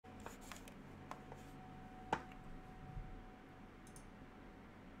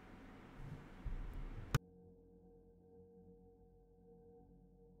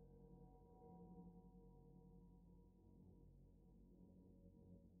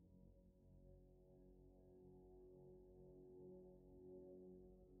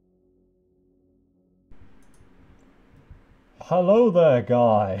Hello there,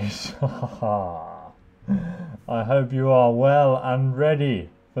 guys. I hope you are well and ready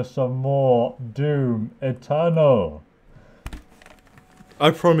for some more Doom Eternal.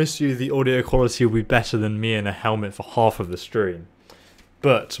 I promise you the audio quality will be better than me in a helmet for half of the stream.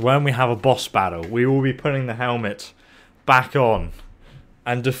 But when we have a boss battle, we will be putting the helmet back on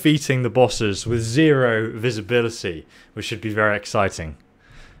and defeating the bosses with zero visibility, which should be very exciting.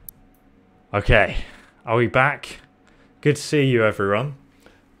 Okay, are we back? Good to see you, everyone.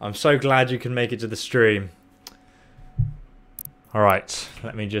 I'm so glad you can make it to the stream. Alright,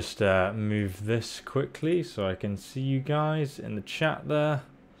 let me just move this quickly so I can see you guys in the chat there.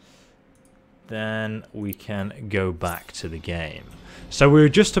 Then we can go back to the game. So we were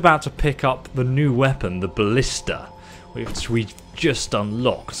just about to pick up the new weapon, the ballista, which we just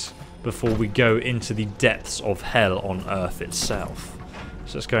unlocked before we go into the depths of hell on Earth itself.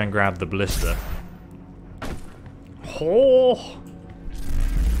 So let's go and grab the ballista. Oh!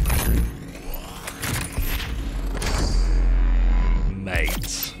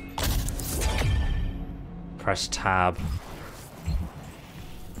 Mate. Press tab.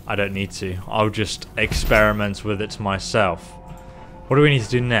 I don't need to. I'll just experiment with it myself. What do we need to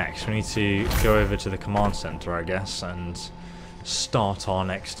do next? We need to go over to the command center, I guess, and start our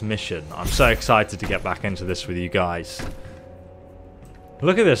next mission. I'm so excited to get back into this with you guys.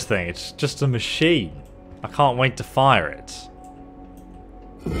 Look at this thing. It's just a machine. I can't wait to fire it.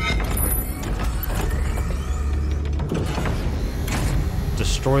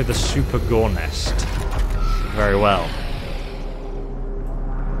 Destroy the super gore nest. Very well.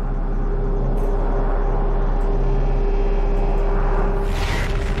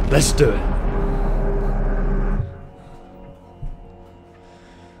 Let's do it.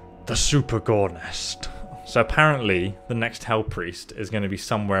 The super gore nest. So apparently the next Hell Priest is going to be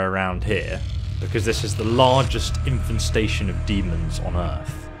somewhere around here, because this is the largest infestation of demons on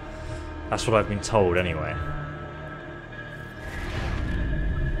Earth. That's what I've been told anyway.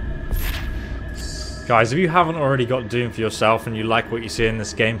 Guys, if you haven't already got Doom for yourself and you like what you see in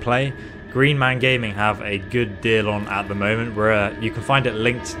this gameplay, Green Man Gaming have a good deal on at the moment where you can find it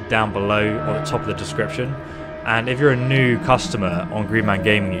linked down below or at the top of the description. And if you're a new customer on Green Man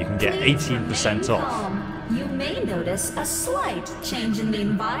Gaming, you can get 18% off. You may notice a slight change in the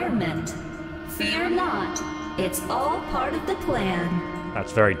environment. Fear not, it's all part of the plan.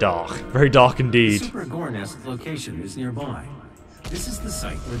 That's very dark indeed. The Super Gore Nest location is nearby. This is the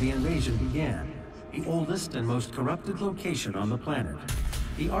site where the invasion began, the oldest and most corrupted location on the planet.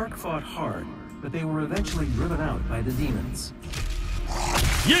 The Ark fought hard, but they were eventually driven out by the demons.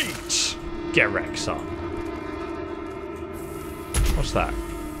 Yeet! Get wrecked, son. What's that?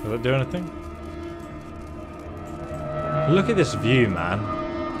 Does that do anything? Look at this view, man.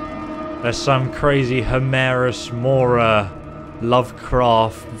 There's some crazy Homerus Mora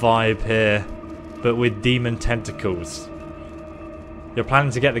Lovecraft vibe here, but with demon tentacles. You're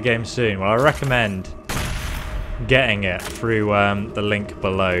planning to get the game soon. Well, I recommend getting it through the link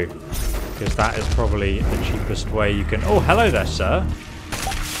below, because that is probably the cheapest way you can... Oh, hello there, sir.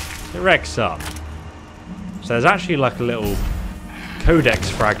 It wrecks up. So there's actually like a little codex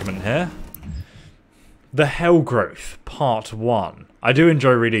fragment here. The Hellgrowth, Part 1. I do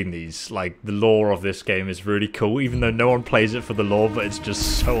enjoy reading these. Like, the lore of this game is really cool, even though no one plays it for the lore, but it's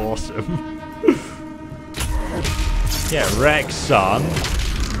just so awesome. Yeah, wreck, son.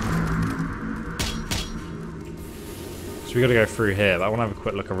 So we gotta go through here, but I wanna have a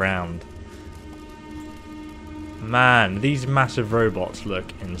quick look around. Man, these massive robots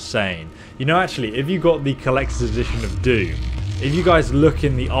look insane. You know, actually, if you got the collector's edition of Doom, if you guys look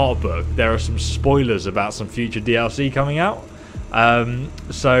in the art book, there are some spoilers about some future DLC coming out.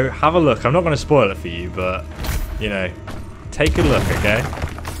 So have a look. I'm not going to spoil it for you, but, you know, take a look, okay?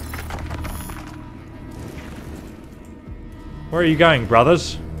 Where are you going,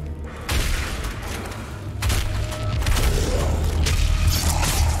 brothers?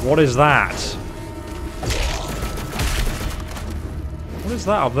 What is that? What is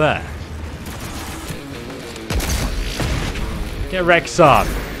that up there? Get wrecked, son.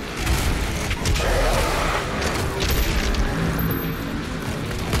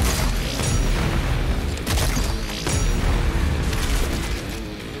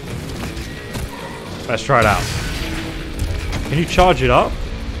 Let's try it out. Can you charge it up?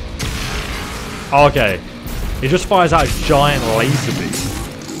 Oh, okay. It just fires out a giant laser beam.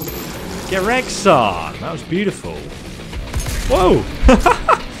 Get wrecked, son. That was beautiful. Whoa!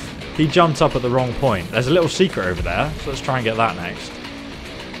 He jumped up at the wrong point. There's a little secret over there, so let's try and get that next.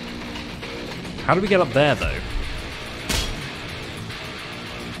 How do we get up there, though?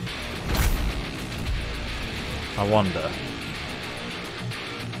 I wonder.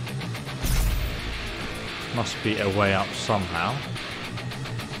 Must be a way up somehow.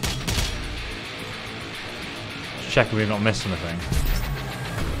 Just checking we've not missed anything.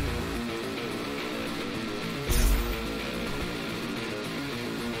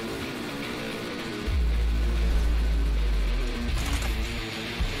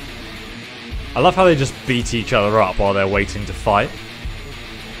 I love how they just beat each other up while they're waiting to fight.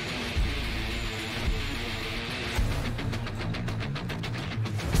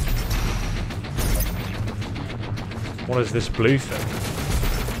 What is this blue thing?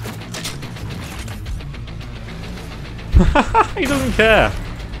 He doesn't care.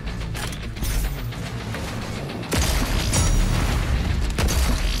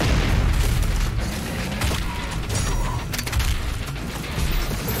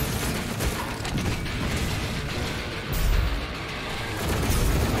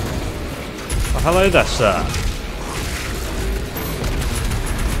 Hello there, sir.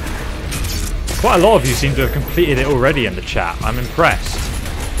 Quite a lot of you seem to have completed it already in the chat. I'm impressed.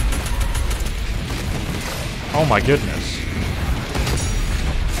 Oh my goodness.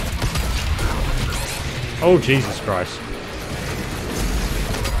 Oh, Jesus Christ.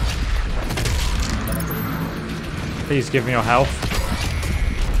 Please give me your health.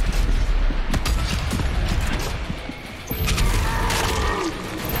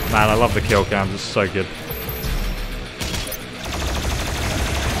 Man, I love the kill cams, it's so good.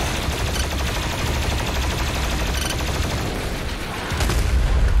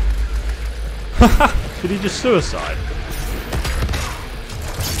 Did he just suicide?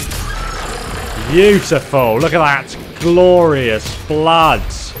 Beautiful, look at that glorious blood.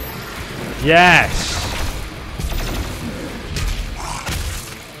 Yes.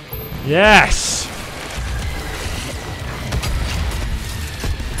 Yes.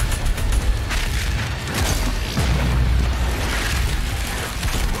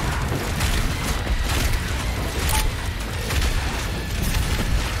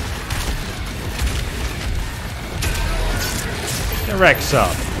 Rex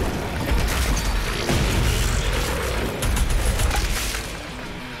up.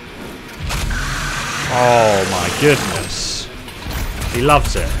 Oh my goodness. He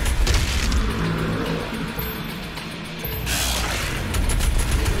loves it.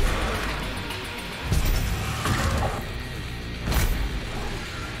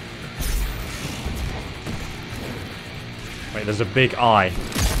 Wait, there's a big eye.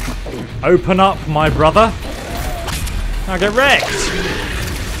 Open up, my brother. I'll get wrecked! It's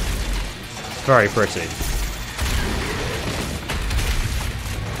very pretty.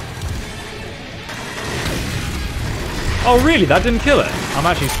 Oh really? That didn't kill it? I'm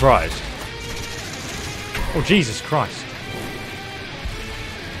actually surprised. Oh Jesus Christ.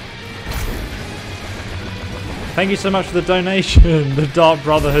 Thank you so much for the donation. The Dark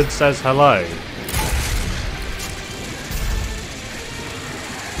Brotherhood says hello.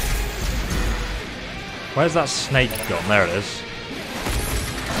 Where's that snake gone? There it is.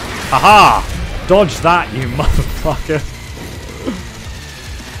 Haha! Dodge that, you motherfucker!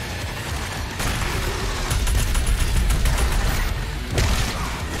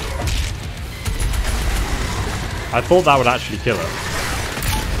 I thought that would actually kill it.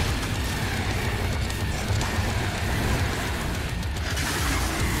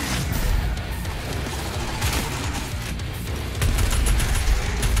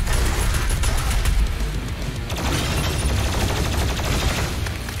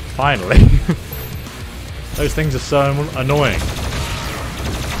 Finally. Those things are so annoying.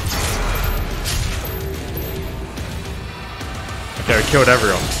 Okay, we killed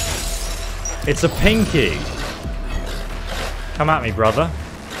everyone. It's a pinky. Come at me, brother.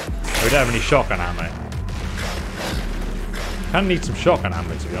 We don't have any shotgun ammo. Kinda need some shotgun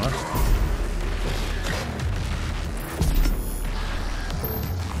ammo, to be honest.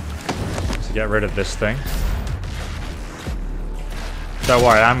 To get rid of this thing. Don't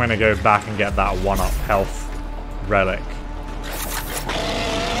worry, I'm going to go back and get that 1-up health relic.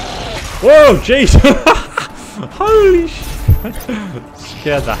 Whoa, jeez! Holy shit!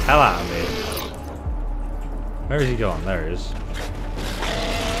 Scared the hell out of me. Where is he gone? There he is.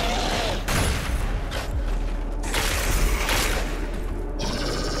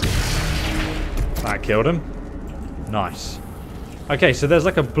 That killed him. Nice. Okay, so there's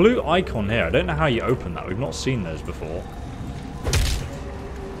like a blue icon here. I don't know how you open that. We've not seen those before.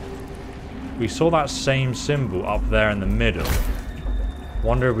 We saw that same symbol up there in the middle.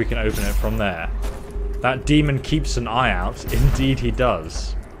 Wonder if we can open it from there. That demon keeps an eye out. Indeed he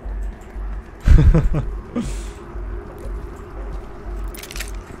does.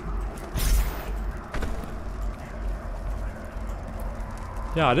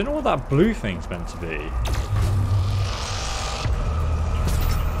 Yeah, I don't know what that blue thing's meant to be.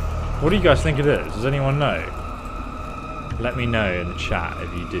 What do you guys think it is? Does anyone know? Let me know in the chat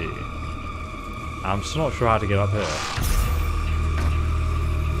if you do. I'm just not sure how to get up here.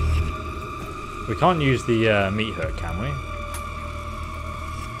 We can't use the meat hook, can we?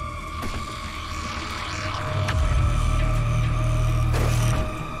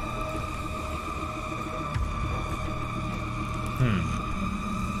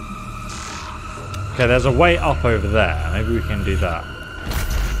 Okay, there's a way up over there. Maybe we can do that.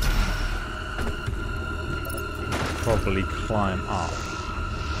 Probably climb up.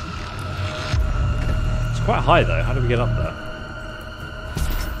 It's quite high though. How do we get up there?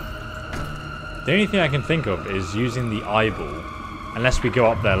 The only thing I can think of is using the eyeball, unless we go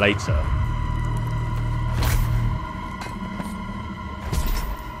up there later.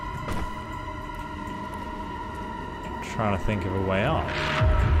 Trying to think of a way up.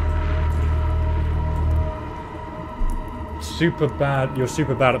 Super bad. You're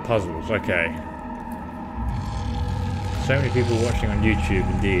super bad at puzzles. Okay. So many people watching on YouTube.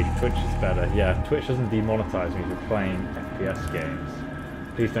 Indeed, Twitch is better. Yeah, Twitch doesn't demonetize me for playing FPS games.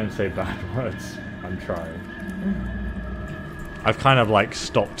 Please don't say bad words. I'm trying. I've kind of like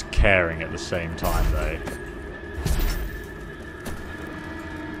stopped caring at the same time though.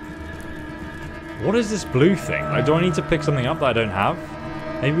 What is this blue thing? Like, do I need to pick something up that I don't have?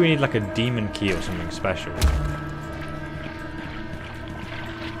 Maybe we need like a demon key or something special.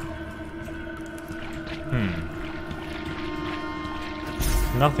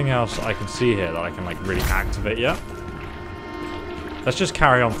 Nothing else I can see here that I can like really activate yet. Let's just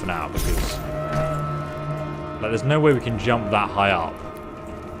carry on for now because like there's no way we can jump that high up.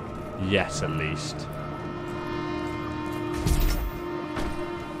 Yes, at least.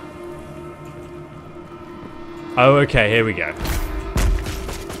 Oh, okay, here we go.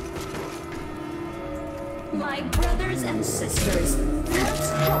 My brothers and sisters, let's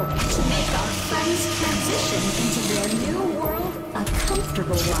hope to make our Fangs transition into their new world a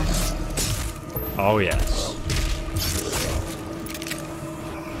comfortable one. Oh, yes.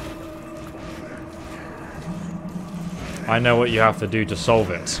 I know what you have to do to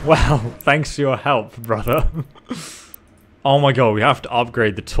solve it. Well, thanks for your help, brother. Oh my god, we have to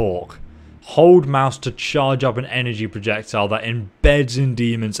upgrade the torque. Hold mouse to charge up an energy projectile that embeds in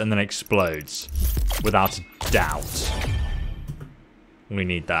demons and then explodes. Without a doubt. We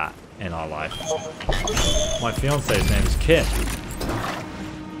need that in our life. My fiance's name is Kim.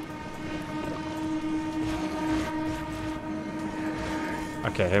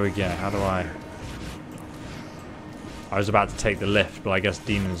 Okay, here we go. How do I was about to take the lift, but I guess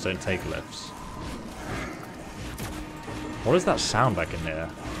demons don't take lifts. What does that sound like in here?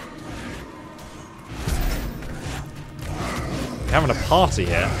 We're having a party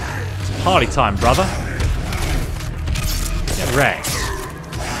here. It's party time, brother. Get wrecked.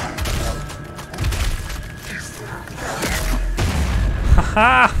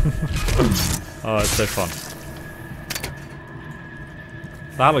 Haha! Oh, it's so fun.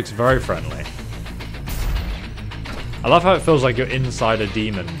 That looks very friendly. I love how it feels like you're inside a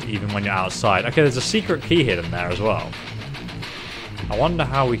demon even when you're outside. Okay, there's a secret key hidden there as well. I wonder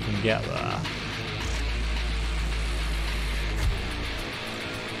how we can get there.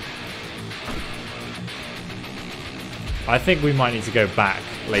 I think we might need to go back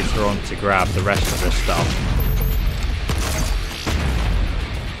later on to grab the rest of this stuff.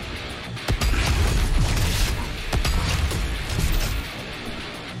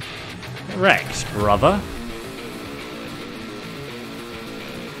 Rex, brother.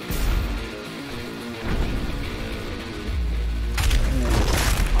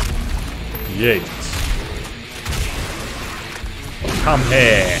 Yeet. Come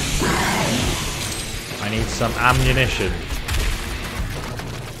here. I need some ammunition.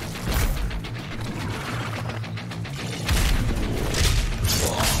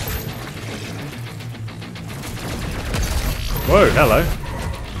 Whoa, hello.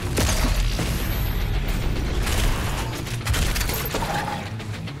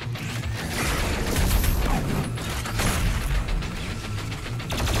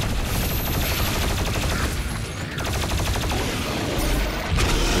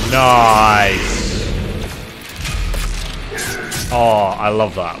 Nice. Oh, I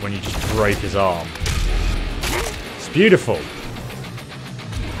love that when you just break his arm. It's beautiful.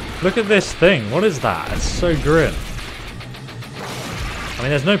 Look at this thing. What is that? It's so grim. I mean,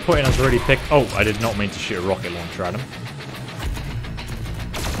 there's no point in us already pick. Oh, I did not mean to shoot a rocket launcher at him.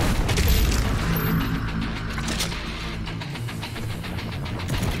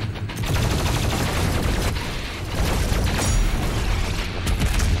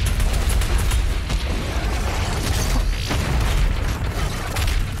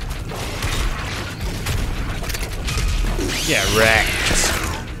 Get wrecked.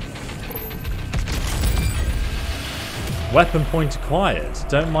 Weapon point acquired.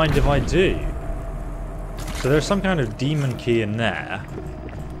 Don't mind if I do. So there's some kind of demon key in there.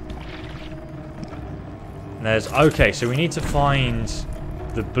 And there's... Okay, so we need to find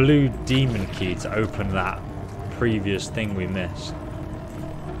the blue demon key to open that previous thing we missed.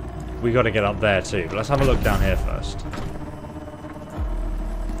 We got to get up there too. But let's have a look down here first.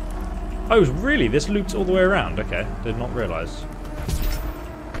 Oh, really? This loops all the way around? Okay, did not realise.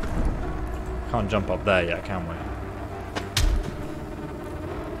 Can't jump up there yet, can we?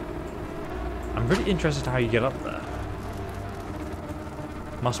 I'm really interested how you get up there.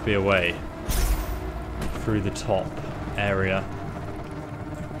 Must be a way through the top area.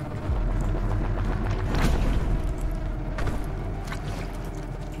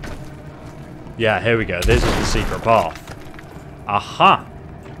 Yeah, here we go. This is the secret path. Aha!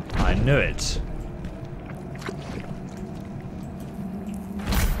 I knew it.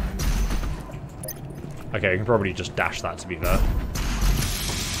 Okay, I can probably just dash that, to be fair.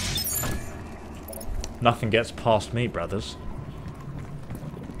 Nothing gets past me, brothers.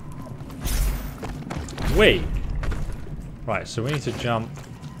 Wait. Right, so we need to jump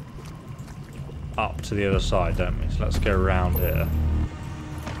up to the other side, don't we? So let's go around here.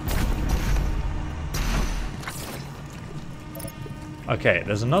 Okay,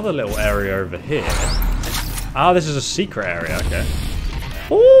 there's another little area over here. Ah, this is a secret area, okay.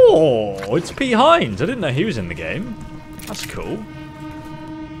 Oh, it's Pete Hines. I didn't know he was in the game. That's cool.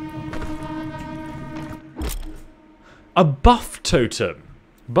 A buff totem.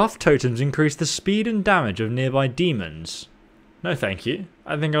 Buff totems increase the speed and damage of nearby demons. No thank you.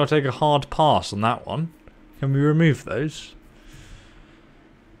 I think I'll take a hard pass on that one. Can we remove those?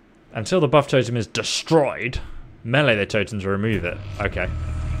 Until the buff totem is destroyed, melee the totems will remove it. Okay.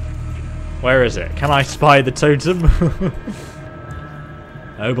 Where is it? Can I spy the totem?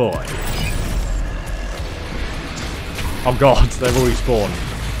 Oh boy. Oh god, they've already spawned.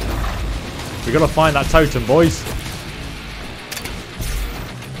 We gotta find that totem, boys.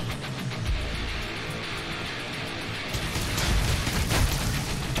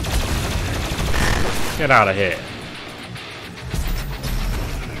 Get out of here.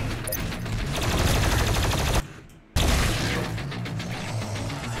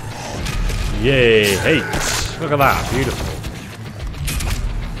 Yay, hate. Look at that, beautiful.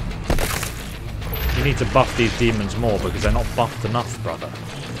 You need to buff these demons more because they're not buffed enough, brother.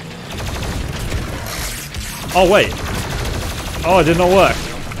 Oh, wait. Oh, it did not work.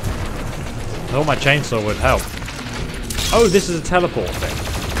 I thought my chainsaw would help. Oh, this is a teleport thing.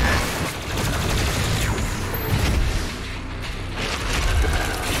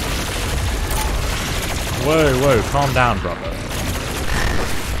 Whoa, whoa, calm down, brother.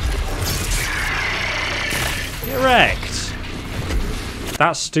 Get wrecked.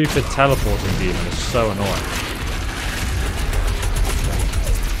 That stupid teleporting demon is so annoying.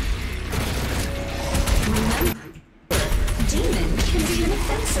 Demon can be an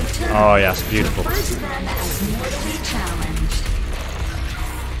offensive term. Oh yes, beautiful. Refer to them as mortally challenged.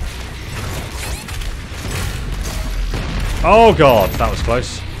 Oh god, that was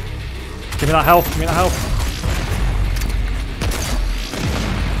close. Give me that health, give me that health.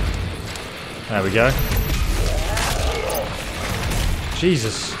 There we go.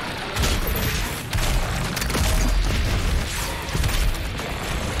 Jesus.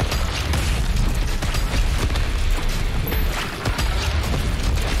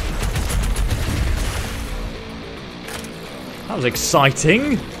 That was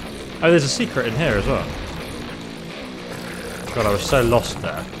exciting. Oh, there's a secret in here as well. God, I was so lost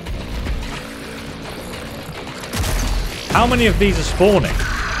there. How many of these are spawning?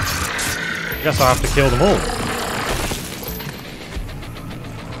 I guess I'll have to kill them all.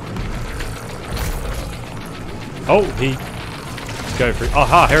 Oh, let's go through.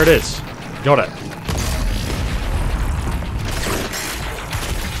 Aha, here it is. Got it.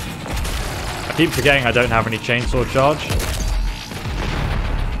 I keep forgetting I don't have any chainsaw charge.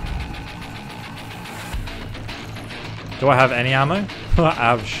 Do I have any ammo?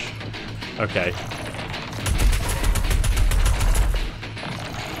 Ouch. Okay.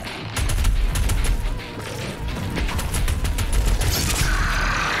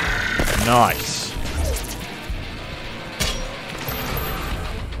 Nice.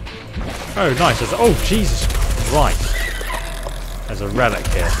 Oh, nice. Oh, Jesus Christ. There's a relic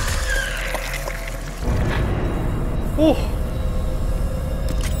here. Oh.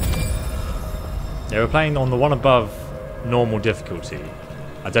 Yeah, we're playing on the one above normal difficulty.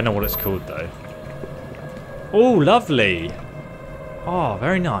 I don't know what it's called, though. Oh, lovely. Oh,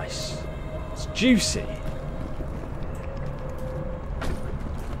 very nice. It's juicy.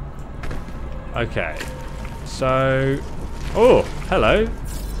 Okay. So... Oh, hello.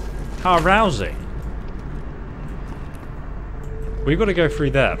 How arousing. We've got to go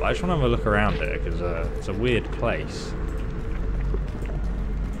through there, but I just want to have a look around here, because it's a weird place.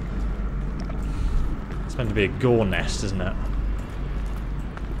 It's meant to be a gore nest, isn't it?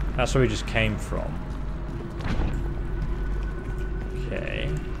 That's where we just came from. Okay.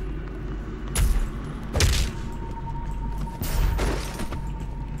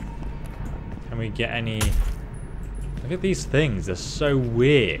 Can we get any... Look at these things, they're so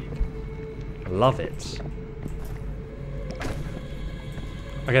weird. I love it.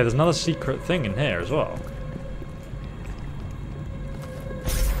 Okay, there's another secret thing in here as well.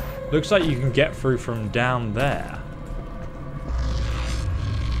 Looks like you can get through from down there.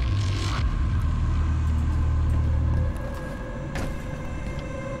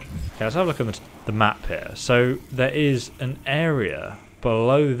 Okay, let's have a look at the map here. So there is an area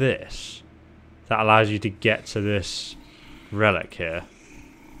below this that allows you to get to this relic here.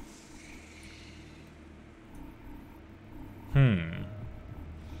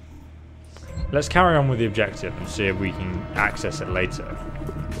 Let's carry on with the objective and see if we can access it later.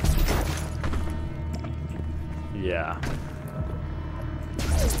 Yeah.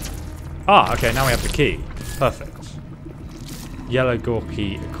 Ah, okay, now we have the key. Perfect. Yellow gore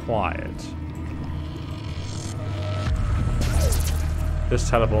key acquired. This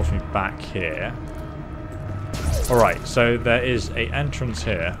teleports me back here. Alright, so there is an entrance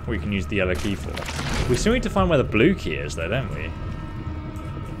here we can use the yellow key for. We still need to find where the blue key is though, don't we?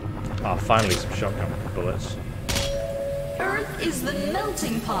 Ah, finally some shotgun bullets. Earth is the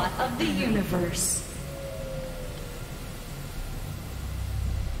melting pot of the universe.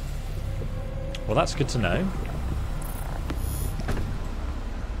 Well, that's good to know.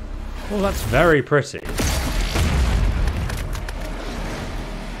 Well, that's very pretty.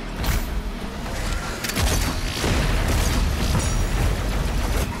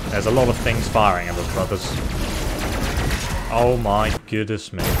 There's a lot of things firing at us, brothers. Oh my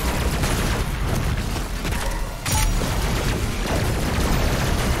goodness me.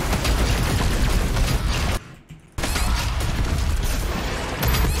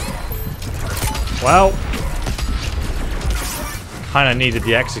 Well, kind of needed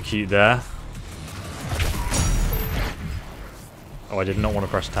the execute there. Oh, I did not want to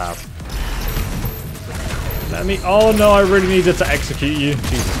press tab. Let me... Oh no, I really needed to execute you.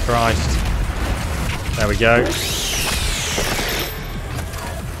 Jesus Christ. There we go.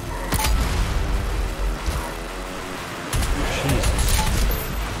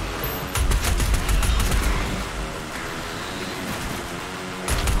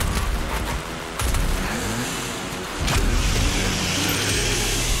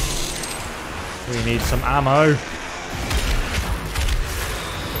 We need some ammo.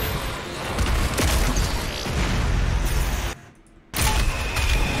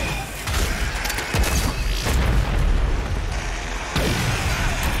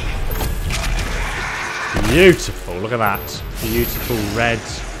 Beautiful, look at that. Beautiful red.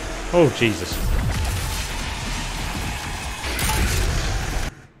 Oh, Jesus.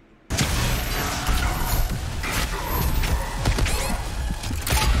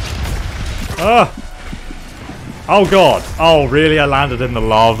 Ah! Oh god! Oh really? I landed in the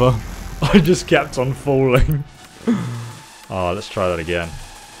lava. I just kept on falling. Oh, let's try that again.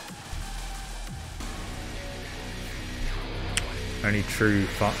 Only true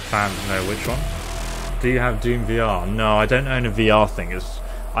fans know which one. Do you have Doom VR? No, I don't own a VR thing.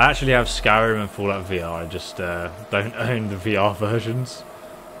 I actually have Skyrim and Fallout VR. I just don't own the VR versions.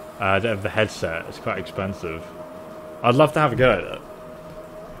 I don't have the headset. It's quite expensive. I'd love to have a go at it.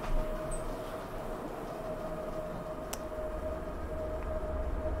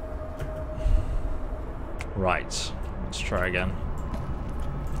 Right, let's try again.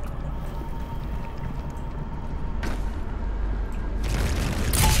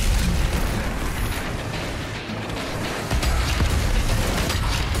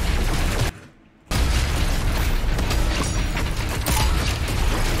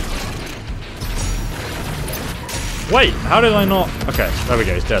 Wait, how did I not... Okay, there we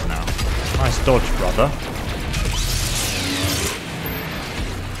go, he's dead now. Nice dodge, brother.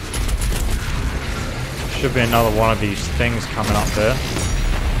 Should be another one of these things coming up here.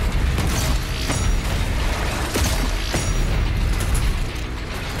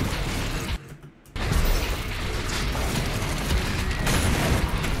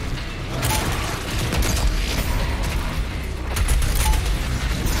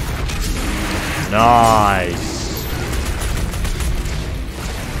 Nice.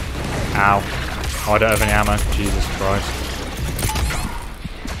 Ow. Oh, I don't have any ammo. Jesus Christ.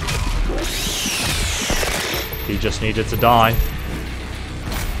 He just needed to die.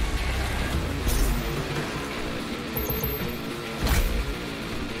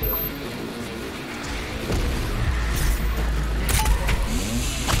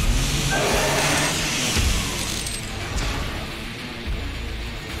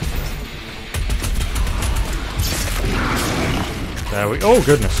 There we... Oh,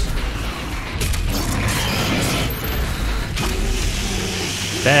 goodness.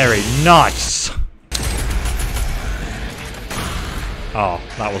 Very nice. Oh,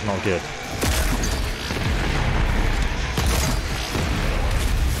 that was not good.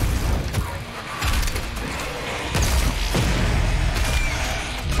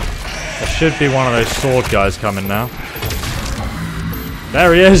 There should be one of those sword guys coming now.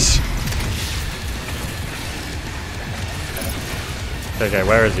 There he is. Okay,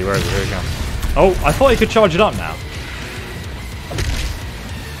 where is he? Where is he? Here he comes. Oh, I thought he could charge it up now.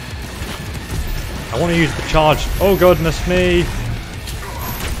 I want to use the charge. Oh, goodness me.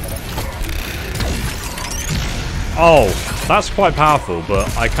 Oh, that's quite powerful,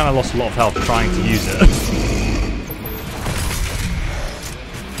 but I kind of lost a lot of health trying to use it.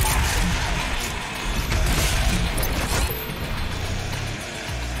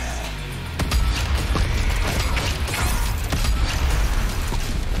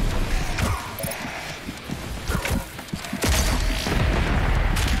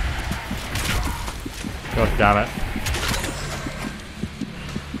 God damn it.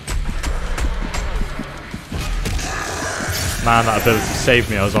 Man, that ability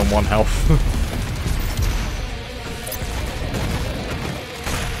saved me. I was on 1 health.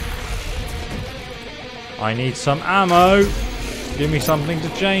 I need some ammo. Give me something to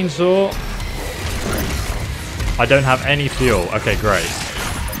chainsaw. I don't have any fuel. Okay, great.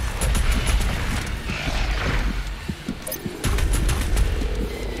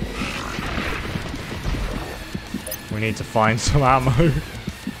 We need to find some ammo.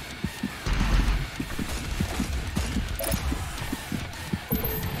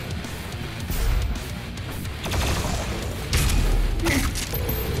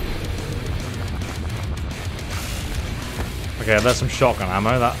 Okay, there's some shotgun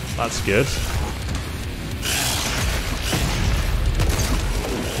ammo. That's good.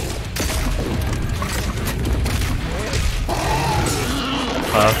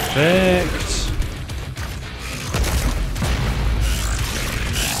 Perfect.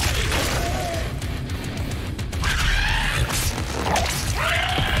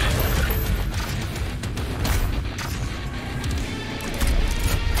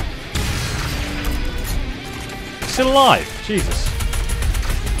 Still alive. Jesus.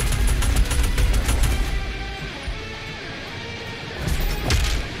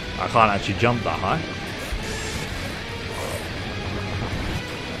 I can't actually jump that high.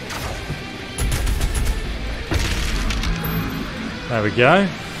 There we go.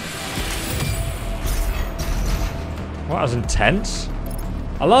 Well, that was intense.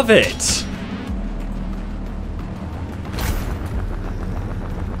 I love it.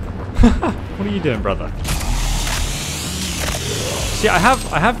 What are you doing, brother? See, I have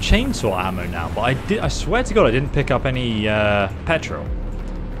chainsaw ammo now, but I swear to God I didn't pick up any petrol.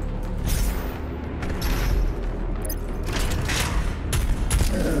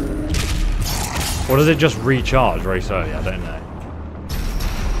 Or does it just recharge very slowly? I don't know.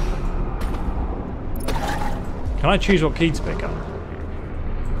 Can I choose what key to pick up?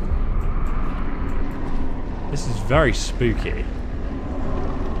 This is very spooky.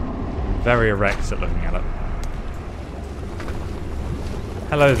 Very erect at looking at it.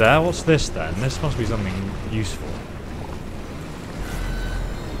 Hello there, what's this then? This must be something useful.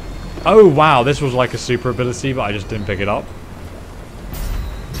 Oh wow, this was like a super ability, but I just didn't pick it up.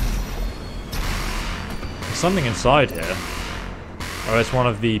 There's something inside here. Oh, it's one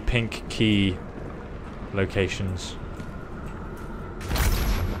of the pink key locations.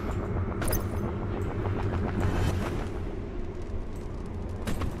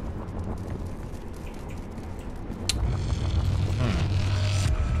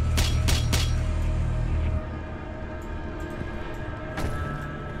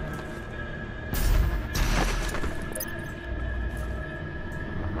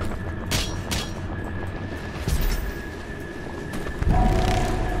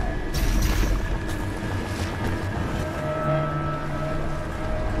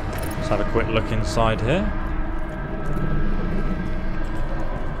 Have a quick look inside here.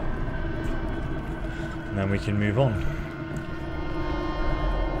 And then we can move on.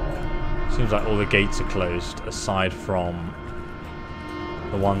 Seems like all the gates are closed aside from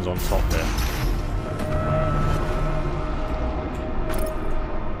the ones on top here.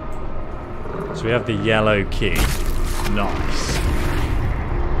 So we have the yellow key. Nice.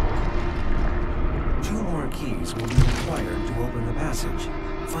 2 more keys will be required to open the passage.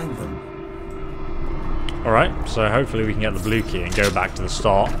 Find them. Alright, so hopefully we can get the blue key and go back to the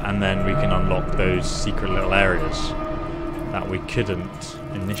start, and then we can unlock those secret little areas that we couldn't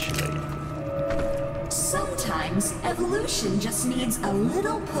initially. Sometimes evolution just needs a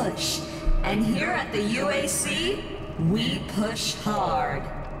little push. And here at the UAC, we push hard.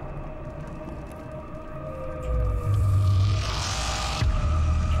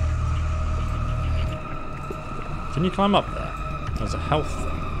 Can you climb up there? There's a health thing.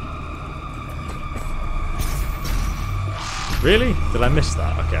 Really? Did I miss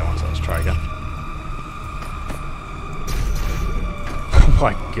that? Okay, let's try again. Oh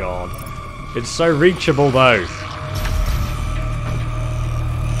my god. It's so reachable though.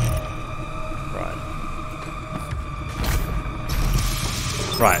 Right.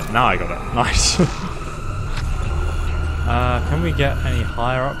 Right, now I got it. Nice. Can we get any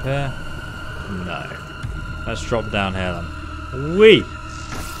higher up here? No. Let's drop down here then. Whee!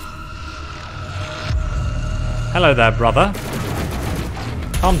 Hello there, brother.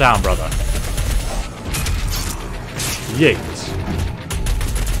 Calm down, brother. Yeet.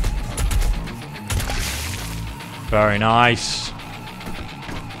 Very nice.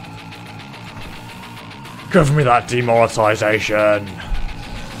 Give me that demonetization.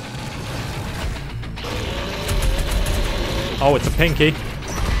 Oh, it's a pinky.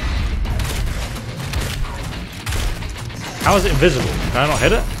 How is it invisible? Can I not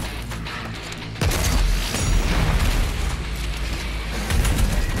hit it?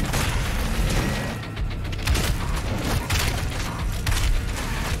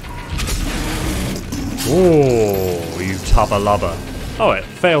 Oh, you tubba lubber. Oh, it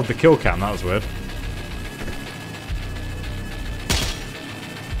failed the kill cam. That was weird.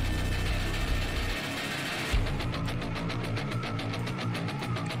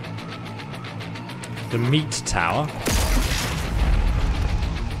 The meat tower.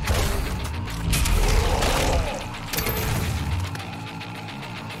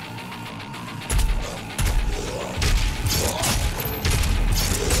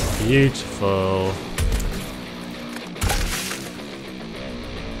 Beautiful.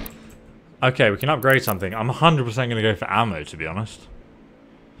 Okay, we can upgrade something. I'm 100% going to go for ammo, to be honest.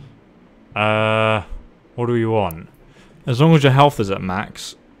 What do we want? As long as your health is at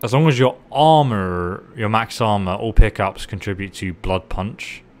max. As long as your armor, your max armor, all pickups contribute to blood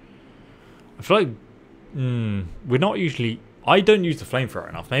punch. I feel like we're not usually... I don't use the flamethrower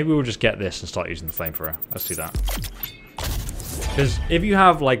enough. Maybe we'll just get this and start using the flamethrower. Let's do that. Because if you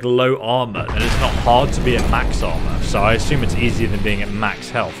have like low armor, then it's not hard to be at max armor. So I assume it's easier than being at max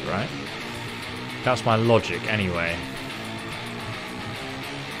health, right? That's my logic anyway.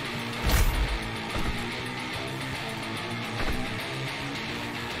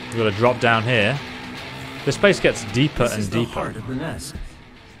 We've got to drop down here. This place gets deeper and deeper. This is the heart of the nest.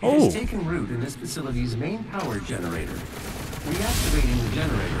 It has taken root in this facility's main power generator. Reactivating the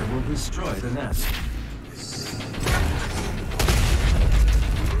generator will destroy the nest.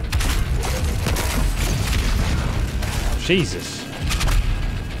 Jesus.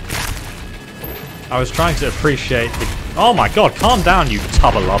 I was trying to appreciate the... Oh my god, calm down, you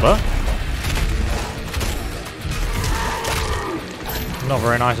tubba lubber. Not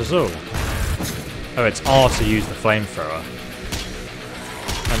very nice at all. Oh, it's R to use the flamethrower.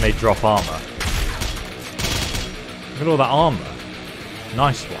 And they drop armor. Look at all that armor.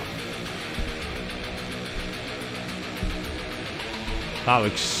 Nice one. That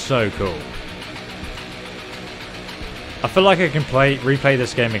looks so cool. I feel like I can replay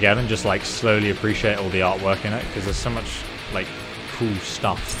this game again and just like slowly appreciate all the artwork in it because there's so much like cool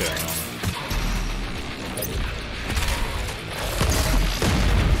stuff going on.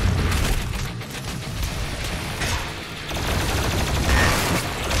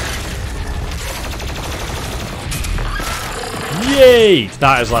 Yeet!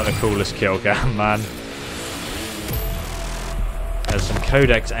 That is like the coolest kill cam, man. There's some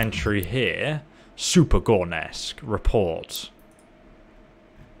codex entry here. Super Gornesque report.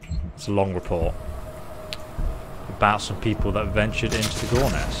 It's a long report about some people that ventured into the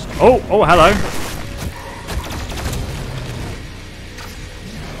Gornest. Oh, hello.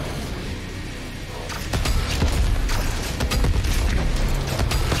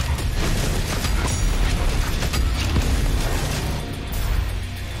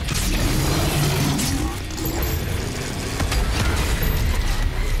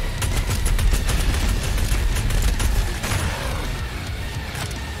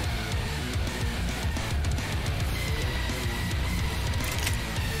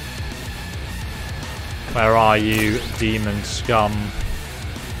 Where are you, demon scum?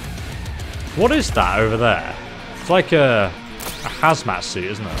 What is that over there? It's like a hazmat suit,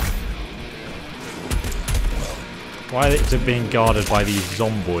 isn't it? Why is it being guarded by these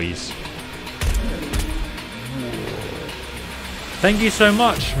zomboids? Thank you so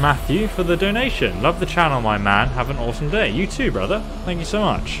much, Matthew, for the donation. Love the channel, my man. Have an awesome day. You too, brother. Thank you so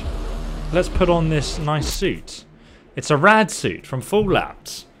much. Let's put on this nice suit. It's a rad suit from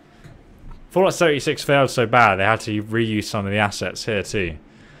Fallout. Fallout 76 failed so bad they had to reuse some of the assets here too.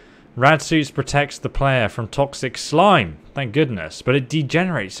 Rad suits protects the player from toxic slime. Thank goodness. But it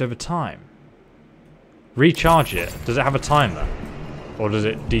degenerates over time. Recharge it. Does it have a timer? Or does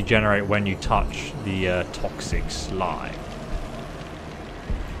it degenerate when you touch the toxic slime?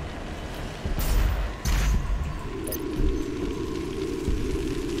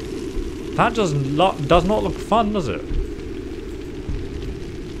 That does not look fun, does it?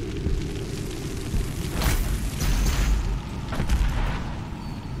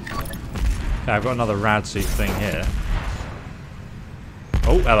 Okay, I've got another rad suit thing here.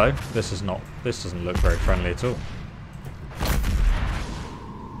 Oh, hello. This doesn't look very friendly at all.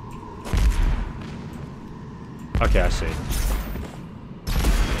 Okay, I see.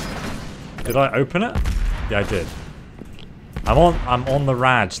 Did I open it? Yeah, I did. I'm on the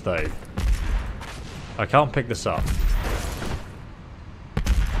rads though. I can't pick this up.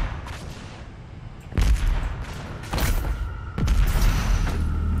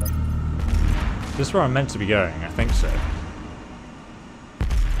 Is this where I'm meant to be going? I think so.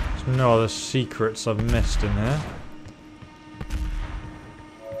 There's no other secrets I've missed in here.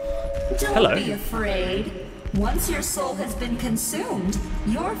 Don't be afraid. Once your soul has been consumed,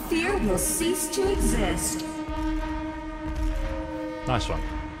 your fear will cease to exist. Nice one.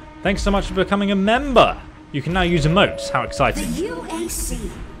 Thanks so much for becoming a member. You can now use emotes. How The exciting. UAC,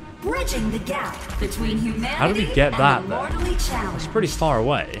 bridging the gap between humanity How do we get that and then? immortally challenged. It's pretty far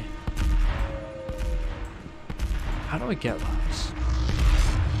away. How do I get that?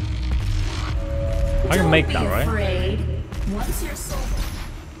 I can make that, right? Afraid. Once your soul...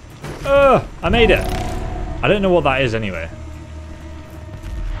 I made it. I don't know what that is anyway.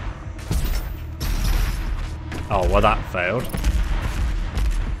 Oh, well that failed.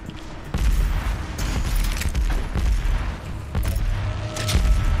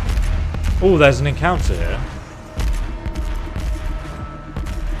 Oh, there's an encounter here.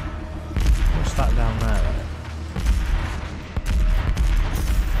 What's that down there?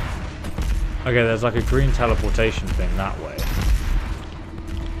 Okay, there's like a green teleportation thing that way.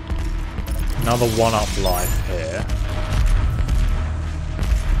 Another one-up life here.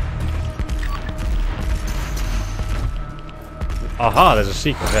 Aha, there's a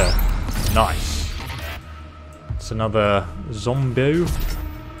secret here. Nice. It's another zombie.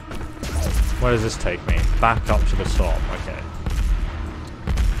 Where does this take me? Back up to the top. Okay.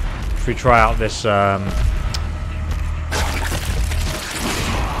 If we try out this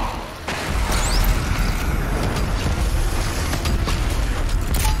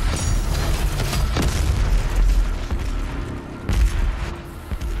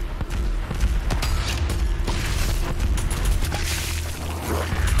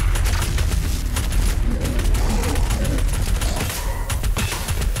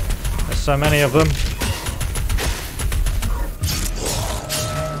so many of them.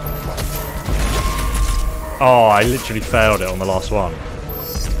 Oh, I literally failed it on the last one.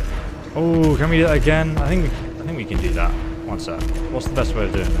 Oh, can we do that again? I think we can do that. One sec. What's the best way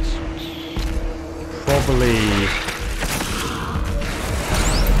of doing this? Probably.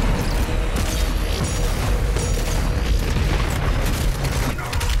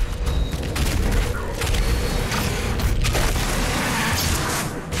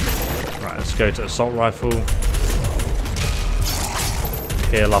 Go to assault rifle.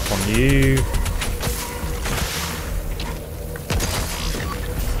 Heal up on you.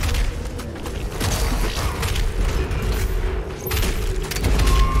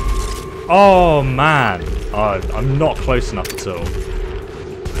 Oh man, I'm not close enough at all.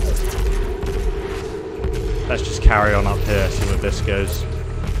 Let's just carry on up here, see where this goes.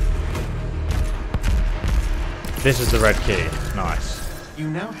 This is the red key. Nice. You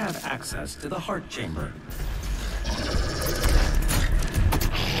now have access to the heart chamber.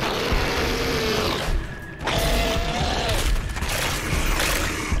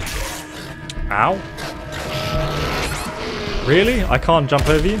 Ow. Really? I can't jump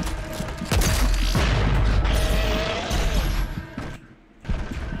over you?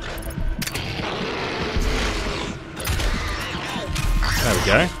 There we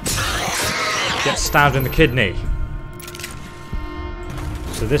go. Get stabbed in the kidney.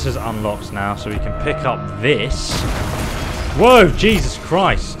 so this is unlocked now, so we can pick up this. Whoa, Jesus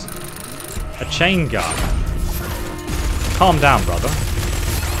Christ. A chain gun. Calm down, brother.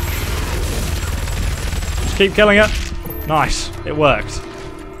 Just keep killing it. Nice, it worked.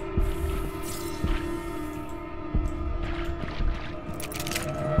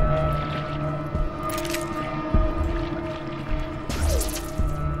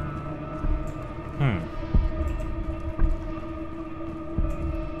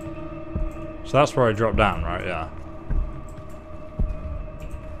 So that's where I dropped down, right? Yeah.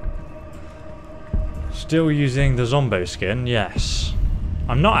 Still using the Zombo skin? Yes.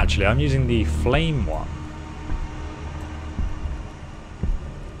 I'm not actually, I'm using the flame one.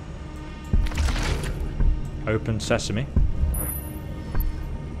 Open sesame.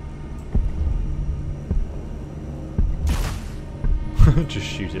 Just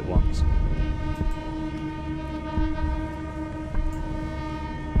shoot it once.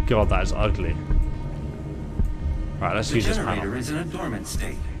 God, that is ugly. Right, let's use this panel. The generator is in a dormant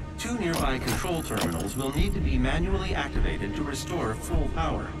state. 2 nearby control terminals will need to be manually activated to restore full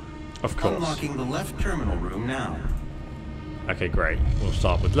power. Of course. Unlocking the left terminal room now. Okay, great. We'll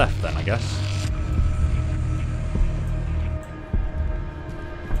start with left then, I guess.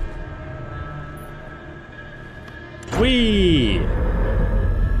 Whee!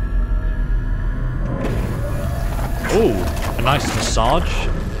 Ooh, a nice massage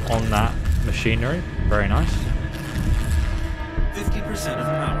on that machinery. Very nice. 50% of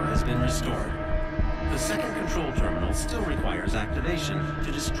power has been restored. The second control terminal still requires activation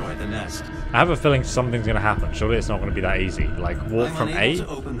to destroy the nest. I have a feeling something's going to happen. Surely it's not going to be that easy. Like, walk I'm from unable A? to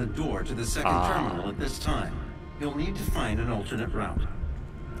open the door to the second terminal at this time. You'll need to find an alternate route.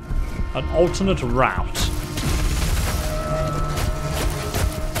 An alternate route.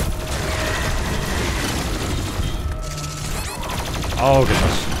 Oh,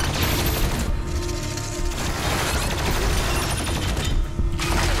 goodness.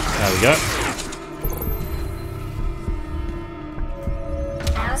 There we go.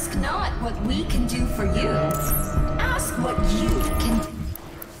 Ask not what we can do for you. Ask what you can do.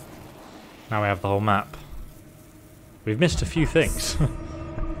 Now we have the whole map. We've missed a few things. Do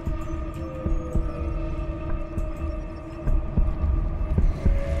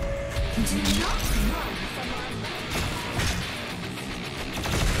not run from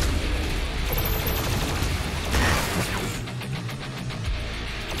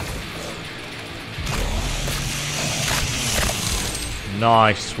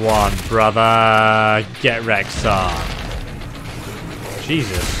Nice one, brother. Get wrecked, son.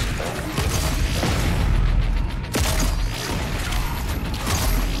 Jesus.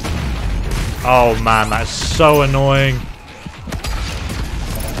 Oh man, that's so annoying.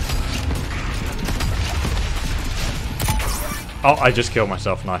 Oh, I just killed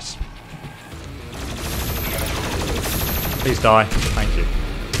myself. Nice. Please die. Thank you.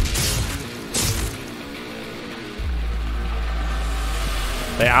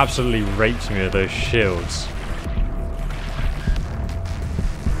 They absolutely raped me with those shields.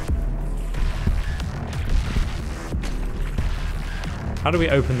 How do we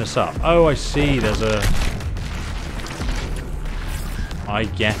open this up? Oh, I see. There's a... I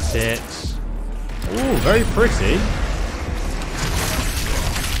get it. Ooh, very pretty.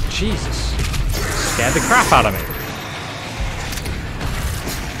 Jesus. Scared the crap out of me.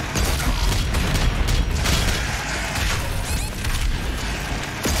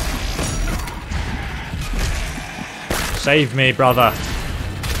 Save me, brother.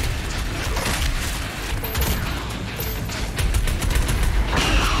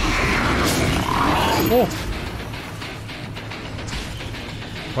 Oh.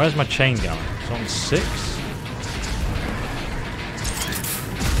 Where's my chain gun? It's on 6?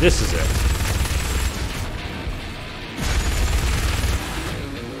 This is it.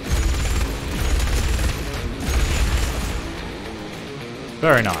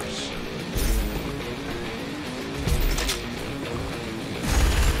 Very nice.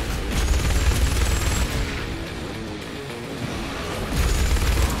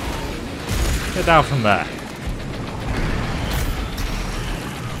 Get down from there.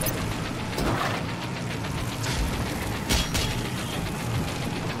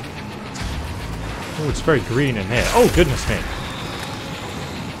 Oh, it's very green in here. Oh, goodness me.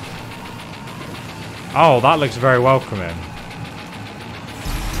 Oh, that looks very welcoming.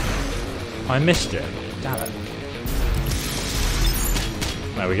 I missed it. Damn it.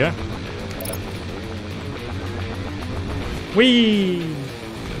 There we go. Whee!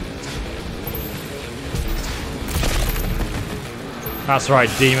 That's right,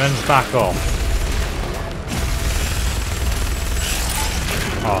 demons, back off.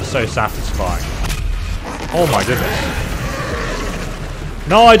 Oh, so satisfying. Oh my goodness.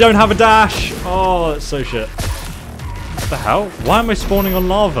 No, I don't have a dash. Oh, that's so shit. What the hell? Why am I spawning on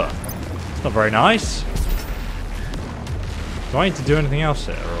lava? It's not very nice. Do I need to do anything else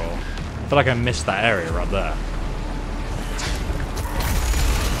here, or I feel like I missed that area right there.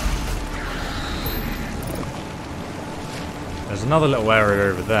 There's another little area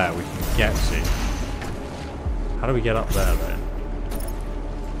over there we can get to. How do we get up there then?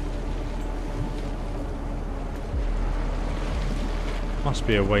 Must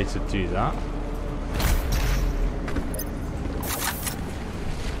be a way to do that.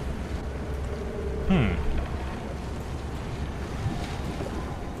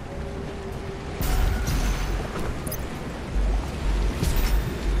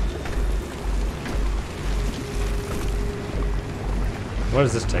 Where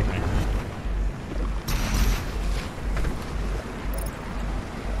does this take me?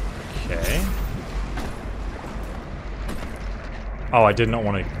 Okay. Oh, I did not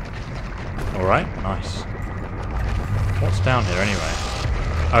want to... Alright, nice. What's down here anyway?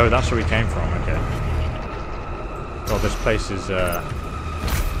 Oh, that's where we came from, okay. God, this place is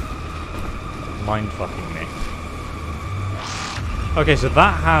mind-fucking me. Okay, so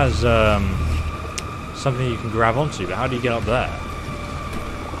that has something you can grab onto, but how do you get up there?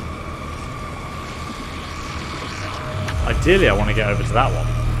 Ideally, I want to get over to that one.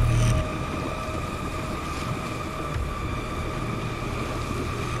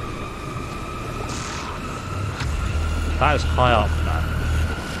 That is high up, man.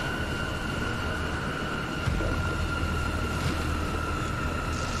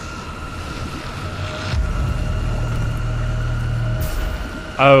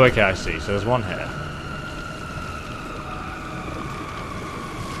 Oh, okay, I see. So there's one here.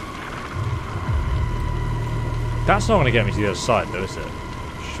 That's not going to get me to the other side, though, is it?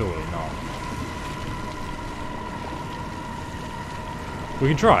 Surely not. We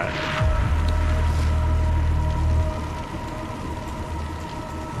can try it.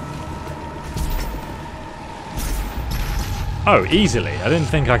 Oh, easily. I didn't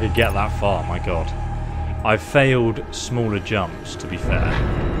think I could get that far, my god. I failed smaller jumps, to be fair.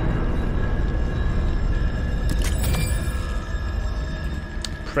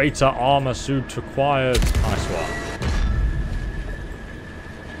 Crater armor suit required. Nice one.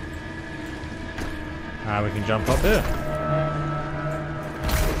 Now we can jump up here.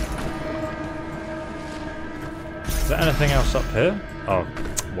 Is there anything else up here? Oh,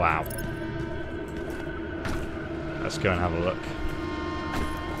 wow. Let's go and have a look.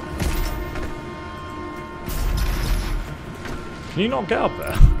 Can you not get up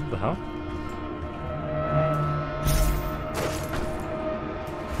there? What the hell?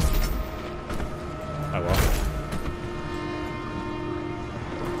 Oh well.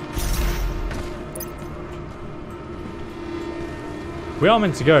 We are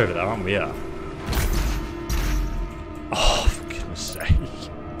meant to go over there, aren't we? Yeah. Oh, for goodness sake.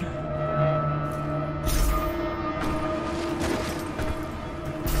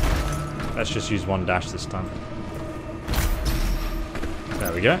 Let's just use one dash this time.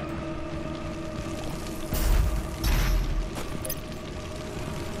 There we go.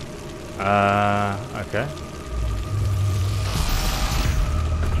 Okay.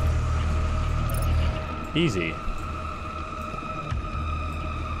 Easy.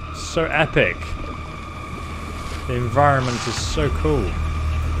 So epic. The environment is so cool.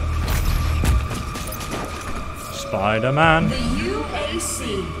 Spider-Man. The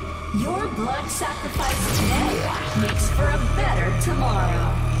UAC. Your blood sacrifice today makes for a better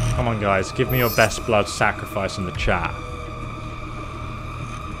tomorrow. Come on, guys. Give me your best blood sacrifice in the chat.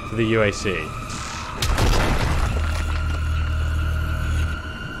 For the UAC.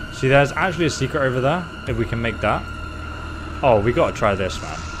 See, there's actually a secret over there. If we can make that. Oh, we gotta try this,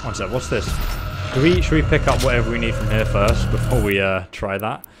 man. One sec. What's this? Should we pick up whatever we need from here first before we try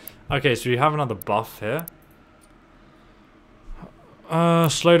that? Okay, so we have another buff here.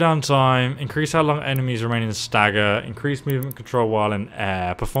 Slow down time, increase how long enemies remain in stagger, increase movement control while in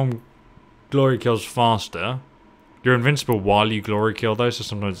air, perform glory kills faster. You're invincible while you glory kill though, so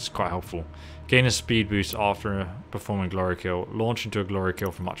sometimes it's quite helpful. Gain a speed boost after performing glory kill. Launch into a glory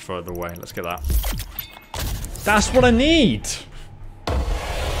kill from much further away. Let's get that. That's what I need!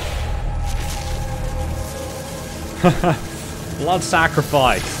 Blood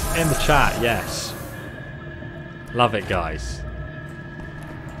sacrifice in the chat, yes. Love it, guys.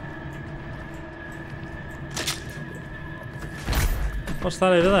 What's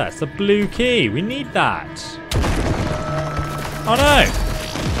that over there? It's the blue key. We need that. Oh no!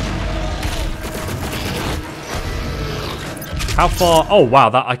 How far? Oh wow,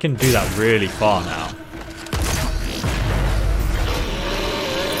 that I can do that really far now.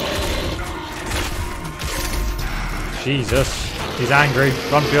 Jesus, he's angry.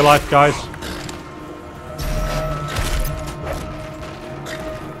 Run for your life, guys.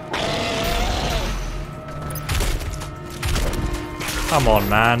 Come on,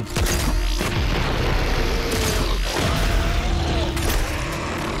 man.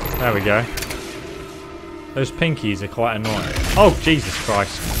 There we go. Those pinkies are quite annoying. Oh, Jesus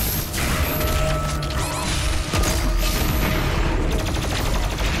Christ.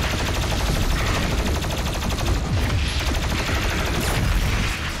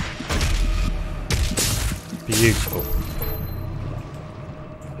 Beautiful.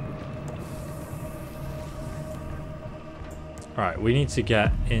 Alright, we need to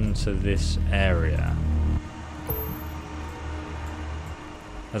get into this area.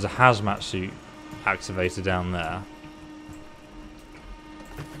 There's a hazmat suit activator down there.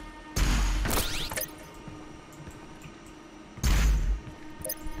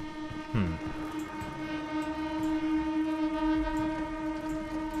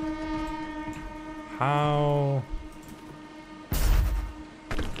 How?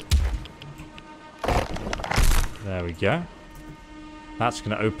 There we go. That's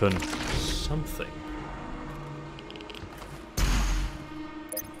going to open something.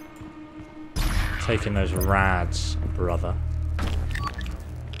 Taking those rads, brother.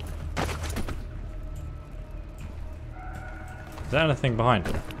 Is there anything behind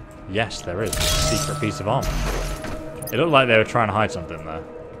it? Yes, there is. A secret piece of armor. It looked like they were trying to hide something there.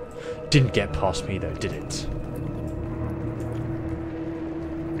 Didn't get past me though, did it?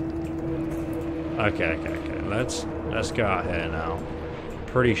 Okay. Let's go out here now.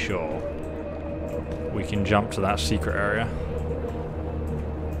 Pretty sure we can jump to that secret area.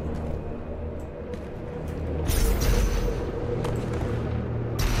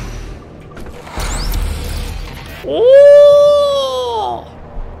 Oh!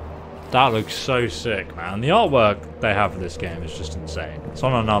 That looks so sick, man. The artwork they have for this game is just insane. It's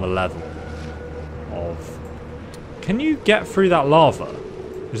on another level of... Can you get through that lava?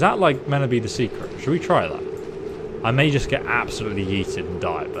 Is that like meant to be the secret? Should we try that? I may just get absolutely yeeted and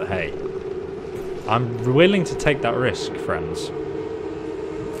die, but hey. I'm willing to take that risk, friends.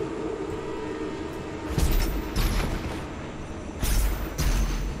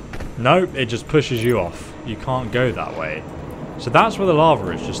 Nope, it just pushes you off. You can't go that way. So that's where the lava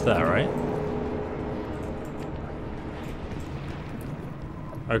is, just there, right?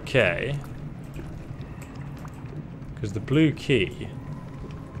 Okay. Because the blue key...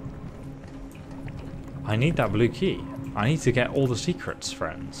 I need that blue key. I need to get all the secrets,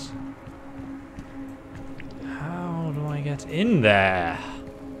 friends. How do I get in there?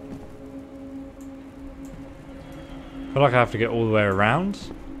 I feel like I have to get all the way around.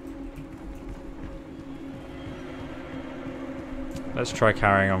 Let's try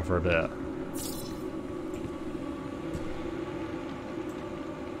carrying on for a bit.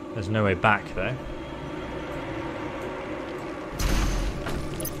 There's no way back, though.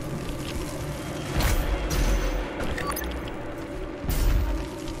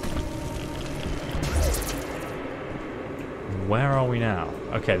 Where are we now?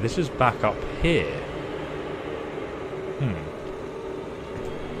 Okay, this is back up here.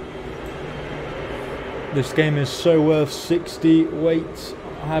 This game is so worth 60. Wait,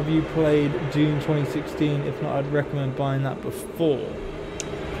 have you played Doom 2016? If not, I'd recommend buying that before.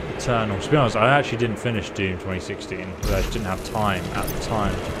 Eternal. To be honest, I actually didn't finish Doom 2016 because I just didn't have time at the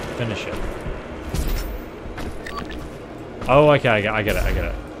time to finish it. Oh, okay, I get it.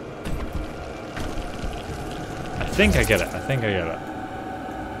 I think I get it.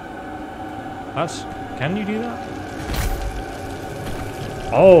 That's... Can you do that?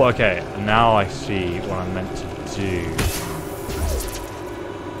 Oh, okay. Now I see what I'm meant to do.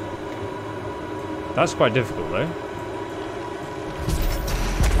 That's quite difficult, though.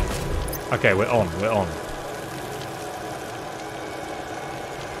 Okay, we're on.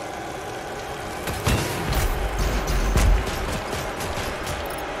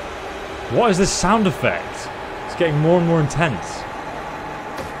 What is this sound effect? It's getting more and more intense.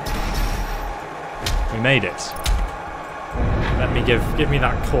 We made it. Let me give me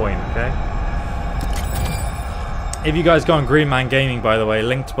that coin, okay? If you guys go on Green Man Gaming, by the way,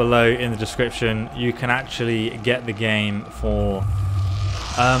 linked below in the description, you can actually get the game for,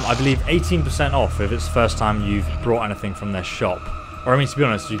 I believe, 18% off if it's the first time you've brought anything from their shop. Or, I mean, to be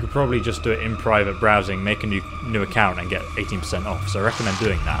honest, you could probably just do it in private browsing, make a new account and get 18% off. So I recommend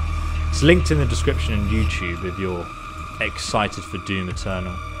doing that. It's linked in the description on YouTube if you're excited for Doom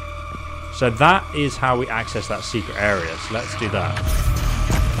Eternal. So that is how we access that secret area. So let's do that.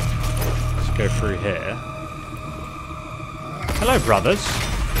 Let's go through here. Hello, brothers.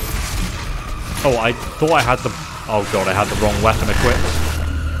 Oh, I thought I had the... Oh god, I had the wrong weapon equipped.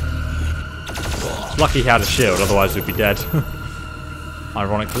 It's lucky he had a shield, otherwise we'd be dead.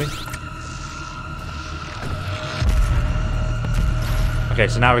 Ironically. Okay,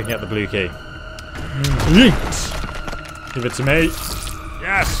 so now we can get the blue key. Yeet! Give it to me.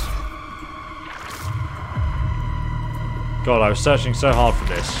 Yes! God, I was searching so hard for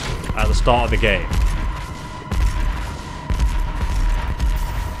this at the start of the game.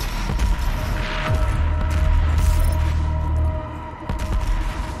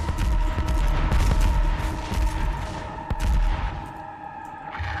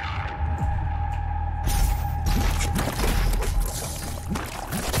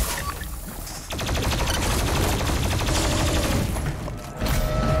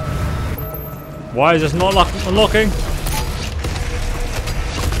 Why is this not unlocking?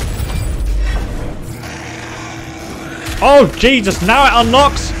 Oh, Jesus, now it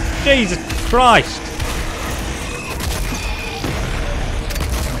unlocks? Jesus Christ.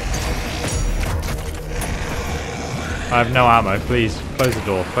 I have no ammo, please. Close the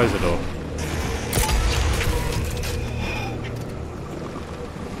door, close the door.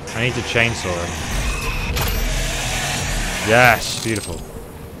 I need to chainsaw him. Yes, beautiful.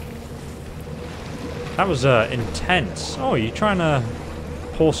 That was intense. Oh, are you trying to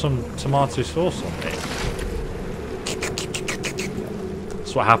pour some tomato sauce on me?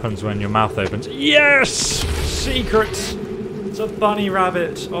 That's what happens when your mouth opens. Yes! Secret! It's a bunny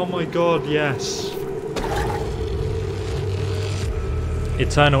rabbit. Oh my god, yes.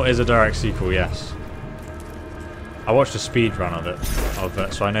 Eternal is a direct sequel, yes. I watched a speedrun of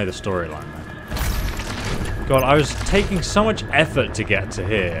it, so I know the storyline. God, I was taking so much effort to get to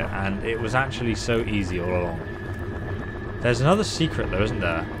here, and it was actually so easy all along. There's another secret though, isn't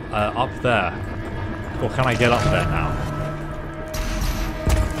there? Up there. Or can I get up there now?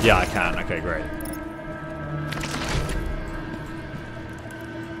 Yeah, I can. Okay, great.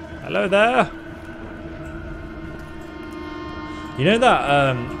 Hello there. You know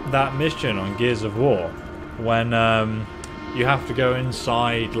that that mission on Gears of War when you have to go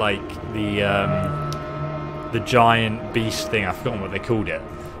inside like the giant beast thing, I've forgotten what they called it,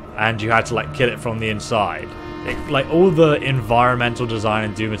 and you had to like kill it from the inside. Like all the environmental design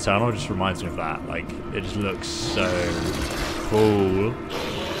in Doom Eternal just reminds me of that. Like it just looks so cool.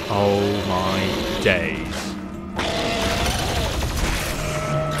 Oh my days.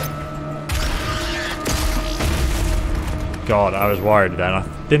 God, I was worried then. I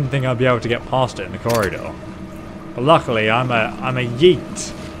didn't think I'd be able to get past it in the corridor. But luckily I'm a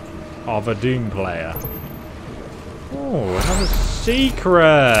yeet of a Doom player. Oh, another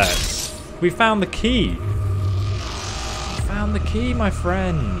secret! We found the key. We found the key, my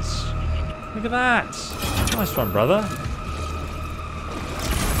friends. Look at that. Nice one, brother.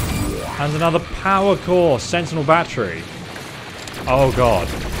 And another power core, Sentinel battery. Oh god.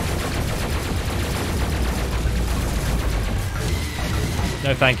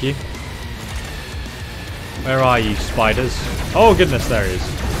 No, thank you. Where are you, spiders? Oh goodness, there he is.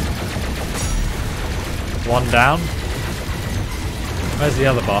 One down. Where's the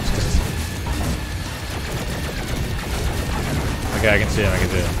other bastard? Okay, I can see him, I can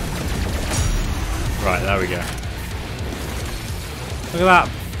see him. Right, there we go. Look at that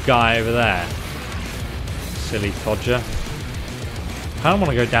guy over there. Silly codger. I kind of want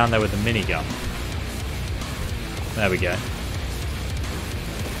to go down there with the minigun. There we go.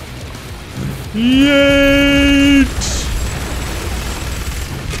 Yeet!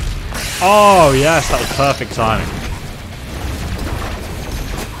 Oh, yes, that was perfect timing.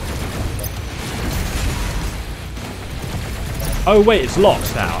 Oh wait, it's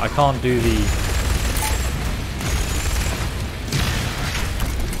locked now. I can't do the...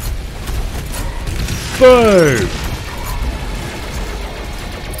 Boom!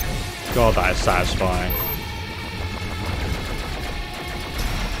 God, that is satisfying.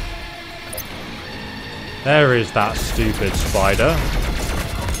 There is that stupid spider.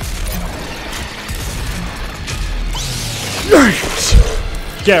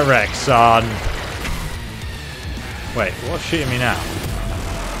 Get wrecked, son! Wait, what's shooting me now?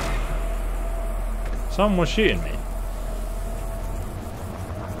 Someone was shooting me.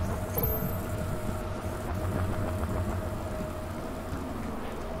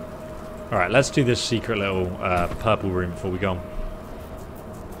 Alright, let's do this secret little purple room before we go on.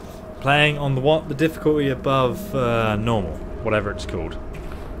 Playing on the difficulty above normal, whatever it's called.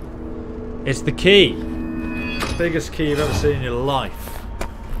 It's the key! Biggest key you've ever seen in your life.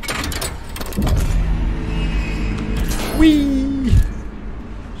 Whee!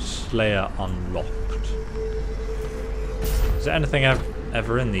 Slayer unlocked. Is there anything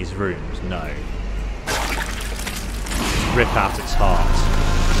ever in these rooms? No. Rip out its heart.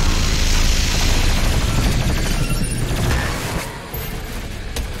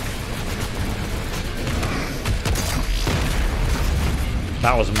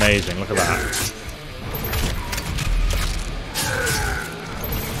 That was amazing, look at that.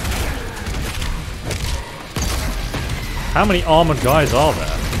 How many armored guys are there?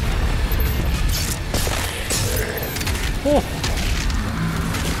 Oh.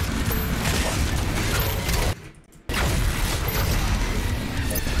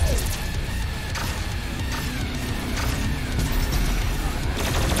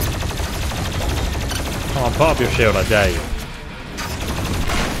 Come on, put up your shield, I dare you.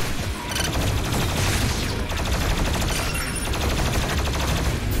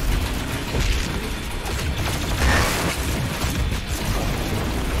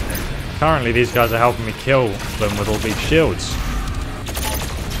 Currently, these guys are helping me kill them with all these shields.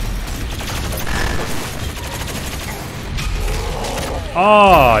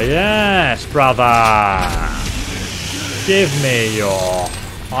 Oh, yes, brother. Give me your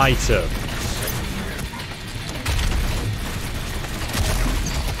item.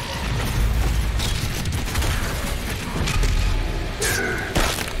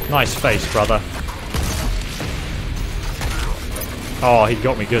 Nice face, brother. Oh, he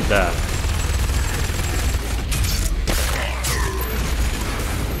got me good there.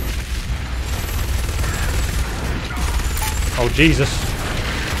 Oh, Jesus.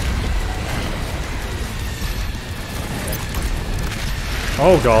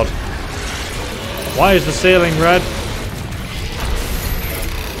 Oh, God. Why is the ceiling red?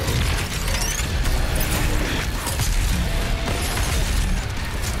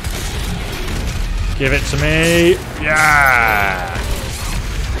 Give it to me. Yeah.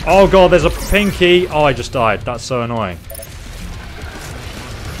 Oh, God, there's a pinky. Oh, I just died. That's so annoying.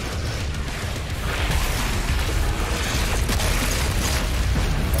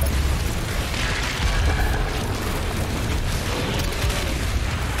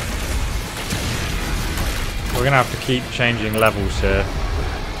 We're gonna have to keep changing levels here.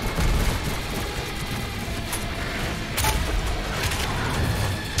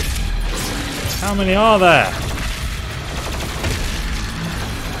 How many are there?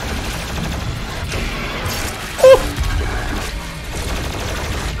 Ooh.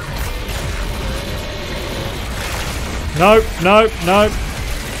 Nope, nope, nope.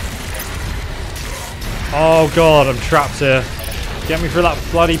 Oh God, I'm trapped here. Get me through that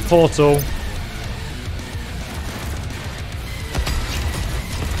bloody portal.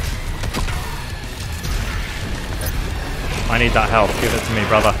 I need that help. Give it to me,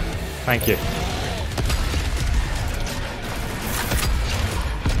 brother. Thank you.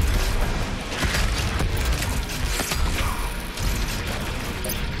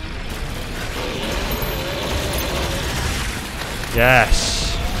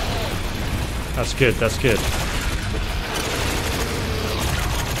 Yes. That's good, that's good.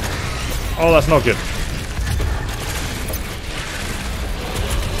 Oh, that's not good.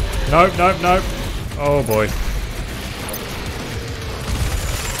 Nope, nope, nope. Oh boy.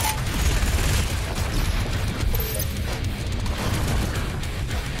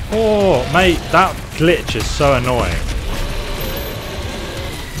 Oh, mate, that glitch is so annoying.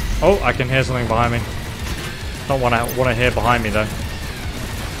 Oh, I can hear something behind me. Don't want to hear behind me though.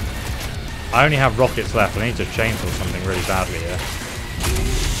 I only have rockets left. I need to chainsaw something really badly here.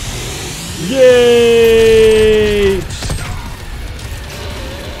 Yay!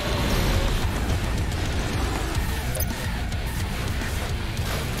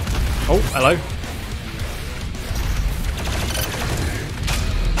 Oh, hello.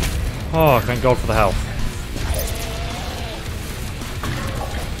 Oh, thank God for the health.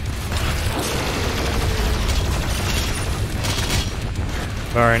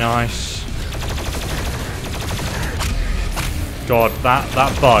 Very nice. God,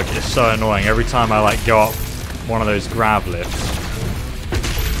 that bug is so annoying. Every time I like go up one of those grab lifts.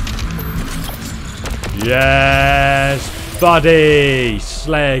 Yes, buddy!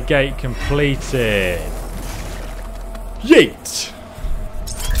 Slayer gate completed. Yeet!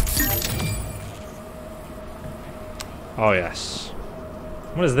 Oh yes.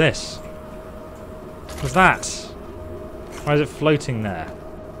 What is this? What's that? Why is it floating there?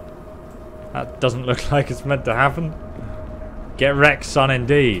 That doesn't look like it's meant to happen. Get wrecked, son,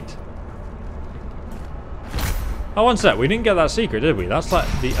 indeed. Oh, one sec. We didn't get that secret, did we? That's like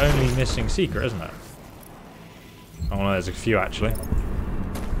the only missing secret, isn't it? Oh no, there's a few actually.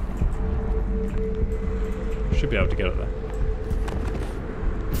 Should be able to get it there.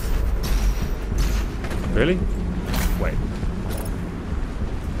 Really? Wait.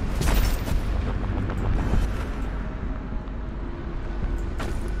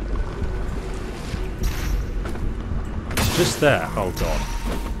 It's just there. Oh god.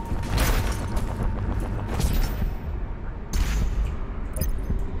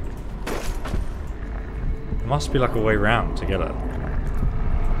 There must be like a way round to get it.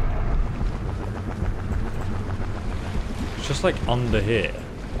 It's just like under here.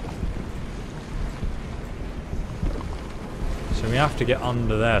 So we have to get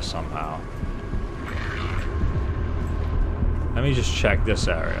under there somehow. Let me just check this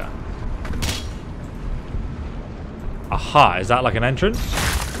area. Aha, is that like an entrance?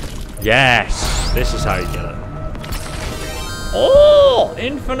 Yes! This is how you get it. Oh!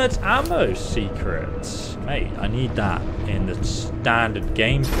 Infinite ammo secrets. Mate, I need that in the standard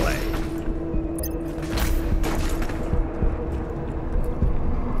gameplay.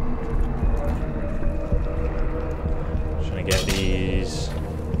 Get these.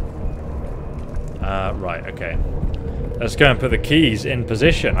 Right, okay. Let's go and put the keys in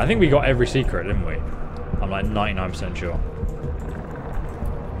position. I think we got every secret, didn't we? I'm like 99% sure.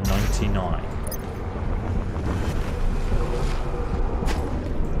 99.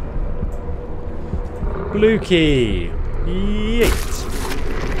 Blue key. Yeet.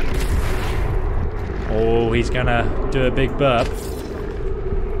 Oh, he's gonna do a big burp.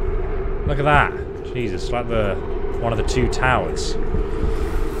 Look at that. Jesus, like the one of the two towers.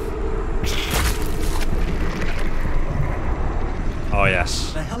 Oh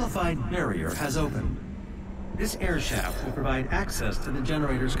yes. The hellified barrier has opened. This air shaft will provide access to the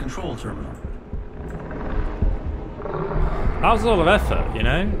generator's control terminal. That was a lot of effort, you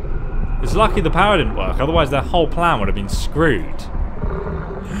know? It's lucky the power didn't work, otherwise their whole plan would have been screwed.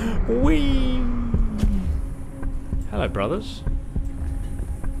 Whee! Hello, brothers.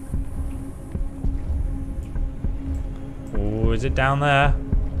 Oh, is it down there?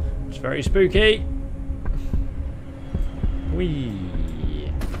 It's very spooky.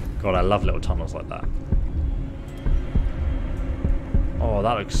 Whee! God, I love little tunnels like that. Oh,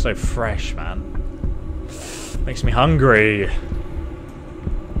 that looks so fresh, man. Makes me hungry.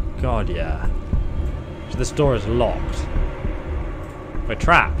 God, yeah. So this door is locked. We're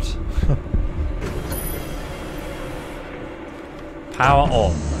trapped. Power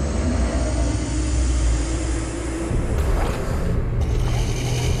on.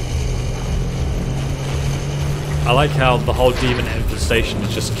 I like how the whole demon infestation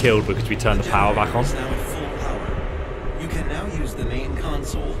is just killed because we turned the power back on. Now at full power. You can now use the main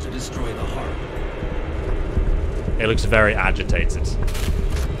console to destroy the heart. It looks very agitated.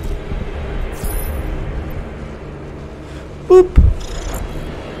 Boop.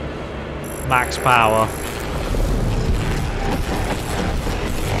 Max power.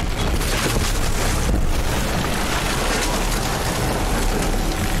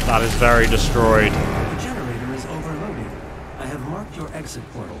 That is very destroyed. The generator is overloaded. I have marked your exit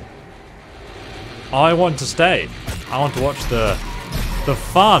portal. I want to stay. I want to watch the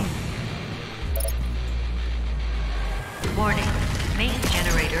fun. Warning. Main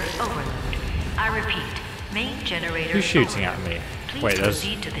generator overload. I repeat. Main generator Who's shooting at me? Please Wait, there's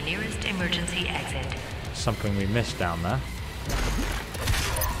proceed to the nearest emergency exit. something we missed down there.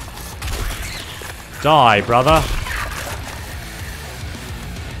 Die, brother.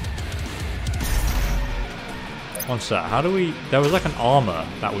 One sec, how do we... There was like an armor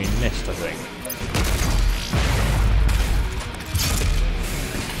that we missed, I think.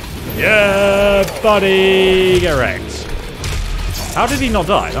 Yeah, buddy! Get wrecked. How did he not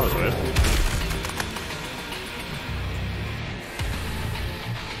die? That was weird.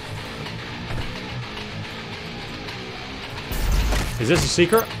 Is this a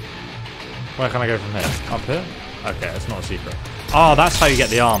secret? Where can I go from here? Up here? Okay, it's not a secret. Oh, that's how you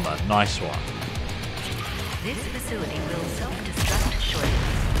get the armor. Nice one. This facility will self-destruct shortly.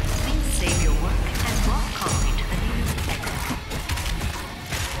 Please save your work and walk calmly to the nearest exit.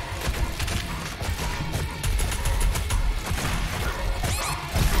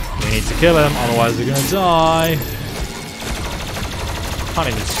 We need to kill him, otherwise we're gonna die. Can't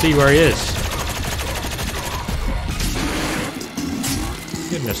even see where he is.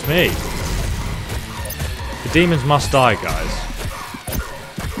 Goodness me. The demons must die, guys.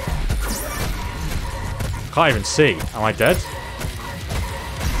 Can't even see. Am I dead?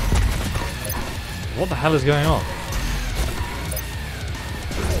 What the hell is going on?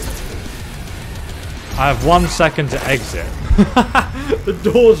 I have 1 second to exit. The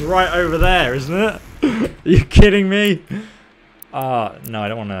door's right over there, isn't it? Are you kidding me? No, I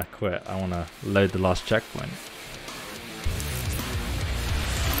don't want to quit. I want to load the last checkpoint.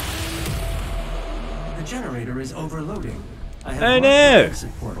 The generator is overloading. I have Oh marked no! the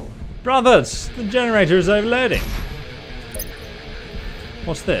exit portal. Brothers, the generator is overloading.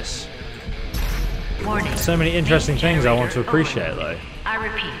 What's this? Warning. So many interesting Main things I want to generator appreciate, overload. I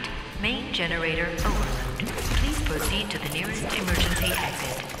repeat, main generator overload. Please proceed to the nearest emergency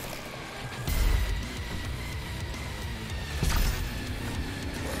exit.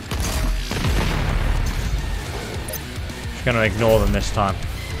 Just gonna ignore them this time.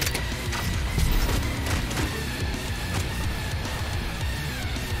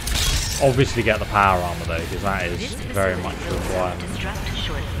 Obviously get the power armor though, because that is This very facility much a will requirement. self-destruct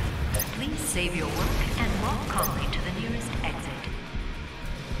shortly. Please save your work and walk calmly to the nearest exit.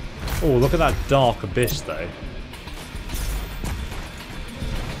 Oh, look at that dark abyss though.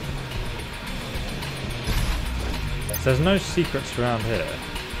 There's no secrets around here.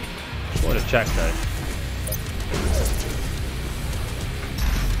 Just wanted to check though.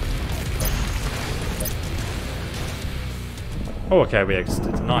 Oh, okay, we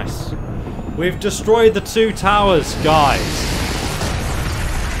exited. Nice. We've destroyed the 2 towers, guys.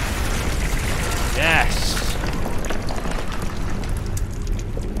 Yes.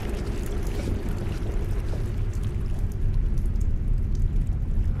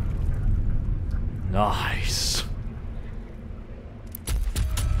 Nice.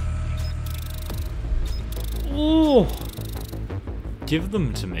 Ooh. Give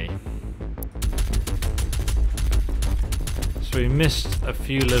them to me. So we missed a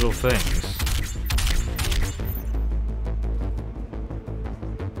few little things.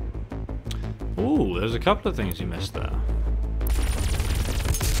 Ooh, there's a couple of things you missed there.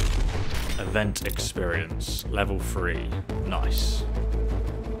 Event experience, level 3. Nice.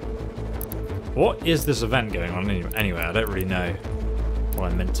 What is this event going on anyway? I don't really know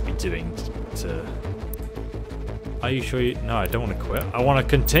what I'm meant to be doing to... Are you sure you... No, I don't want to quit. I want to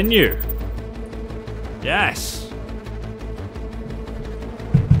continue. Yes.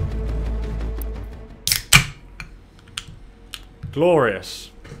 Glorious.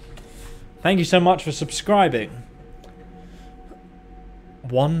 Thank you so much for subscribing.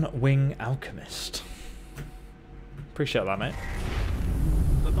 One Wing Alchemist. Appreciate that, mate.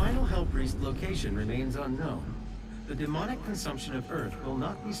 The final Hell Priest location remains unknown. The demonic consumption of Earth will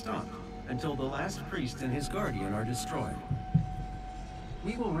not be stopped until the last priest and his guardian are destroyed.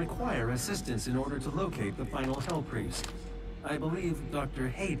 We will require assistance in order to locate the final Hell Priest. I believe Dr.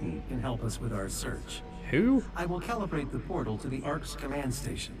 Hayden can help us with our search. Who? I will calibrate the portal to the Ark's command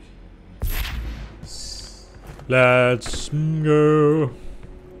station. Let's go.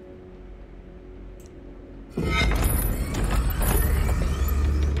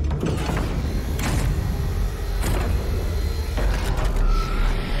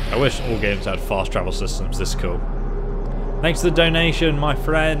 I wish all games had fast travel systems this cool. Thanks for the donation, my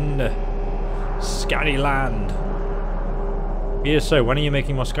friend. Scattyland. Yeah, so when are you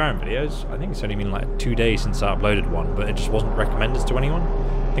making more Skyrim videos? I think it's only been like 2 days since I uploaded one, but it just wasn't recommended to anyone.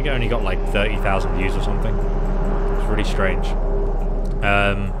 I think it only got like 30,000 views or something. It's really strange.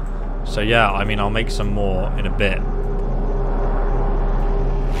 So yeah, I mean, I'll make some more in a bit.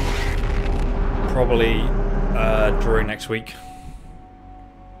 Probably during next week.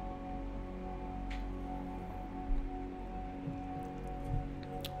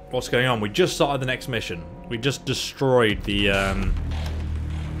 What's going on? We just started the next mission. We just destroyed the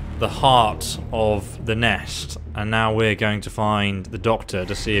heart of the nest, and now we're going to find the doctor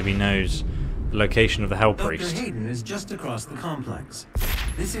to see if he knows the location of the Hell Priest. Dr. Hayden is just across the complex.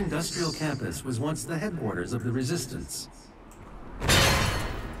 This industrial campus was once the headquarters of the Resistance.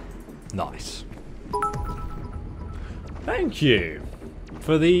 Nice. Thank you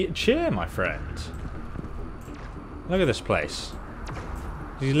for the cheer, my friend. Look at this place.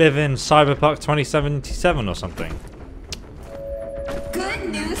 You live in Cyberpunk 2077 or something. Good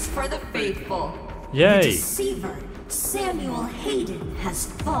news for the faithful. Yay. The deceiver, Samuel Hayden,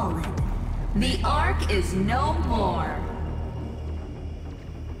 has fallen. The Ark is no more.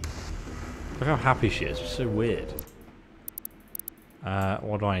 Look how happy she is. It's so weird.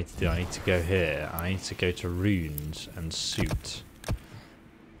 What do I need to do? I need to go here. I need to go to runes and suit.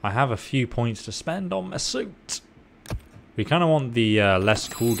 I have a few points to spend on my suit. We kind of want the less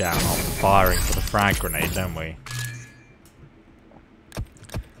cooldown after firing for the frag grenade, don't we?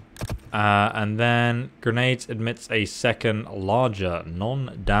 And then grenades emits a second, larger,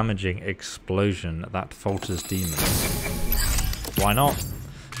 non-damaging explosion that falters demons. Why not?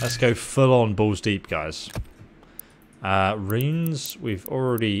 Let's go full on balls deep, guys. Runes, we've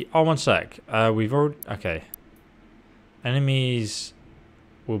already... Oh, one sec. We've already... Okay. Enemies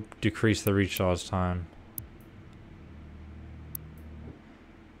will decrease the recharge time.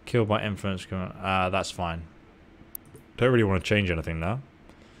 Killed by influence. That's fine. Don't really want to change anything now.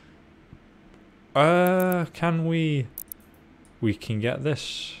 Can we... We can get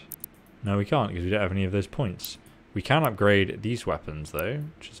this. No, we can't because we don't have any of those points. We can upgrade these weapons though,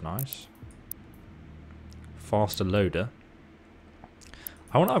 which is nice. Faster loader.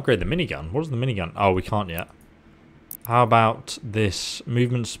 I want to upgrade the minigun. What is the minigun? Oh, we can't yet. How about this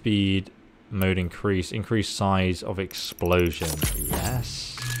movement speed mode increase? Increase size of explosion.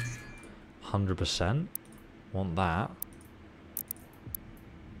 Yes. 100%. Want that.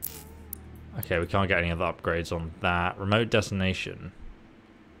 Okay, we can't get any other upgrades on that. Remote destination.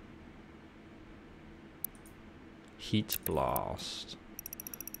 Heat blast.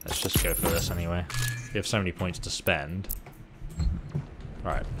 Let's just go for this anyway. We have so many points to spend.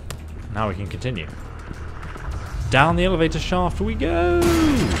 Right. Now we can continue. Down the elevator shaft we go!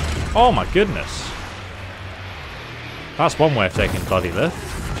 Oh my goodness. That's one way of taking bloody lift.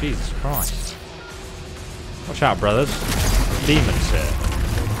 Jesus Christ. Watch out, brothers. Demons here.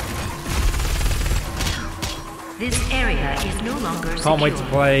 This area is no longer Can't wait to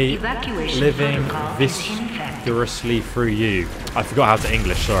play Evacuation Living protocol is in effect. Vigorously Through You. I forgot how to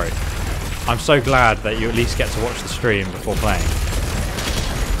English, sorry. I'm so glad that you at least get to watch the stream before playing.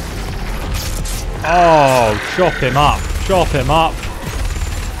 Oh, chop him up. Chop him up.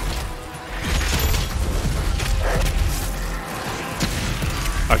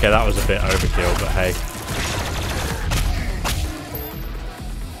 Okay, that was a bit overkill, but hey.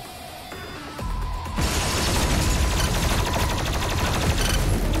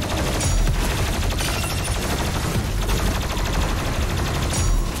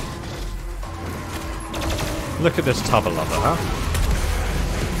 Look at this tubber lover, huh?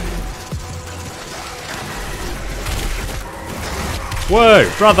 Whoa,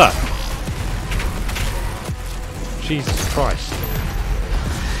 brother! Jesus Christ.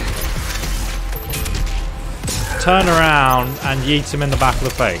 Turn around and yeet him in the back of the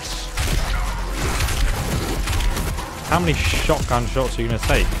face. How many shotgun shots are you going to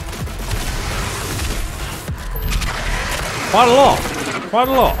take? Quite a lot. Quite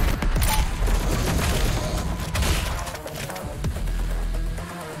a lot.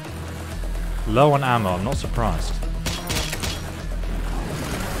 Low on ammo, I'm not surprised.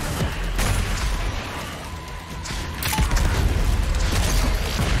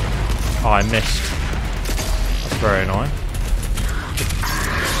 Oh, I missed. That's very annoying.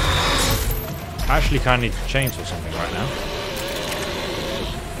 I actually kind of need to chainsaw something right now.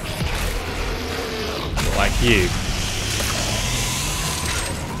 Like you.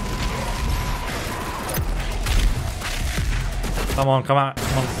 Come on, come out,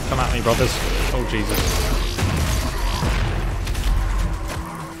 come at me, brothers. Oh, Jesus.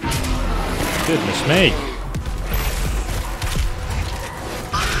 Goodness me.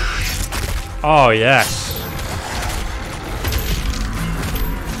 Oh, yes.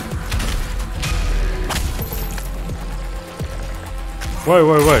 Whoa,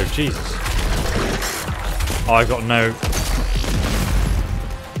 whoa, whoa, Jesus. Oh, I got no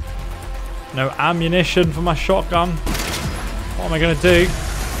ammunition for my shotgun. What am I going to do?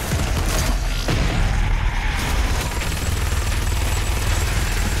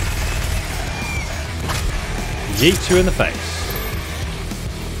 Yeet you in the face.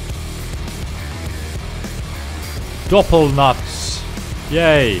 Doppel nuts.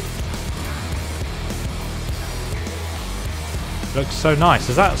 Yay. Looks so nice.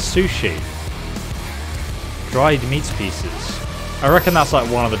 Is that sushi? Dried meat pieces. I reckon that's like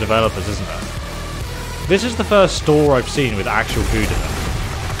one of the developers, isn't it? This is the first store I've seen with actual food in it.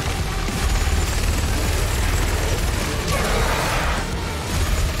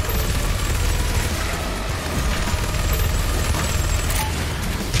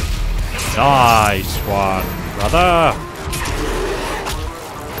 Nice one, brother.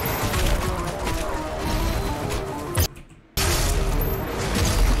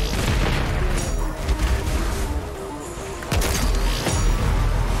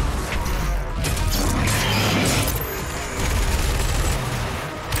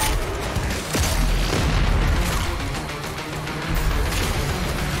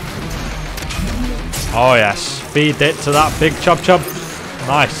 Oh yes, feed it to that big chub chub.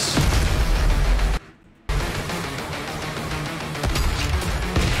 Nice.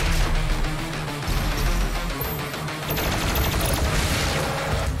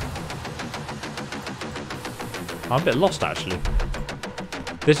 I'm a bit lost actually.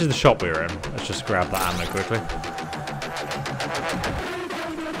 This is the shop we were in. Let's just grab that ammo quickly.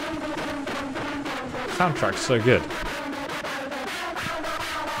 Soundtrack's so good.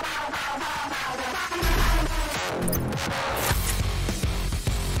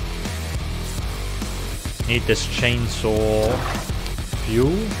 Need this chainsaw.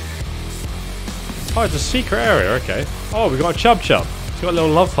 Fuel? Oh, it's a secret area, okay. Oh, we got a chub. It's got a little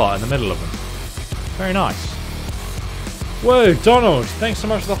love heart in the middle of them. Very nice. Whoa, Donald, thanks so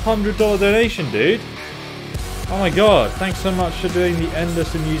much for the $100 donation, dude. Oh my god, thanks so much for doing the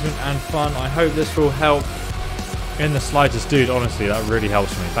endless amusement and fun. I hope this will help in the slightest, dude. Honestly, that really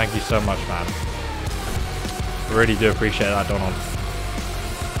helps me. Thank you so much, man. I really do appreciate that, Donald.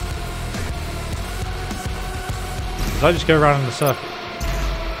 Did I just go around in the circle?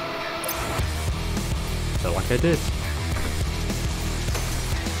 I feel like I did.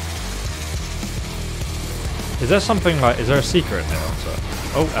 Is there something like, is there a secret in there also?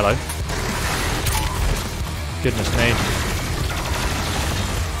 Oh, hello. Goodness me.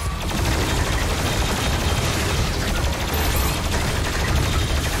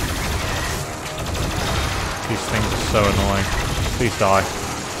 These things are so annoying. Please die.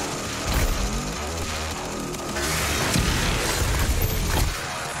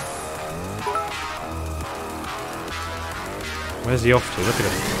 Where's he off to? Look at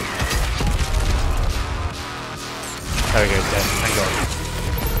him. There we go, dead. Thank God.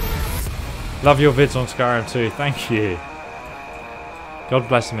 Love your vids on Skyrim too. Thank you. God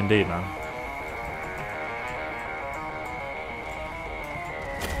bless him indeed, man.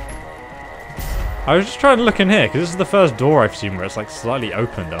 I was just trying to look in here because this is the first door I've seen where it's like slightly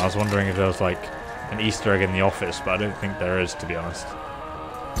opened, and I was wondering if there was like an Easter egg in the office, but I don't think there is, to be honest.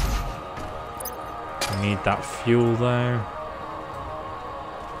 I need that fuel though.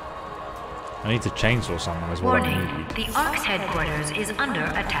 I need to chainsaw someone as well. Warning, the Ark's headquarters is under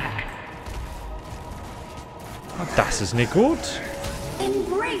attack. Oh, das ist nicht gut.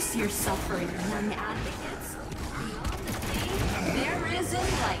 Embrace your suffering, young advocates. Beyond the pain, there is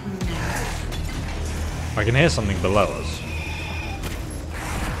enlightenment. I can hear something below us.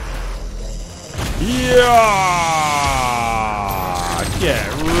 Yeah!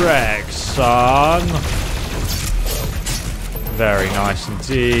 Get wrecked, son. Very nice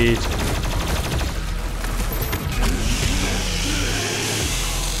indeed.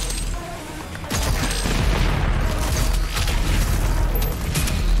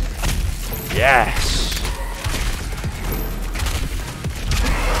 Yes!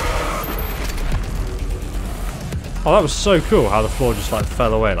 Oh, that was so cool how the floor just like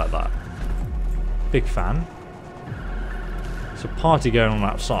fell away like that. Big fan. There's a party going on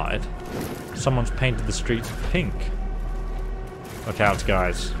outside. Someone's painted the streets pink. Look out,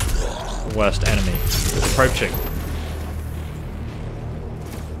 guys. The worst enemy is approaching.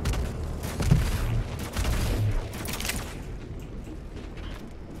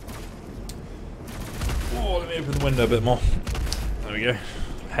 Oh, let me open the window a bit more. There we go.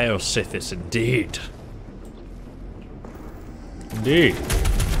 Hail Sithis indeed. Indeed.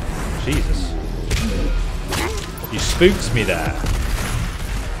 Jesus. You spooked me there.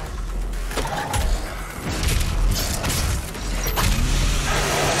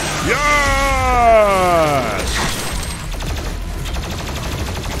 Yes!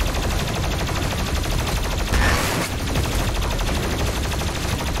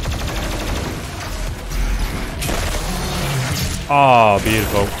 Oh,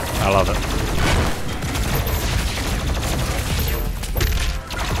 beautiful. I love it.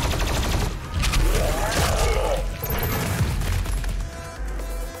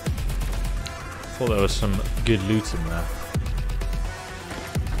 Thought there was some good loot in there.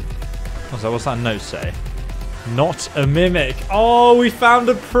 What's that note say? Not a mimic. Oh, we found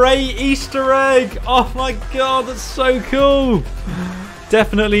a prey Easter egg. Oh my god, that's so cool.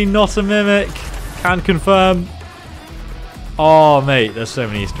 Definitely not a mimic. Can confirm. Oh, mate, there's so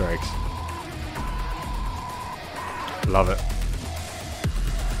many Easter eggs. Love it.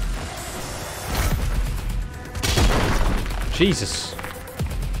 Jesus.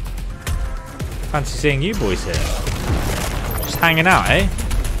 Fancy seeing you boys here. Just hanging out, eh?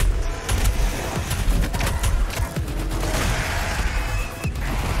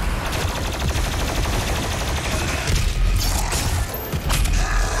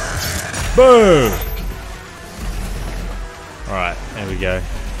 Boom! Alright, there we go.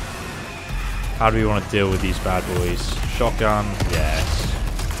 How do we want to deal with these bad boys? Shotgun? Yes.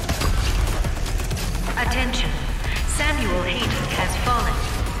 Attention. Samuel Hayden has fallen.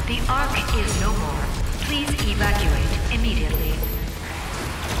 The Ark is no more. Please evacuate immediately.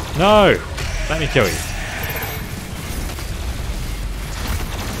 No! Let me kill you.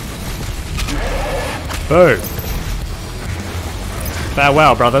 Boom!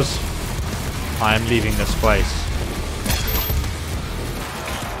 Farewell, brothers. I am leaving this place.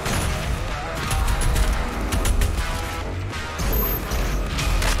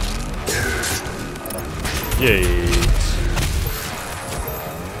 Yeet.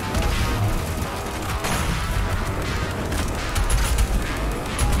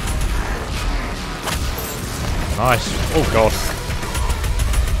 Nice. Oh god.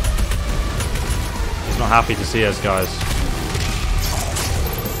 He's not happy to see us, guys.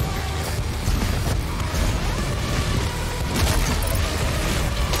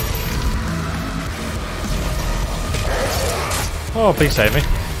 Oh, please save me.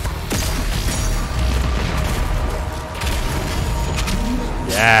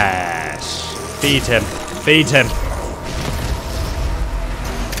 Yes. Feed him. Feed him.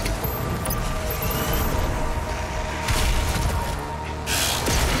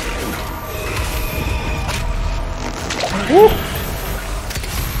 Woo.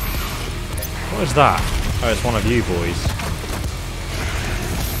 What is that? Oh, it's one of you boys.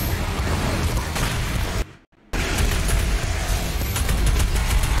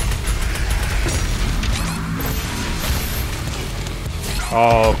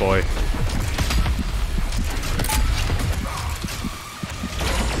 Oh boy.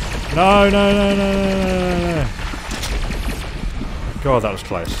 No, no, no, no, no, no, no. God, that was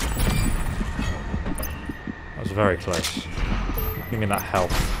close. That was very close. Give me that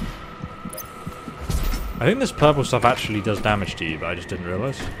health. I think this purple stuff actually does damage to you, but I just didn't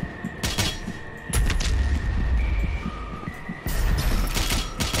realise.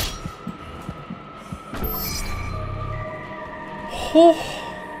 Oh.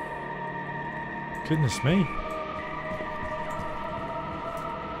 Goodness me.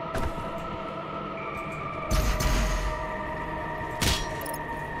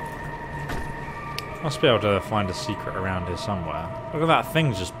 Must be able to find a secret around here somewhere. Look at that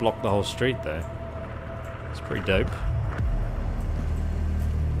thing just blocked the whole street though. It's pretty dope.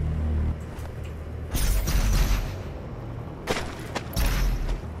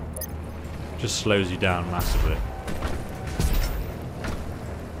 Just slows you down massively.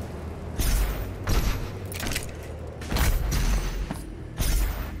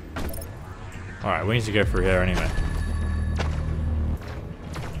 Alright, we need to go through here anyway.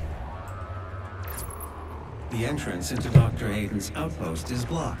 The entrance into Dr. Hayden's outpost is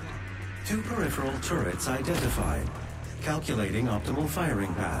blocked. 2 peripheral turrets identified. Calculating optimal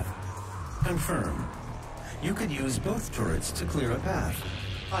firing path. Confirm. You could use both turrets to clear a path.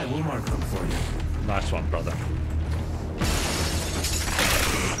 I will mark them for you. Nice one, brother.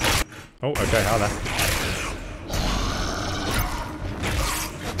 Oh, okay, how there?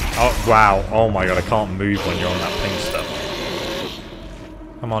 Oh, wow. Oh my god, I can't move when you're on that pink stuff.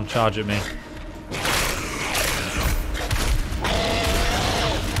 Come on, charge at me.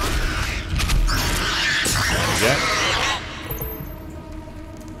 There we go.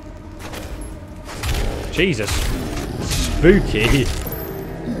 Jesus. Spooky.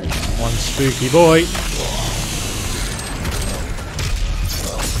 One spooky boy.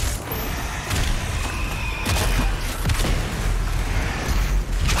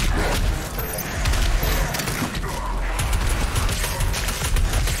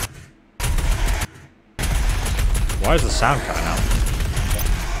 Why is the sound cutting out?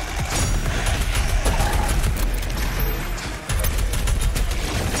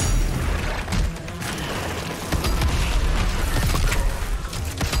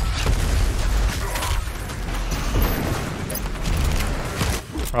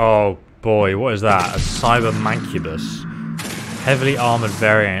 Oh boy, what is that? A cyber mancubus. Heavily armored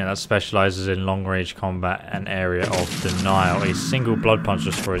variant that specializes in long-range combat and area of denial. A single blood punch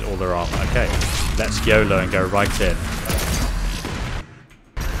destroys all their armor. Okay, let's YOLO and go right in.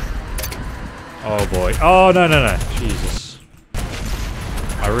 Oh boy. Oh, no, no, no. Jesus.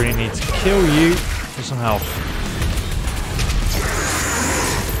 I really need to kill you for some help.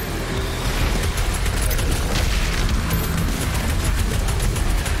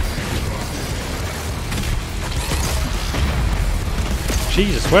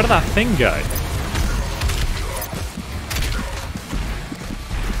 Jesus, where did that thing go?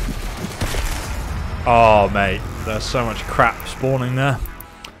 Oh, mate. There's so much crap spawning there.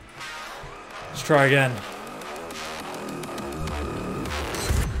 Let's try again.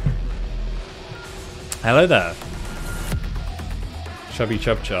 Hello there. Chubby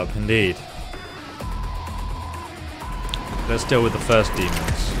chub chub, indeed. Let's deal with the first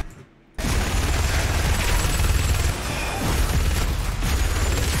demons.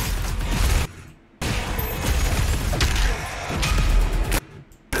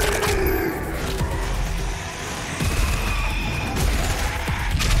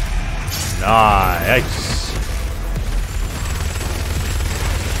 Nice.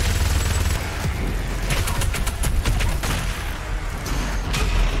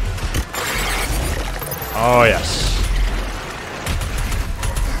 Oh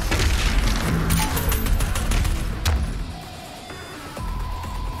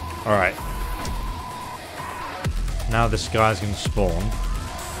Alright. Now this guy's gonna spawn.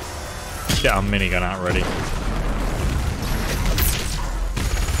 Let's get our minigun out ready.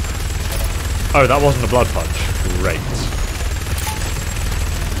 Oh, that wasn't a blood punch. Great.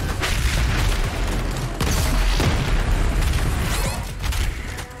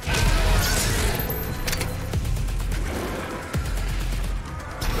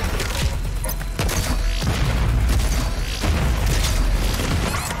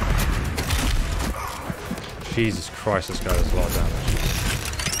 Jesus Christ, this guy does a lot of damage.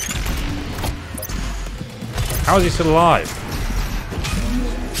 How is he still alive?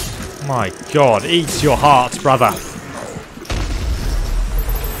 My God, eat your heart, brother.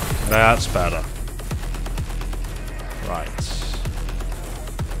 That's better. Right.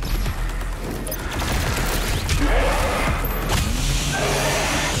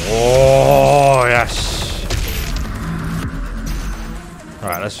 Oh, yes.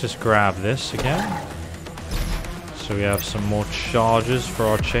 Right, let's just grab this again. So we have some more charges for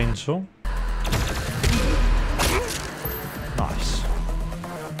our chainsaw. Nice.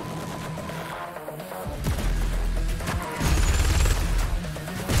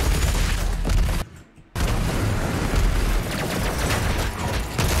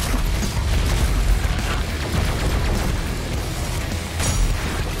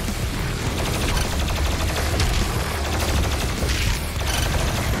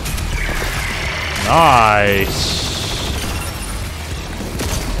 Nice.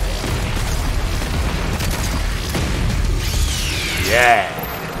 Yeah.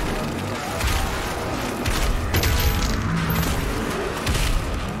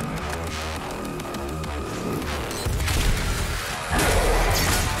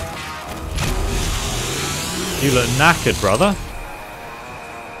 You look knackered, brother.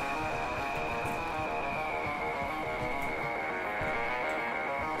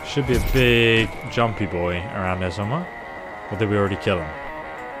 Should be a big jumpy boy around there somewhere. Or did we already kill him?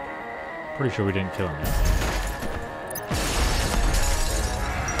 Pretty sure we didn't kill him yet.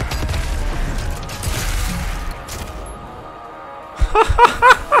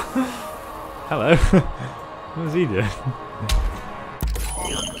 Hello. What was he doing?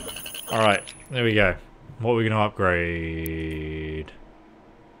 Alright, there we go. What are we going to upgrade?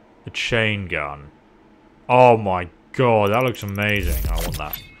 A chain gun. Oh my God, that looks amazing. I want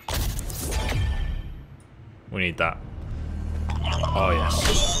that. We need that. Oh yes.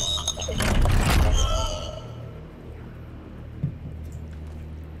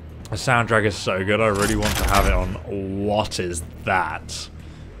 The soundtrack is so good. I really want to have it on. What is that?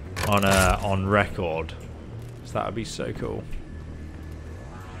 On record. So that would be so cool.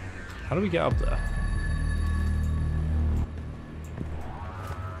 How do we get up there?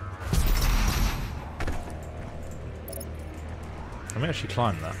 Let me actually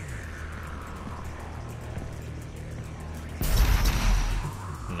climb that.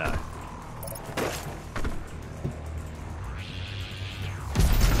 No.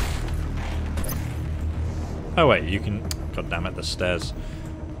 Oh wait, you can... God damn it, the stairs.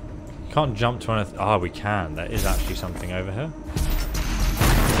 You can't jump to anything... Ah, we can. There is actually something over here.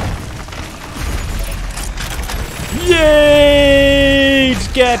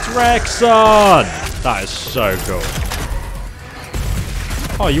 Yeet! Get Rex on! That is so cool.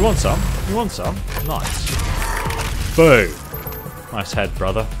 Oh, you want some? You want some? Nice. Boom. Nice head,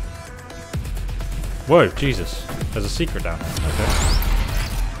 brother. Whoa, Jesus. There's a secret down there. Okay.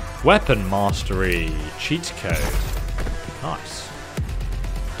 Weapon mastery. Cheat code. Nice.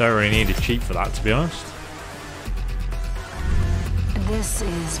 Don't really need a cheat for that, to be honest. This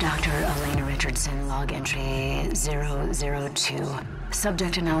is Dr. Elena Richardson, log entry 002.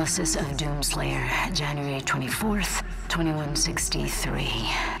 Subject analysis of Doomslayer, January 24th, 2163.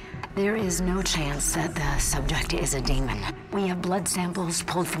 There is no chance that the subject is a demon. We have blood samples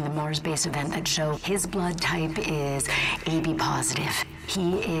pulled from the Mars base event that show his blood type is AB positive.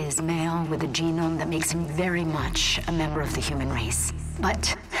 He is male with a genome that makes him very much a member of the human race.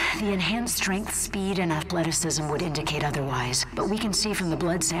 But the enhanced strength, speed, and athleticism would indicate otherwise. But we can see from the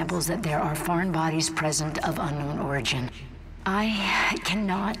blood samples that there are foreign bodies present of unknown origin. I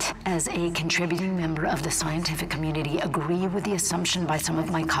cannot, as a contributing member of the scientific community, agree with the assumption by some of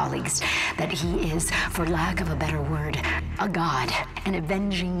my colleagues that he is, for lack of a better word, a god, an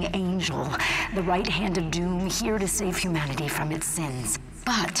avenging angel, the right hand of doom, here to save humanity from its sins.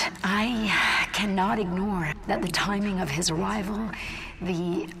 But I cannot ignore that the timing of his arrival,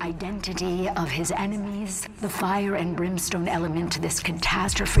 the identity of his enemies, the fire and brimstone element to this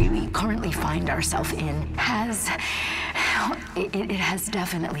catastrophe we currently find ourselves in has... It has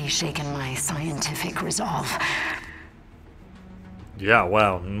definitely shaken my scientific resolve. Yeah,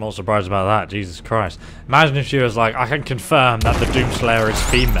 well, I'm not surprised about that. Jesus Christ. Imagine if she was like, I can confirm that the Doomslayer is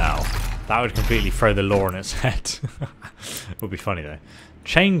female. That would completely throw the law on its head. Would be funny though.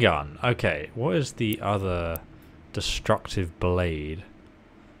 Chain gun. Okay, what is the other destructive blade?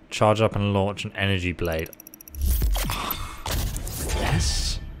 Charge up and launch an energy blade.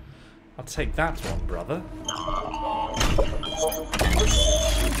 Yes. I'll take that one, brother.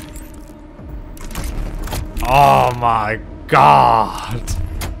 Oh my god.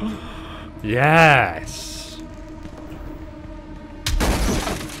 Yes.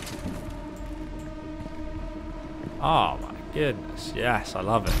 Oh my goodness. Yes, I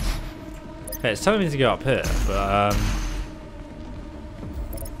love it. Okay, it's telling me to go up here, but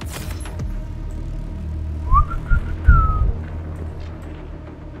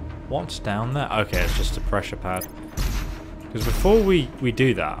what's down there? Okay, it's just a pressure pad. Because before we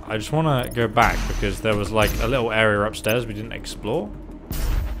do that, I just want to go back because there was like a little area upstairs we didn't explore.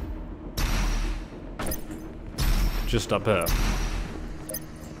 Just up here.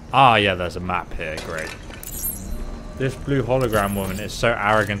 Ah, yeah, there's a map here. Great. This blue hologram woman is so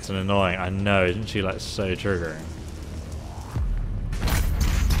arrogant and annoying. I know, isn't she like so triggering?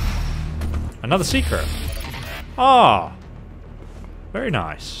 Another secret. Ah, very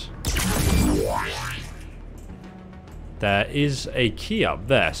nice. There is a key up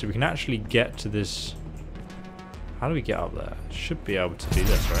there, so we can actually get to this. How do we get up there? Should be able to do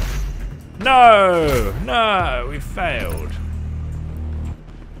this, right? No! No! We failed.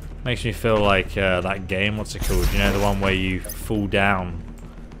 Makes me feel like that game, what's it called? You know, the one where you fall down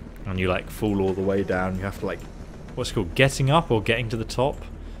and you like fall all the way down. You have to like, what's it called? Getting up or getting to the top?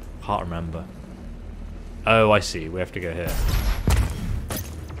 Can't remember. Oh, I see. We have to go here.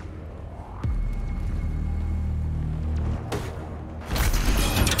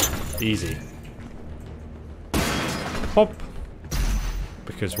 Easy. Pop.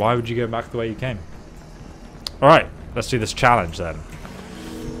 Because why would you go back the way you came? Alright, let's do this challenge then.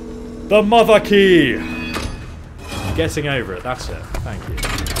 The mother key! Getting over it, that's it. Thank you.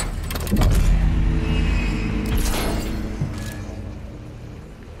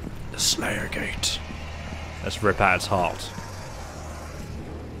 The Slayer Gate. Let's rip out its heart.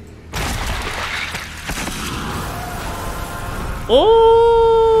 Oh!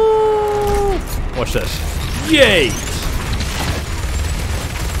 Watch this. Yay!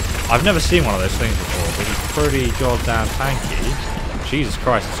 I've never seen one of those things before, but he's pretty goddamn tanky. Jesus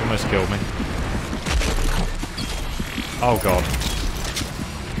Christ, it's almost killed me. Oh god.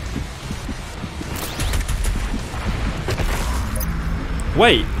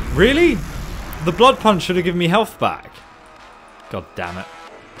 Wait, really? The blood punch should have given me health back. God damn it.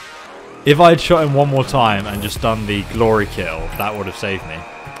 If I had shot him one more time and just done the glory kill, that would have saved me.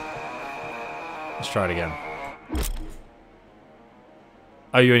 Let's try it again.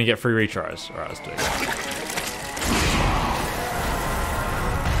 Oh, you only get 3 retries. Alright, let's do it again.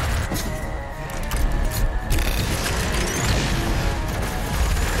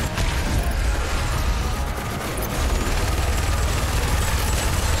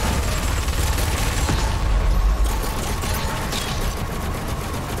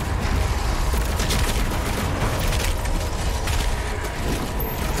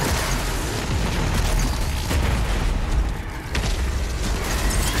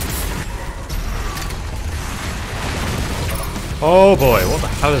 Oh boy, what the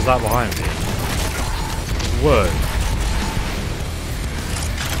hell is that behind me? Whoa.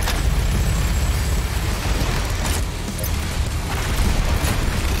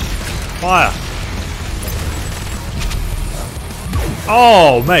 Fire!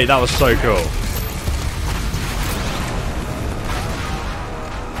 Oh, mate, that was so cool.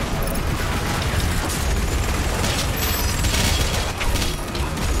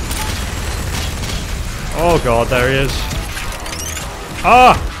 Oh god, there he is.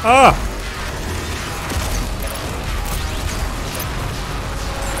 Ah! Ah!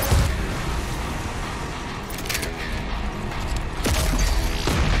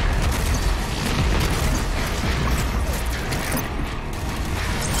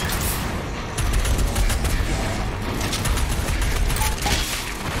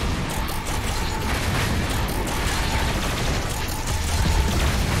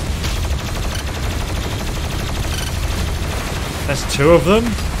 There's 2 of them?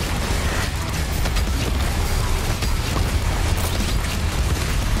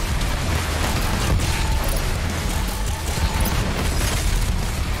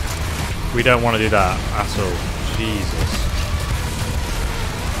 We don't want to do that at all. Jesus.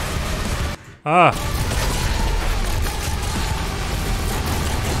 Ah!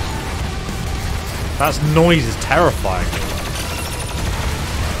 That noise is terrifying.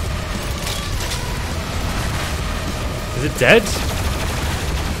 Is it dead?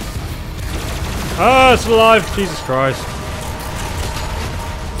 Ah, it's alive! Jesus Christ.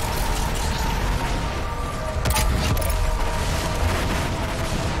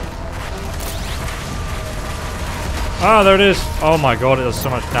 Ah, there it is. Oh my god, it does so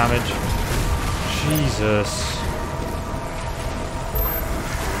much damage. Jesus.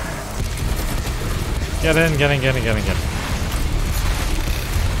 Get in, get in, get in, get in, get in.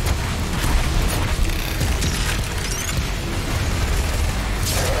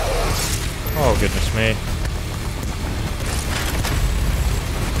 Oh, goodness me.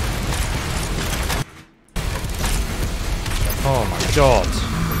 Oh my god.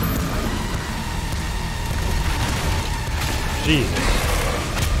 Jesus.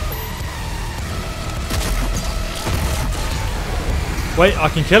 Wait, I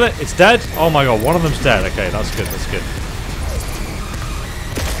can kill it? It's dead? Oh my god, one of them's dead. Okay, that's good, that's good.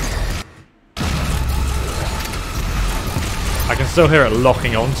 I can still hear it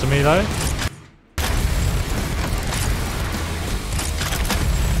locking onto me though.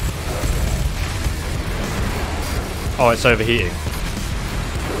 Oh, it's overheating.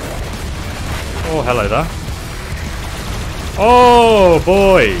 Oh, hello there. Oh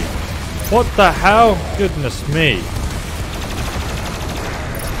boy! What the hell? Goodness me.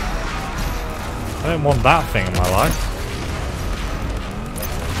 I don't want that thing in my life.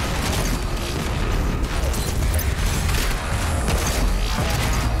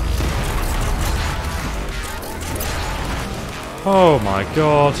 Oh my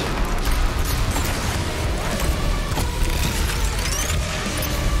god.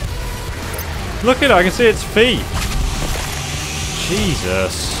 Look at it, I can see its feet.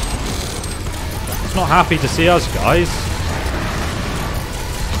 Jesus. It's not happy to see us, guys.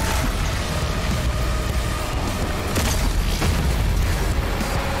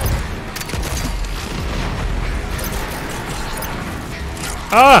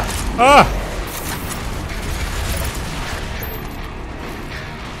 Ah! Ah!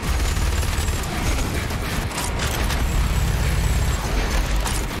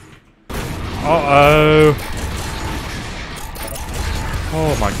 Uh-oh.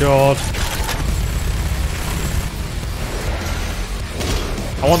 Oh my god.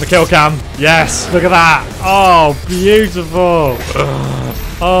 I want the kill cam. Yes, look at that. Oh, beautiful.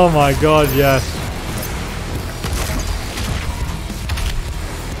 Oh my god, yes.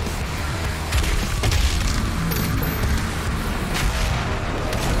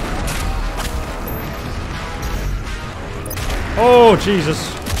 Oh,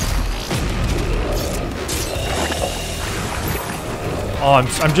 Jesus. Oh,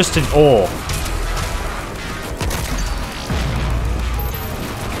 I'm just in awe.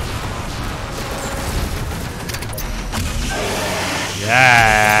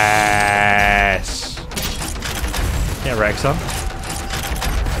 Yes. Yeah, Rexon.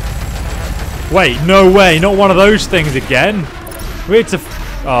 Wait, no way, not one of those things again. We had to.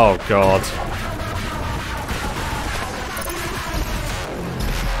 Oh god.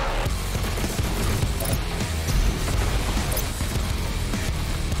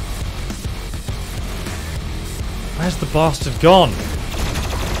 Where's the bastard gone?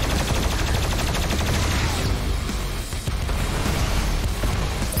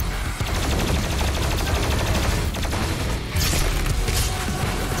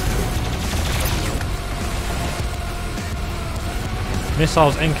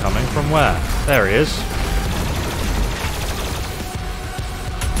 Missiles incoming from where? There he is.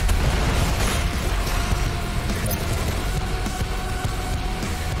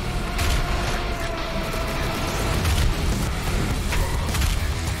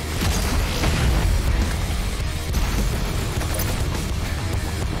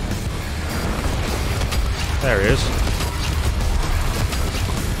 There he is.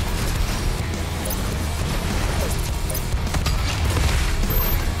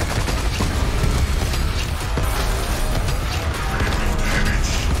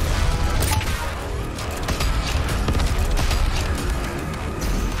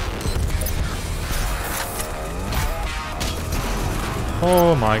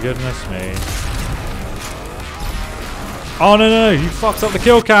 Oh my goodness me. Oh no no, you fucked up the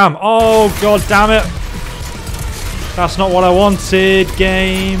kill cam. Oh god damn it. That's not what I wanted,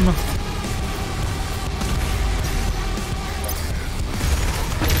 game.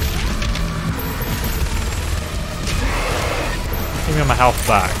 Give me my health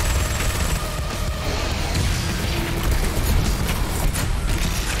back.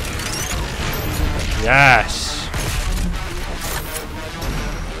 Yes.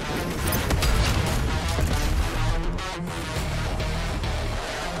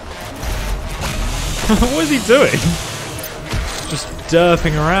 What is he doing? just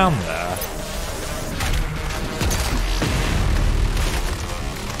derping around there.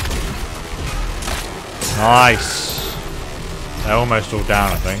 Nice. They're almost all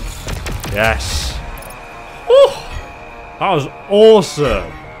down, I think. Yes. Woo! That was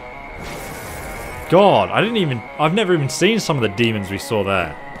awesome. God, I've never even seen some of the demons we saw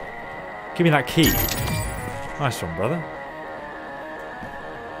there. Give me that key. Nice one, brother.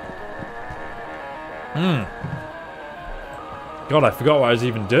 God, I forgot what I was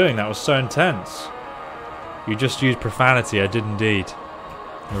even doing. That was so intense. You just used profanity. I did indeed.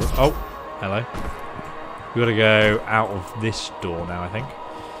 Oh, hello. We gotta go out of this door now, I think.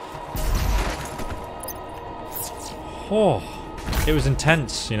 Oh, it was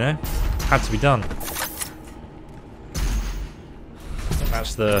intense, you know? Had to be done.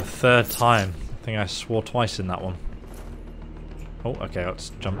 That's the third time. I think I swore twice in that one. Oh, okay,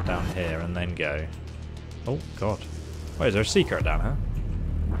 let's jump down here and then go. Oh, God. Wait, is there a secret down here?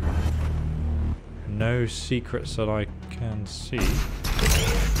 No secrets that I can see.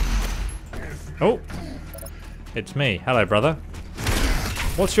 Oh! It's me. Hello, brother.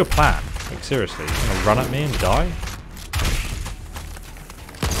 What's your plan? Like, seriously, you gonna run at me and die?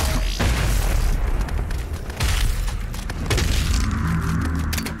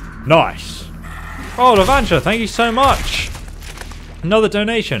 Nice! Oh, Levantia, thank you so much! Another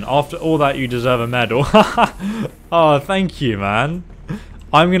donation. After all that, you deserve a medal. Oh, thank you, man.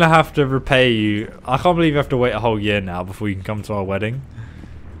 I'm going to have to repay you. I can't believe you have to wait a whole year now before you can come to our wedding.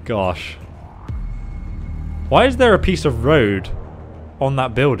 Gosh. Why is there a piece of road on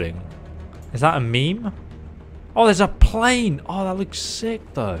that building? Is that a meme? Oh, there's a plane. Oh, that looks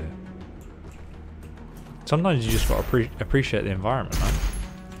sick, though. Sometimes you just got to appreciate the environment, man.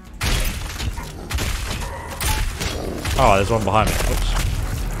 Oh, there's one behind me. Oops.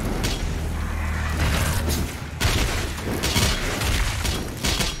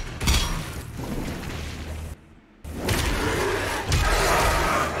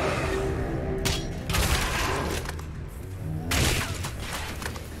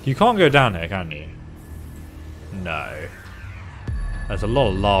 You can't go down here, can you? No. There's a lot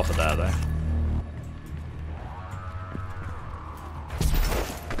of lava there, though.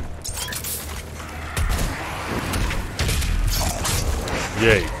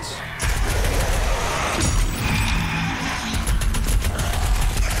 Yates.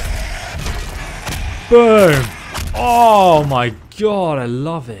 Boom! Oh my god, I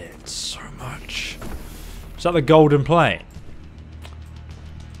love it so much. Is that the golden plane?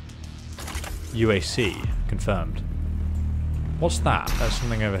 UAC, confirmed. What's that? There's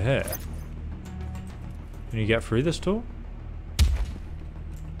something over here. Can you get through this door?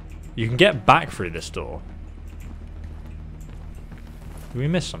 You can get back through this door. Did we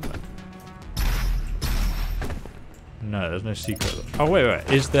miss something? No, there's no secret. Oh, wait.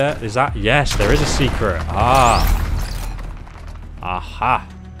 Is that? Yes, there is a secret. Ah. Aha.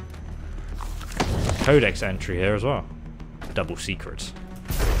 Codex entry here as well. Double secret.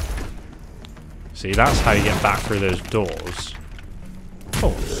 See, that's how you get back through those doors.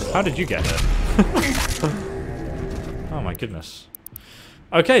 Oh, how did you get here? Oh my goodness.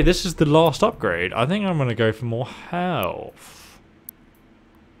 Okay, this is the last upgrade. I think I'm going to go for more health.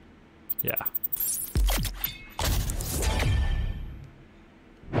 Yeah.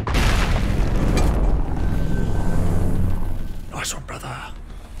 Nice one, brother.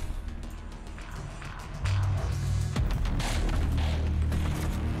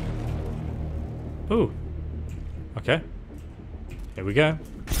 Ooh. Okay. Here we go.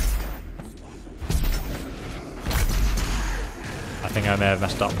 I think I may have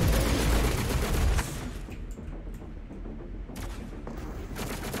messed up.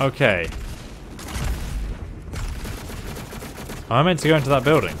 Okay. Am I meant to go into that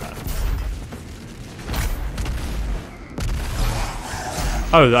building then?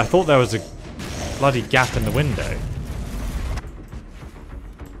 Oh, I thought there was a bloody gap in the window.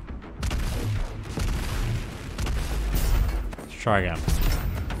 Let's try again.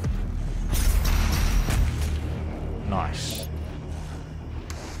 Nice.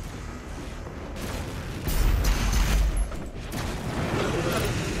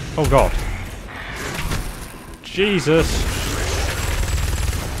 Oh god. Jesus.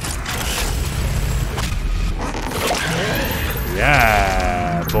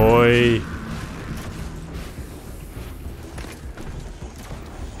 Yeah, boy.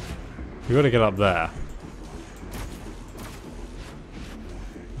 You gotta get up there.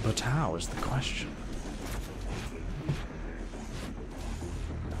 But how is the question?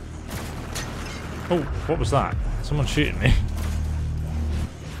 Oh, what was that? Someone shooting me.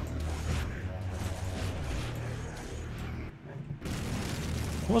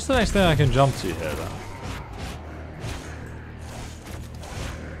 What's the next thing I can jump to here then?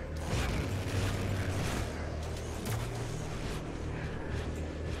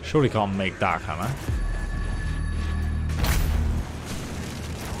 Surely can't make that, can I?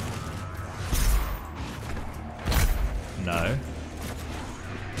 No.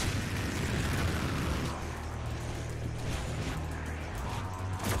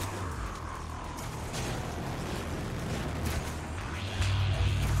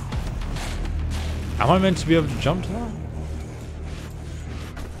 Am I meant to be able to jump to that?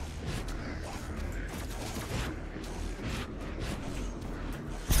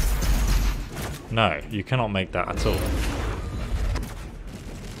 No, you cannot make that at all.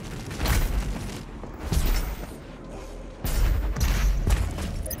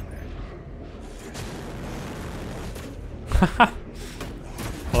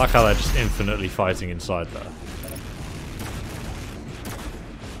 I like how they're just infinitely fighting inside there.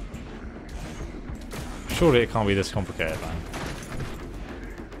 Surely it can't be this complicated, man.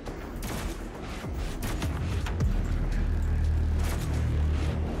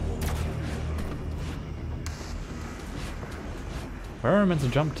 Where am I meant to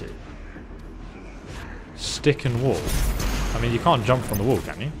jump to? Stick and wall. I mean, you can't jump from the wall,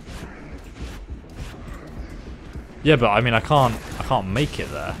 can you? Yeah, but I mean, I can't make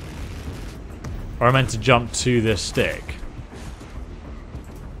it there. Or I meant to jump to this stick.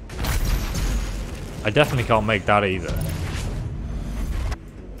 I definitely can't make that either.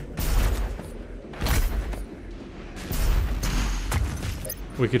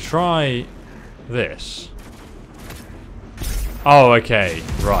 We could try this. Oh, okay,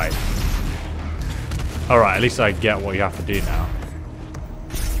 right. Alright, at least I get what you have to do now.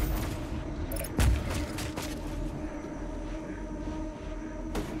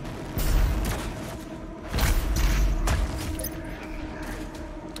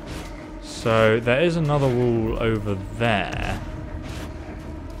 So, there is another wall over there.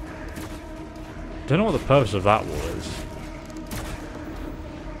 Don't know what the purpose of that wall is.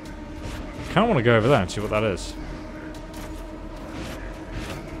 I kind of want to go over there and see what that is.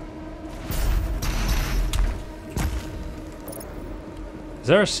 Is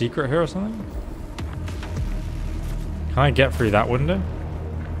there a secret here or something? Can I get through that window?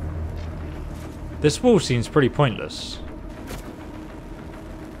 This wall seems pretty pointless.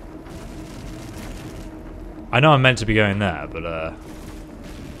 I know I'm meant to be going there, but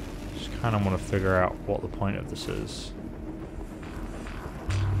just kind of want to figure out what the point of this is.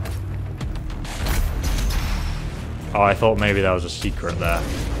 Oh, I thought maybe there was a secret there.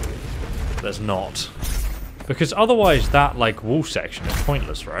 There's not. Because otherwise that, like, wall section is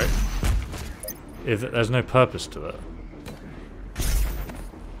pointless, right? If there's no purpose to it.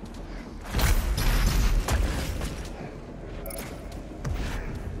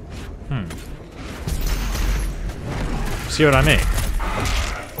 See what I mean?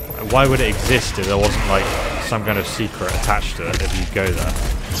 Why would it exist if there wasn't, like, some kind of secret attached to it if you go there?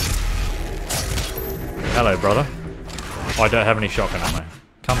 Hello, brother. Oh, I don't have any shotgun ammo.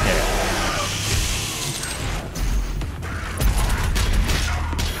 Come here.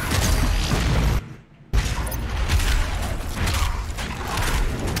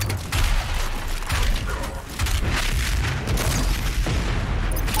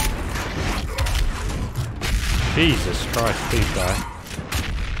 Jesus Christ, please die.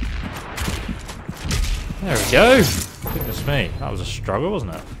 There we go. Goodness me, that was a struggle,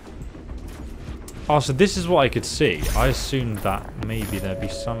 wasn't it? Oh, so this is what I could see. I assumed that maybe there'd be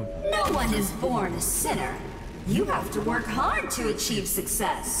some... No one is born a sinner. You have to work hard to achieve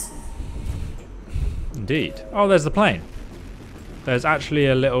success. Indeed. Oh, there's the plane. There's actually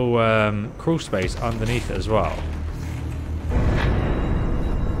a little crawl space underneath it as well.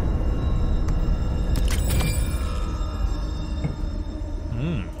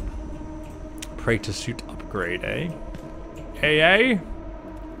 Praetor suit upgrade, eh? AA?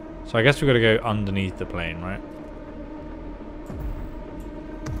 So I guess we've got to go underneath the plane, right?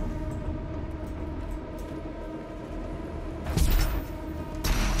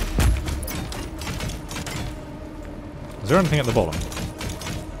 Is there anything at the bottom?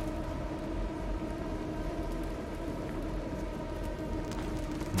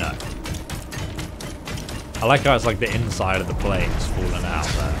 No. I like how it's like the inside of the plane's falling out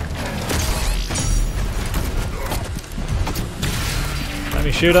there. Let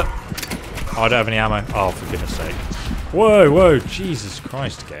me shoot it. Oh, I don't have any ammo. Oh, for goodness sake. Whoa, whoa, Jesus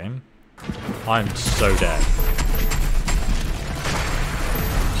Christ, game. I'm so dead.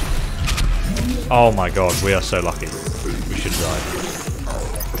 Oh my god, we are so lucky. We should die.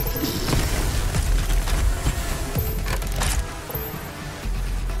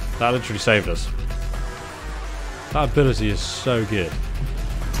 That literally saved us. That ability is so good.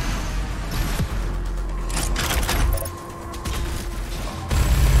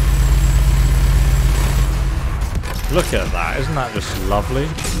 Look at that, isn't that just lovely?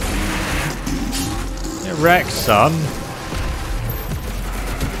 It wrecks, son.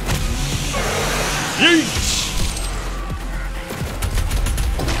 Yeet!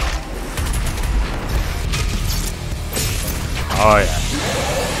 Oh yeah.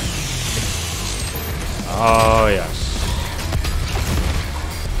 Oh yes.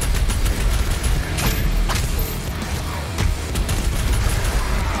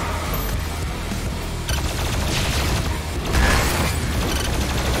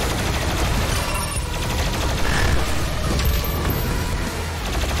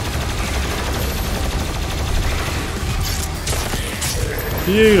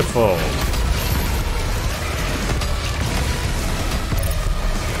 Beautiful.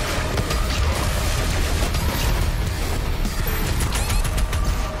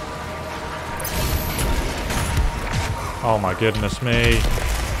 Oh my goodness me.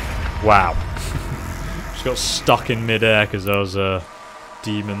 Wow. Just got stuck in midair because there was a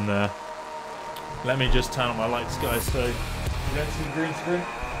demon there. Let me just turn on my lights, guys, so you don't see the green screen.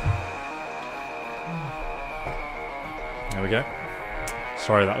 There we go.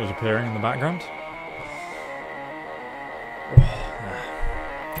 Sorry that was appearing in the background.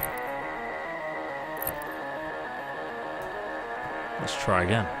 Let's try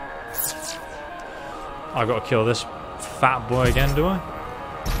again. I gotta kill this fat boy again, do I?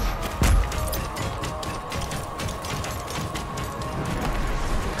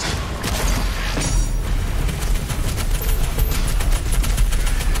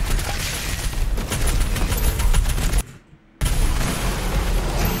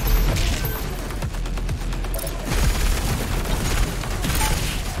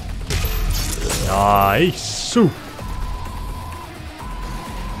 Nice.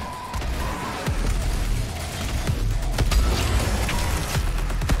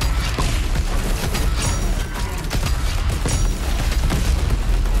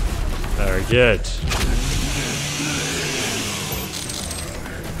 Very good.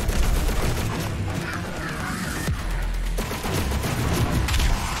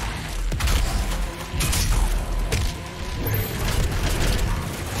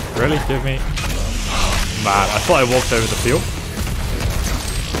 Really? Give me... Man, I thought I walked over the field.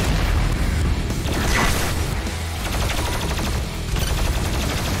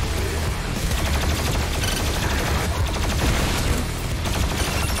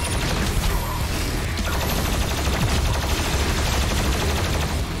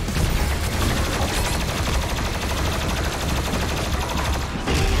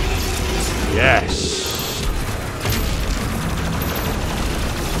 Yes.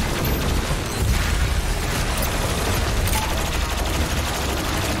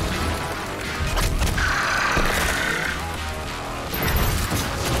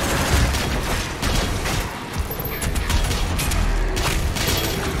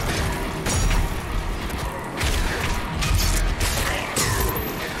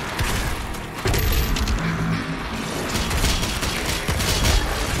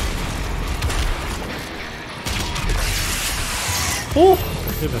 Oh,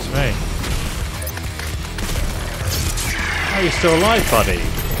 goodness me. Oh, you're still alive, buddy.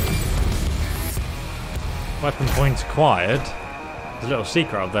 Weapon point acquired. There's a little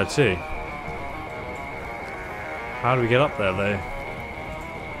secret up there too. How do we get up there though?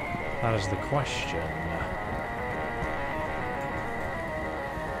 That is the question.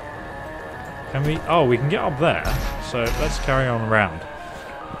 Can we... Oh, we can get up there. So let's carry on around.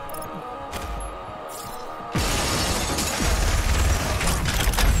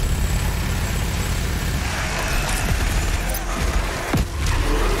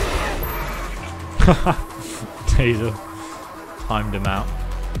 Taser timed him out.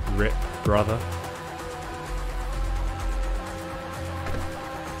 Rip, brother.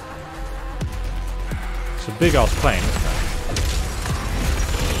 It's a big ass plane, isn't it?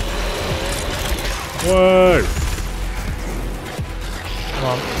 Whoa! Come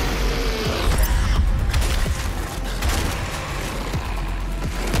on.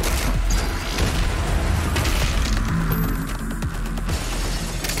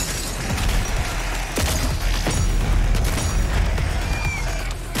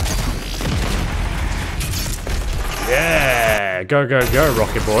 Yeah! Go, go, go,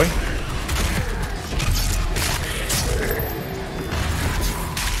 Rocket Boy.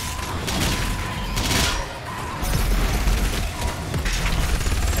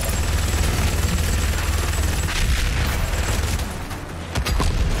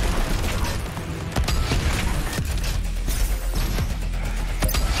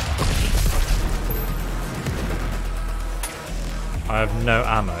 have no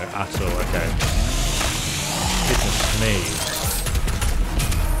ammo at all. Okay. Goodness me.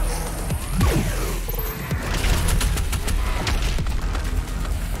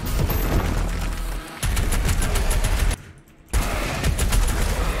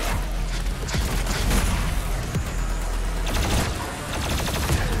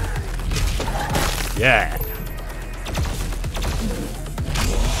 Yeah.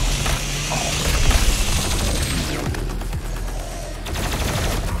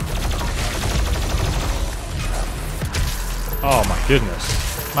 Oh my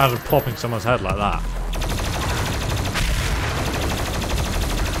goodness. Imagine popping someone's head like that.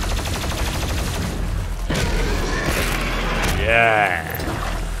 Yeah.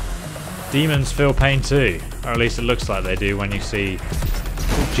 Demons feel pain too. Or at least it looks like they do when you see...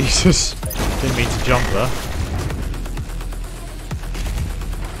 Oh, Jesus. Didn't mean to jump there.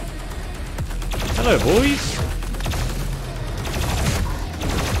 Hello, boys.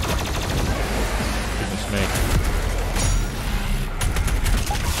 Goodness me.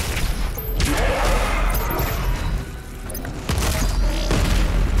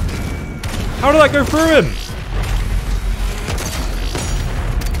 How did that go through him?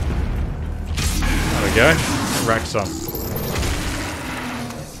 There we go. Wreck some.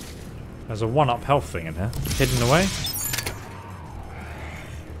 There's a 1-up health thing in here. Hidden away.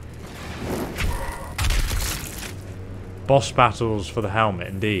 Boss battles for the helmet,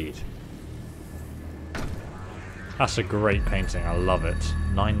 indeed. That's a great painting. I love it.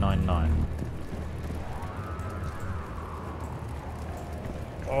 999.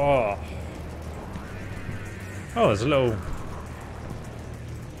 Oh. Oh, there's a little...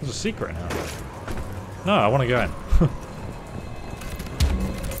 There's a secret in here. No, I want to go in.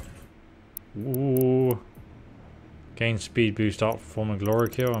 Ooh. Gain speed boost up, perform a glory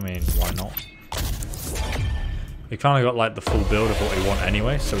kill. I mean, why not? We kind of got like the full build of what we want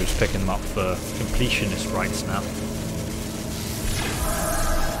anyway, so we're just picking them up for completionist rights now.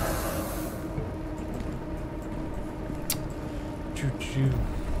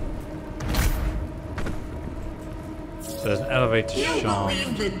 There's an elevator shaft. You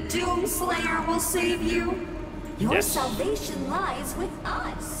believe the Doomslayer will save you? Your Yes. salvation lies with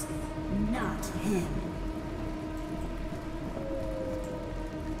us, not him.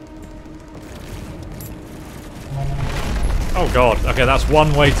 Oh god, okay, that's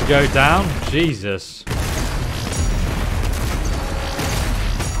one way to go down. Jesus.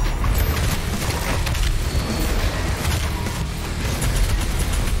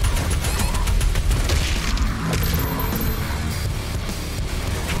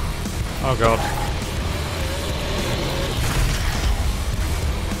 Oh god.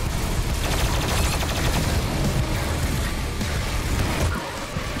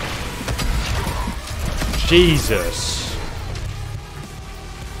 Jesus.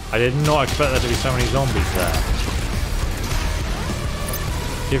 I did not expect there to be so many zombies there.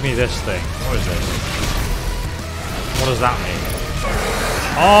 Give me this thing. What is this? What does that mean?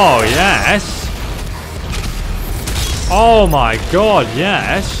 Oh, yes. Oh my god,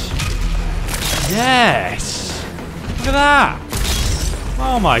 yes. Yes! Look at that!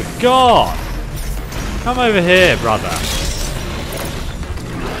 Oh my god! Come over here, brother.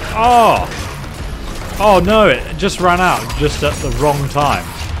 Oh! Oh no, it just ran out just at the wrong time.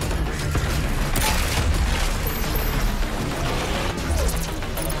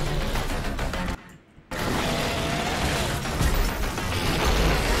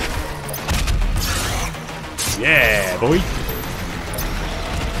 Yeah, boy!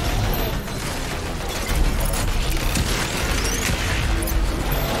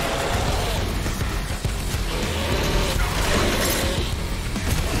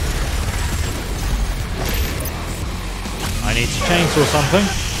 I need to chainsaw something.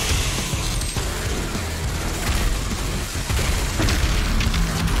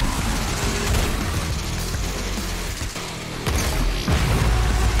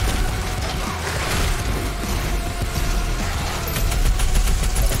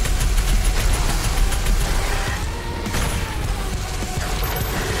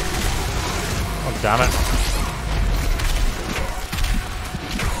 Oh, damn it.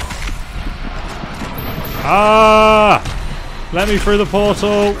 Ah! Let me through the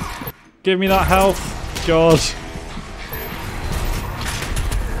portal. Give me that health. God.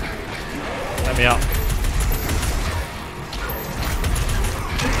 Let me up.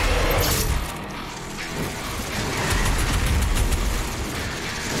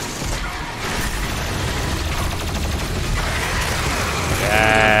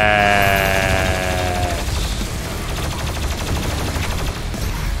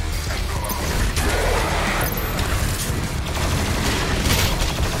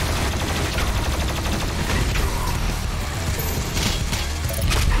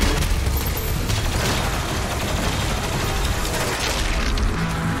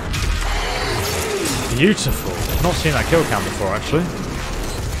 Beautiful. I've not seen that kill cam before, actually.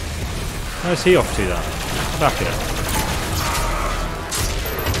 Where's he off to then? Back here.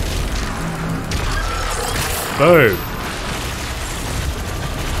 Boom.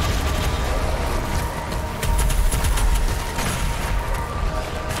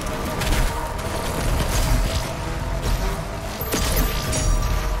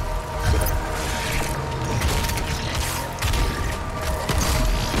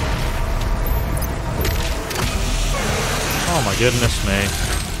 Oh my goodness me.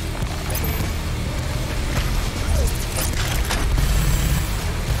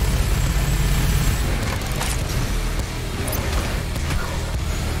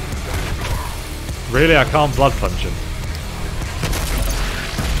 Really, I can't blood punch him.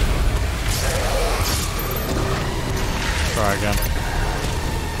 Try again.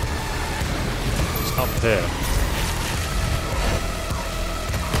 It's up here.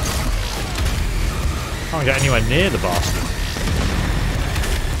 Can't get anywhere near the bastard.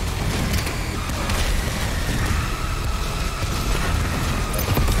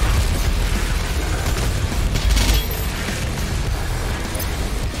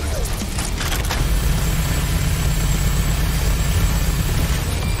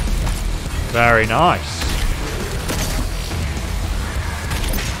 Very nice.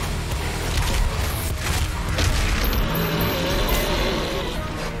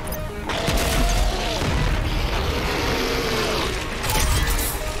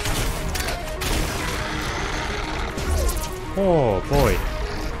 Oh boy.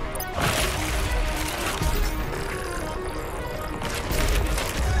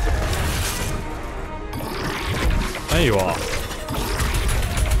 There you are.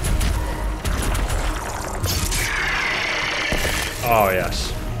 Oh,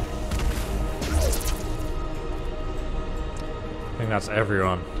 yes. I think that's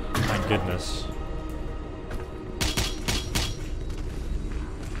everyone. Thank goodness.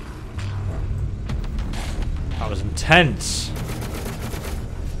 That was intense.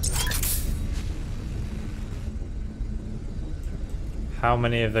 How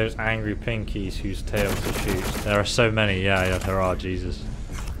many of those angry pinkies whose tails to shoot? There are so many. Yeah, there are. Jesus.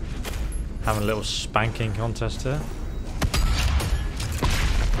 Having a little spanking contest here.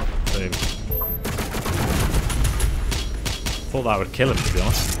 Boom. Thought that would kill him, to be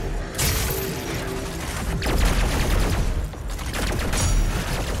honest.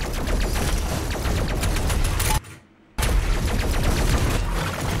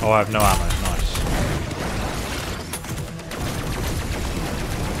 Oh, I have no ammo. Nice.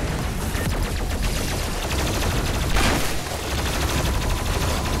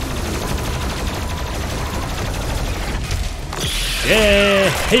 Yeah,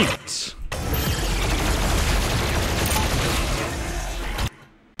 heat.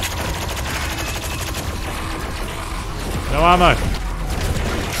 No ammo.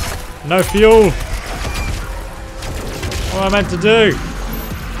 No fuel. What am I meant to do?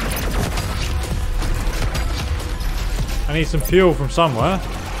 I need some fuel from somewhere.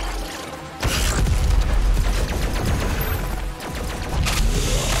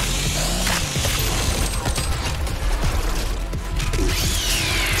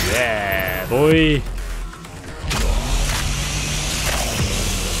 Yeah, boy.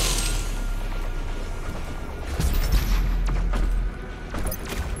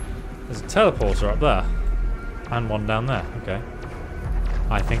 There's a teleporter up there. And one down there. Okay.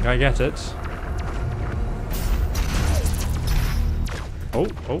 I think I get it. Oh,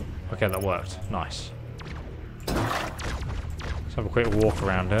 okay, that worked. Nice. Let's have a quick walk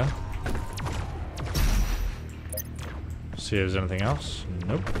around here. See if there's anything else.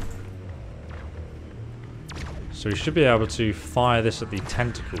 Nope. So we should be able to fire this at the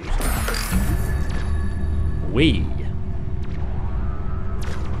tentacles. Wee.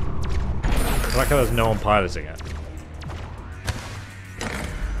 I like how there's no one piloting it.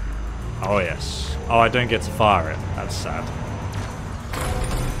 Oh yes. Oh, I don't get to fire it. That's sad.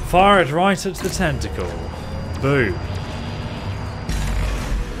 Fire it right at the tentacle. Boom.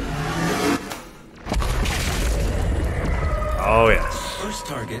 Oh yes. First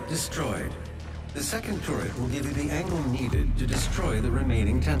target destroyed. The second turret will give you the angle needed to destroy the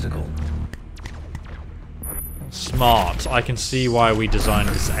remaining tentacle. Smart. I can see why we designed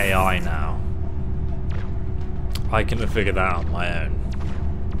this AI now. I can figure that out on my own.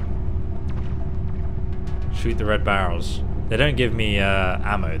 Shoot the red barrels. They don't give me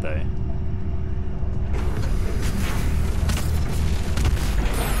ammo though.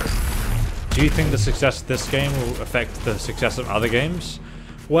 Do you think the success of this game will affect the success of other games?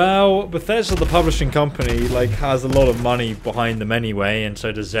 Well, Bethesda, the publishing company, like has a lot of money behind them anyway, and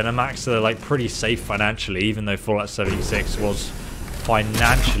so does ZeniMax. So they're like pretty safe financially, even though Fallout 76 was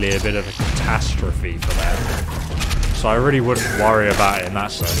financially a bit of a catastrophe for them. So I really wouldn't worry about it in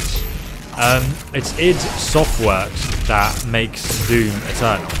that sense. It's id Softworks that makes Doom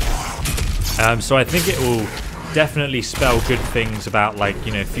Eternal. So I think it will definitely spell good things about, like,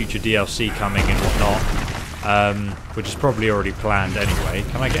 you know, future DLC coming and whatnot. Which is probably already planned anyway.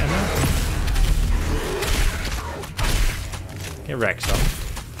 Can I get in there? Get Rex up.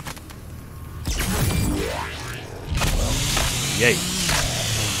 Yay.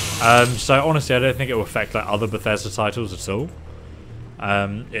 So honestly, I don't think it will affect like other Bethesda titles at all.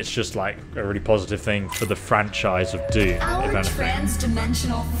 It's just like a really positive thing for the franchise of Doom. Our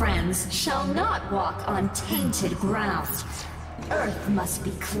trans-dimensional friends shall not walk on tainted ground. Earth must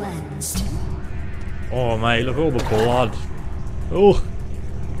be cleansed. Oh mate, look at all the blood. Oh.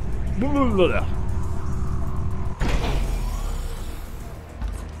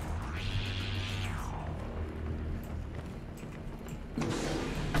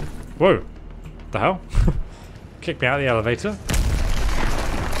 Whoa. The hell? Kicked me out of the elevator.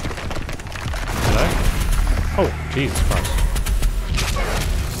 Hello? Oh, Jesus Christ.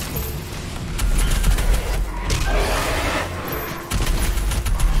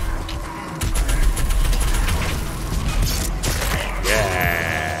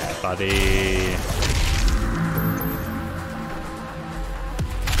 Buddy.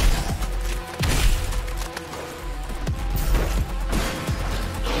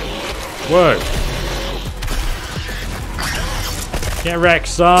 Whoa. Get wrecked,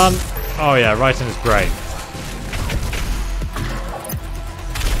 son. Oh yeah, right in his brain.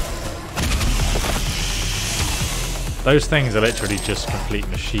 Those things are literally just complete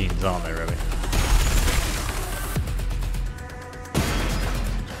machines, aren't they, really?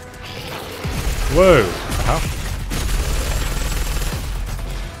 Whoa! How?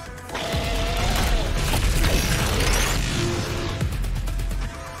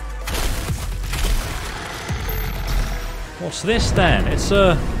 What's this then? It's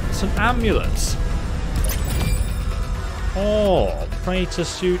an amulet. Oh, Praetor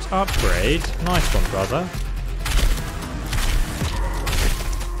suit upgrade. Nice one, brother.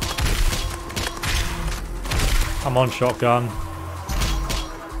 Come on, shotgun.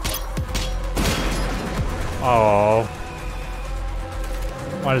 Oh.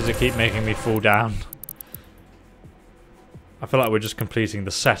 Why does it keep making me fall down? I feel like we're just completing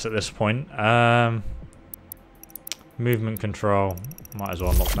the set at this point. Movement control. Might as well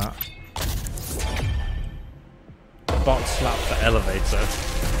unlock that. Bot slap for elevator.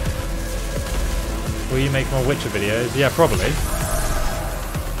 Will you make more Witcher videos? Yeah, probably.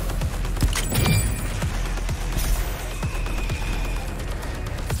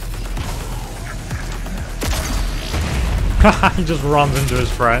 He just runs into his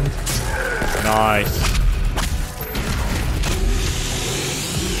friend. Nice.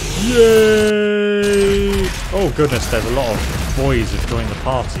 Yay! Oh goodness, there's a lot of boys who've joined the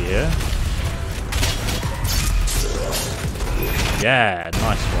party here. Yeah,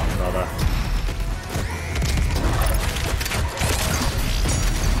 nice one, brother.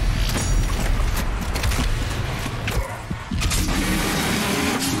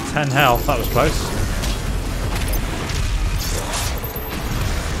 Ten health, that was close.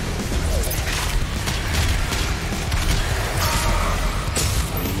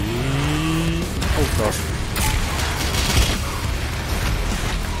 Oh god.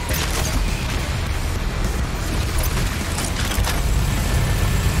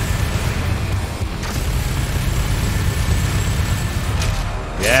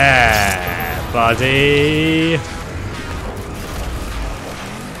 Yeah, buddy.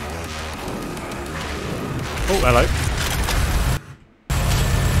 Oh, hello.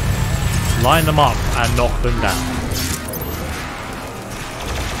 Line them up and knock them down.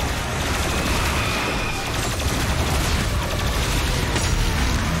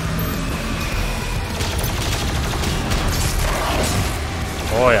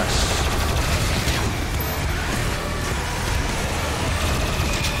 Oh yes.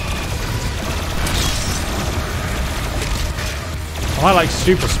 Am I like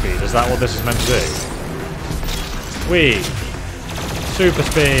super speed? Is that what this is meant to do? Whee! Super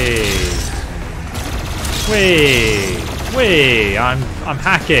speed! Whee! Whee! I'm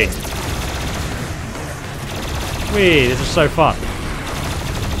hacking! Whee! This is so fun!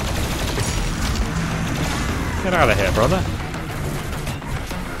 Get out of here, brother!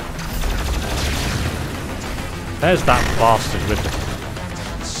 There's that bastard with the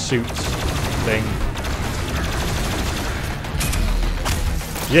suit thing.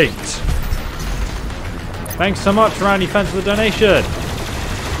 Yeet. Thanks so much, Randy. Thanks for the donation.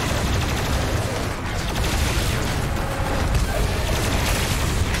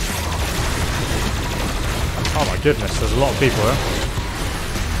 Oh my goodness, there's a lot of people here.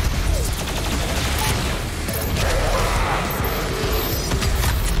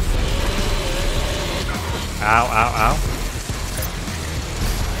 Ow, ow, ow.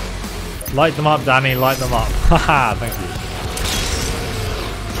 Light them up, Danny, light them up. Haha, thank you.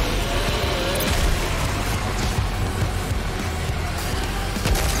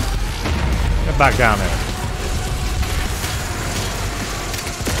 Get back down here.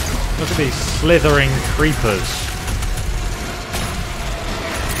 Look at these slithering creepers.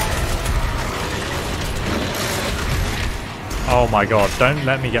 Oh my god, don't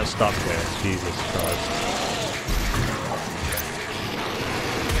let me get stuck here. Jesus Christ.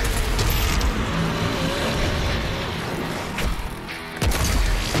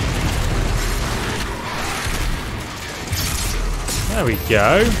 There we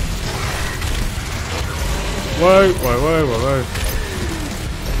go. Whoa, whoa, whoa, whoa, whoa.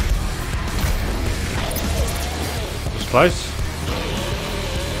 That was close.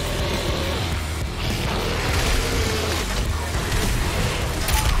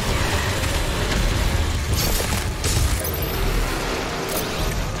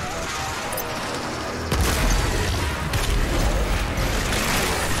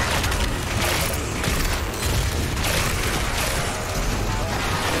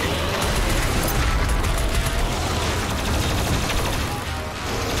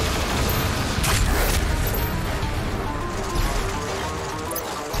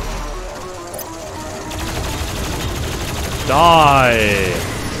 Die!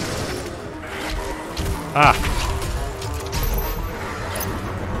 Ah!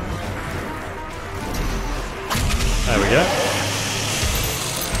 There we go.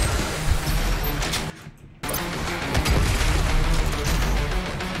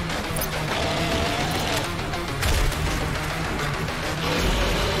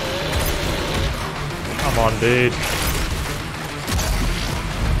 Come on, dude.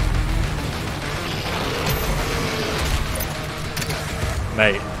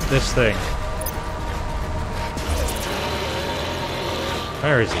 Mate, this thing.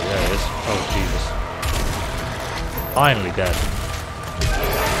 Where is he? There he is. Oh, Jesus. Finally dead.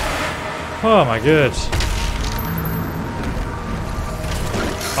 Oh, my god.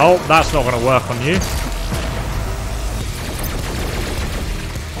 Oh, that's not going to work on you.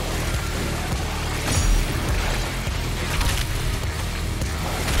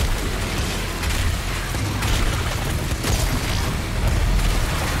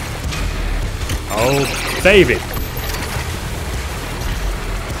 Oh, baby.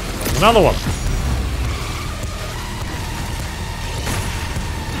 There's another one.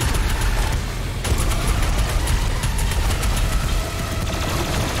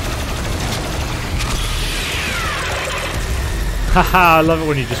 Haha, I love it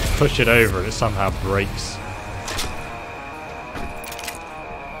when you just push it over and it somehow breaks.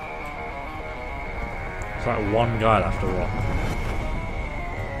 It's like one guy left or what?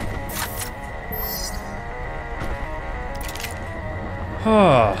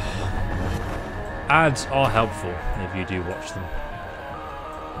 Ads are helpful if you do watch them.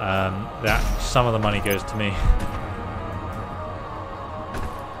 That some of the money goes to me.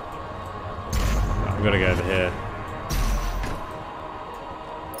 I've got to go over here.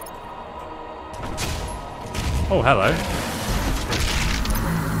 Oh, hello.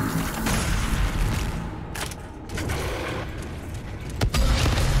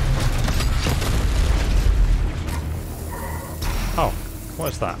 Oh,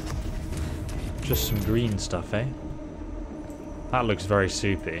 what's that? Just some green stuff, eh? That looks very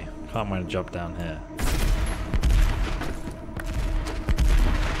soupy. Can't wait to jump down here.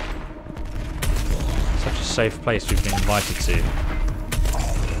 Such a safe place we've been invited to.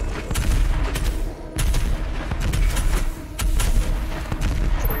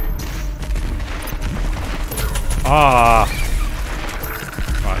 Ah!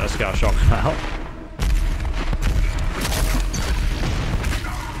 Right, let's get our shotgun out.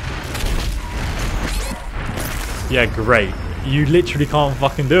 Yeah, great. You literally can't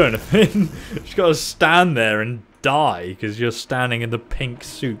fucking do anything. You just gotta stand there and die because you're standing in the pink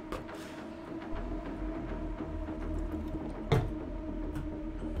soup.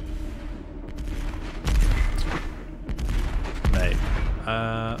 Mate,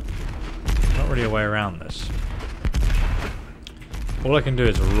 not really a way around this. All I can do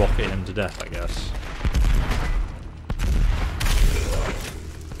is rocket him to death, I guess.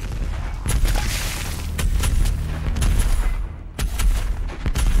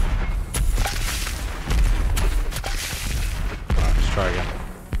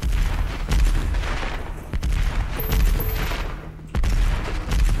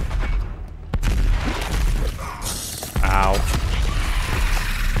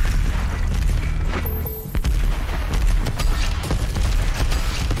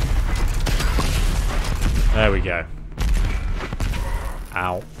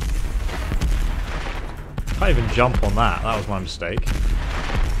 Ow. Can't even jump on that. That was my mistake.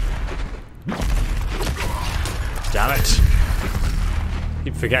 Damn it.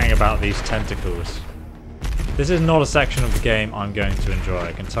 Keep forgetting about these tentacles. This is not a section of the game I'm going to enjoy.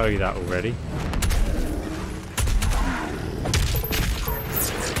 I can tell you that already.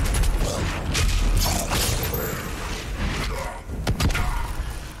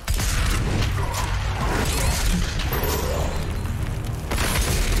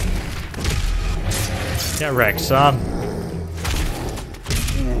 Get wrecked, son.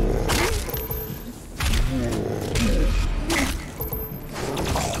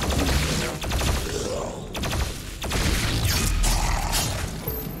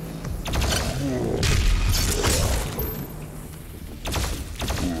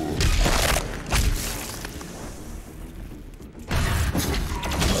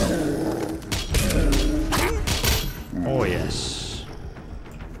 Oh yes.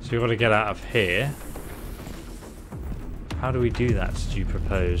 So we've got to get out of here. How do we do that, do you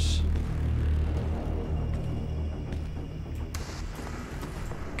propose?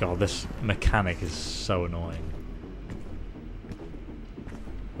 God, this mechanic is so annoying.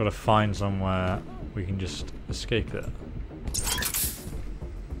 Got to find somewhere we can just escape it.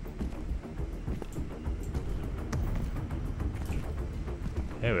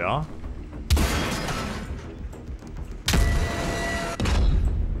 Here we are.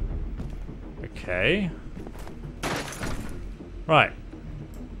 Okay. Right.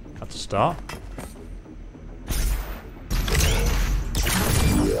 That's a start.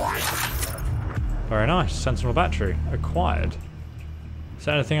 Very nice. Sentinel battery. Acquired. Is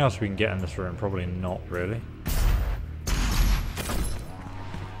there anything else we can get in this room? Probably not, really.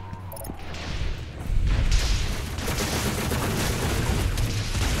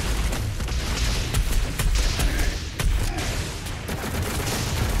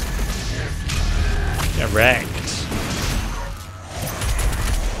 Get wrecked.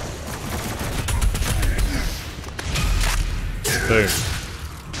 Boom.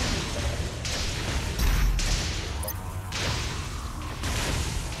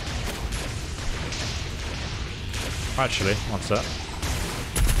 Actually, what's that?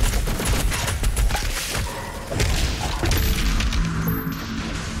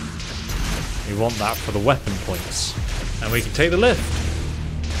 We want that for the weapon points. And we can take the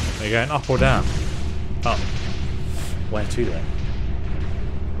lift. Are you going up or down? Up. Where to then?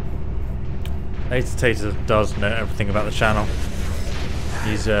 LatorTazor does know everything about the channel.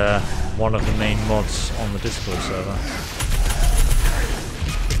 He's one of the main mods on the Discord server.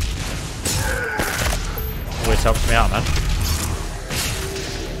 Always helps me out, man.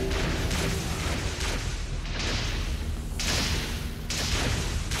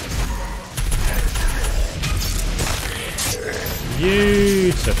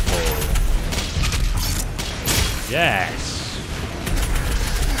 Beautiful. Yes.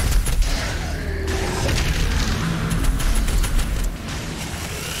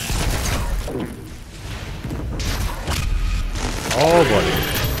 Oh, buddy.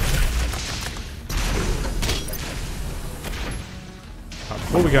 Right,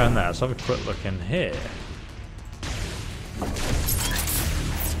 before we go in there, let's have a quick look in here.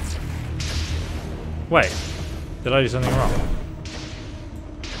 Wait, did I do something wrong?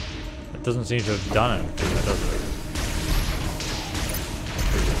 It doesn't seem to have done anything, does it?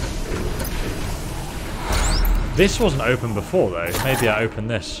 This wasn't open before, though. Maybe I opened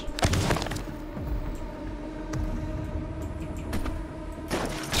this.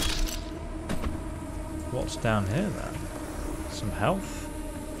 What's down here then? Some health?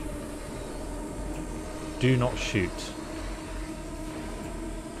 Do not shoot.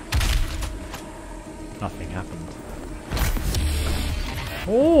 Nothing happened.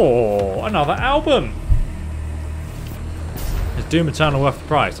 Oh, another album! Is Doom Eternal worth the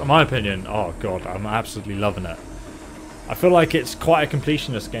price? In my opinion, oh god, I'm absolutely loving it. I feel like it's quite a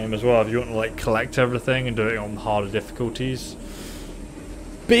completionist game as well if you want to like collect everything and do it on harder difficulties.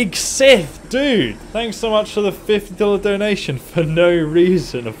 Big Sith, dude! Thanks so much for the $50 donation for no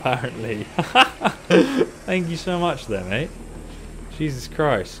reason, apparently. Thank you so much there, mate. Jesus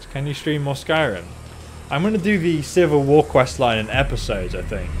Christ. Can you stream more Skyrim? I'm going to do the Civil War quest line in episodes, I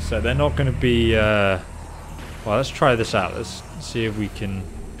think. So they're not going to be... Well, let's try this out. Let's see if we can...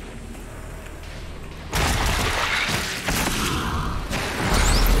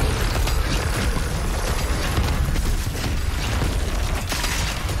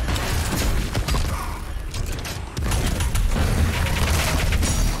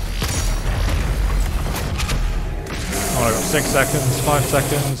 Oh, I got 6 seconds, 5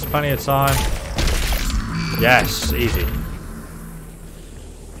 seconds, plenty of time. Yes, easy.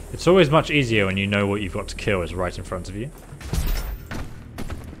 It's always much easier when you know what you've got to kill is right in front of you.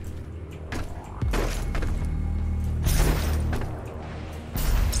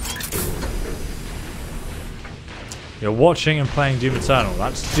 You're watching and playing Doom Eternal.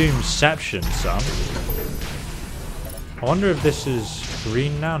 That's Doomception, son. I wonder if this is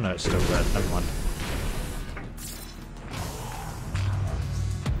green now? No, it's still red. Never mind.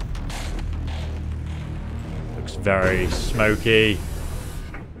 Looks very smoky.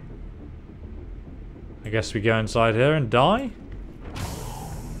 I guess we go inside here and die?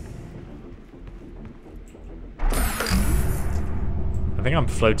 I think I'm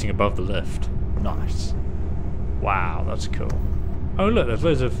floating above the lift. Nice. Wow, that's cool. Oh look, there's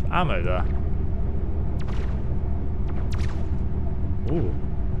loads of ammo there. Ooh.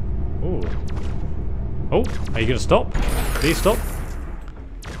 Ooh. Oh, are you gonna stop? Please stop.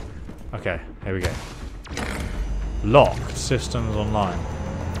 Okay, here we go. Locked. Systems online.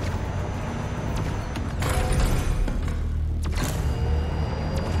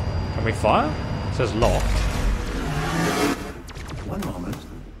 Can we fire? It says locked. One moment.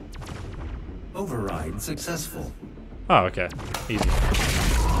 Override successful. Oh, okay. Easy.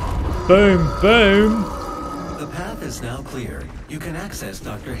 Boom, boom! The path is now clear. You can access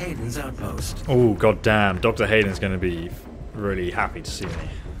Dr. Hayden's outpost. Oh, goddamn. Dr. Hayden's going to be really happy to see me.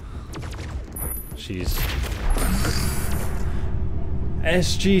 She's...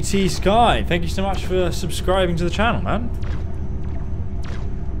 SGT Sky, thank you so much for subscribing to the channel, man.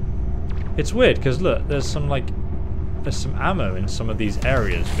 It's weird, because look, there's some ammo in some of these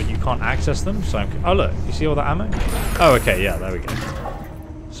areas, but you can't access them, so oh look, you see all that ammo? Oh, okay, yeah, there we go.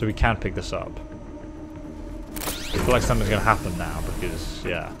 So we can pick this up. I feel like something's going to happen now, because,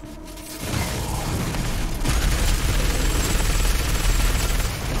 yeah.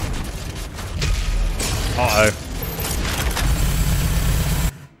 Uh-oh.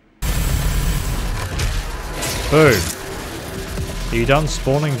 Boom. Are you done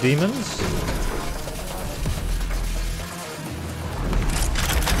spawning demons?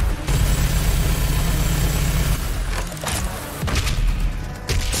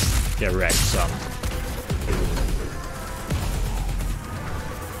 Get wrecked, son.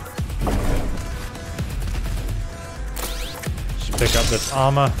 Just pick up this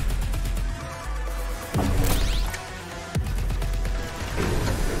armor.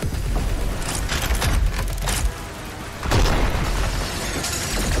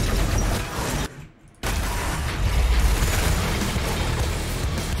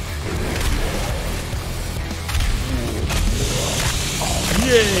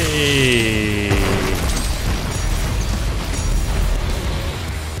 Yay!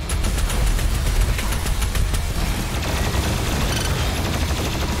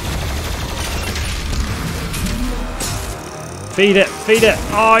 Feed it, feed it!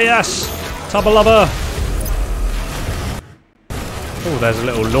 Oh yes! Tubba lubba! Oh, there's a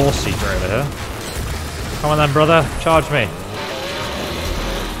little lore seeker over here. Come on then, brother, charge me.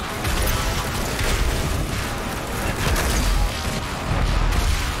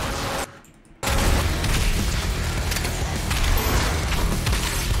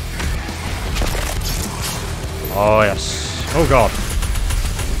 Oh yes. Oh god.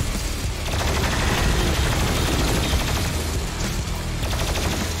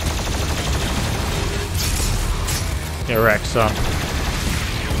 Get wrecked, son.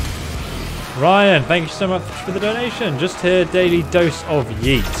 Ryan, thank you so much for the donation. Just here, daily dose of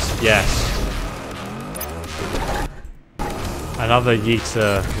yeet. Yes. Another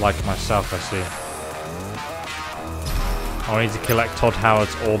yeeter like myself, I see. I need to collect Todd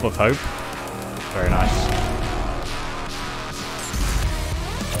Howard's Orb of Hope. Very nice.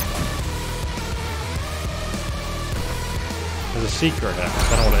 There's a secret here. I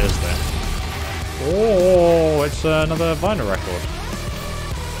don't know what it is though. Oh, it's another vinyl record.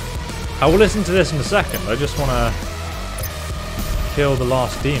 I will listen to this in a second. I just want to kill the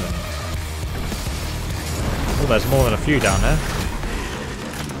last demon. Oh, there's more than a few down there.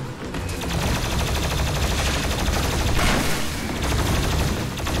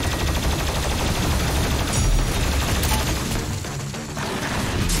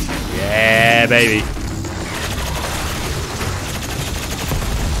 Yeah, baby.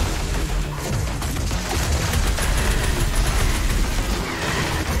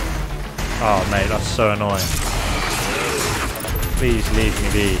 Oh, mate, that's so annoying. Please leave me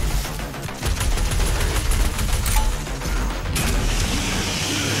be.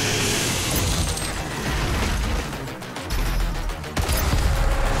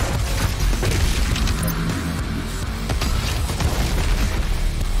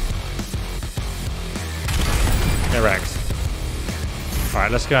 Get wrecked. Alright,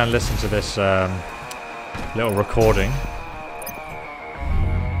 let's go and listen to this little recording.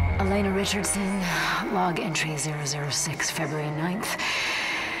 Elena Richardson, log entry 006, February 9th,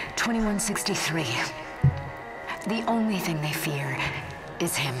 2163. The only thing they fear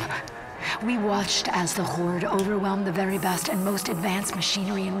is him. We watched as the Horde overwhelmed the very best and most advanced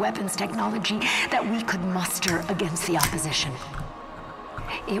machinery and weapons technology that we could muster against the opposition.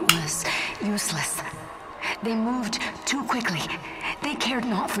 It was useless. They moved too quickly. They cared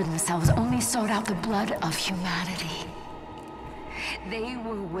not for themselves, only sought out the blood of humanity. They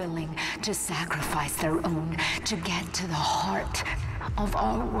were willing to sacrifice their own to get to the heart of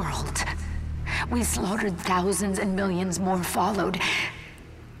our world. We slaughtered thousands and millions more followed.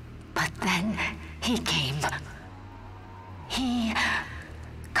 But then he came. He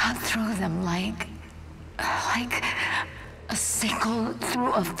cut through them like a sickle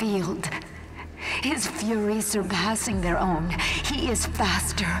through a field. His fury surpassing their own. He is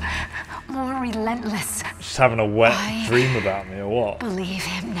faster, more relentless. Just having a wet dream about me or what? Believe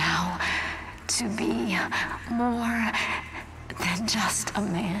him now to be more than just a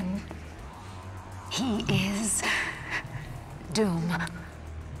man. He is Doom.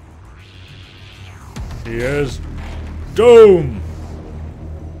 He is Doom!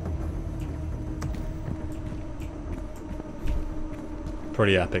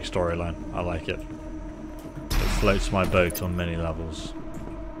 Pretty epic storyline. I like it. It floats my boat on many levels.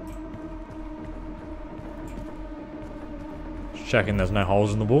 Just checking there's no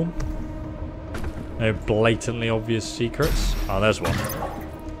holes in the wall. No blatantly obvious secrets. Oh, there's one.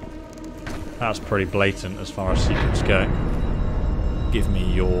 That's pretty blatant as far as secrets go. Give me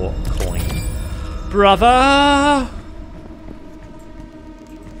your coin. Brother!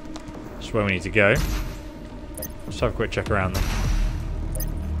 That's where we need to go. Let's have a quick check around them.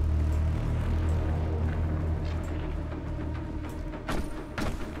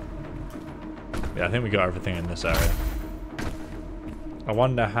 Yeah, I think we got everything in this area. I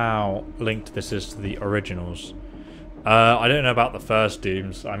wonder how linked this is to the originals. I don't know about the first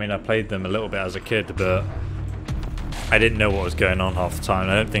Dooms. I mean, I played them a little bit as a kid, but I didn't know what was going on half the time.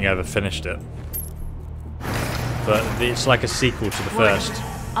 I don't think I ever finished it. But it's like a sequel to the first.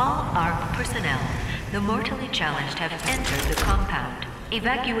 All ARC personnel, the mortally challenged have entered the compound.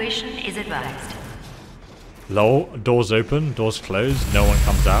 Evacuation is advised. Lol, doors open, doors closed, no one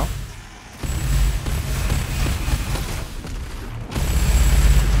comes out.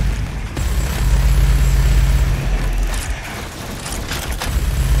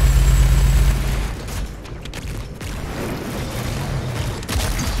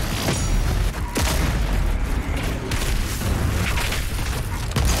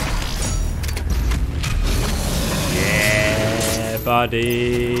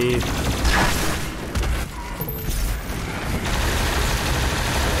 Buddy.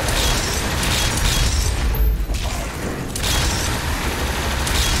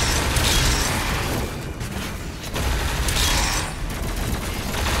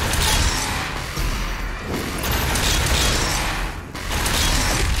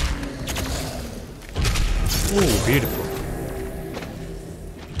 Ooh, beautiful.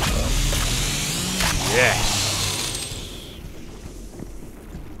 Yes.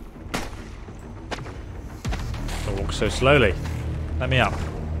 So slowly. Let me up.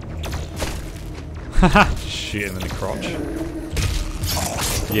 Haha! Shoot him in the crotch.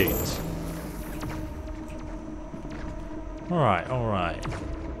 Yeet. Alright, alright.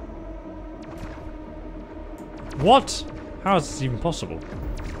 What? How is this even possible?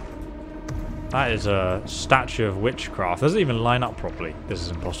 That is a statue of witchcraft. Doesn't even line up properly. This is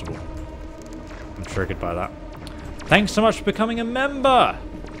impossible. I'm triggered by that. Thanks so much for becoming a member!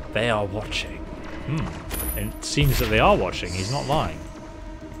 They are watching. It seems that they are watching. He's not lying.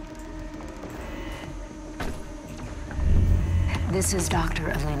 This is Dr.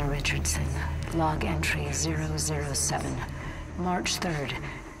 Elena Richardson. Log entry 007. March 3rd,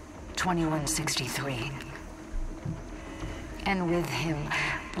 2163. And with him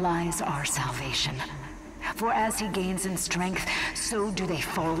lies our salvation. For as he gains in strength, so do they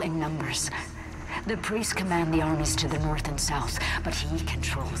fall in numbers. The priests command the armies to the north and south, but he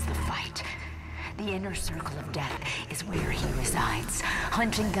controls the fight. The inner circle of death is where he resides,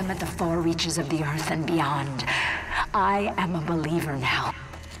 hunting them at the far reaches of the earth and beyond. I am a believer now.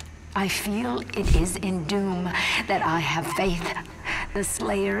 I feel it is in Doom that I have faith. The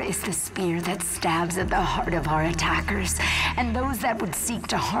Slayer is the spear that stabs at the heart of our attackers, and those that would seek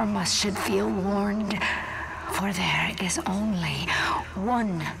to harm us should feel warned. For there is only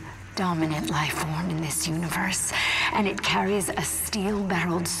one dominant life form in this universe, and it carries a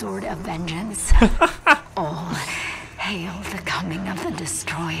steel-barreled sword of vengeance. All Hail the coming of the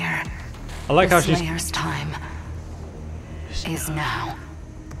destroyer. I like The how Slayer's time is now.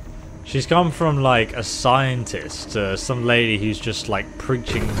 she's gone from like a scientist to some lady who's just like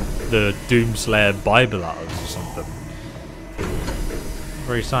preaching the Doomslayer Bible at us or something.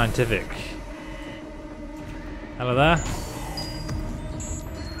 Very scientific. Hello there.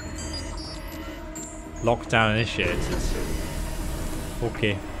 Lockdown initiated.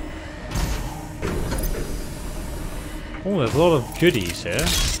 Okay. Oh, there's a lot of goodies here.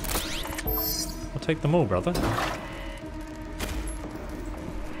 I'll take them all, brother.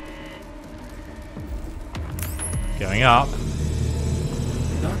 Going up.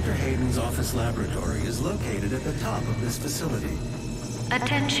 Dr. Hayden's office laboratory is located at the top of this facility.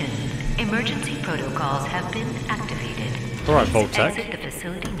 Attention. Emergency protocols have been activated. Alright, Please Voltec. exit the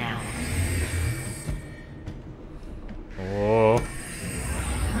facility now. Oh.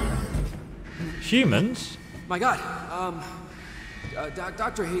 Humans? My God,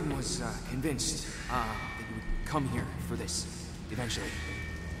 Dr. Hayden was convinced that you would come here for this eventually.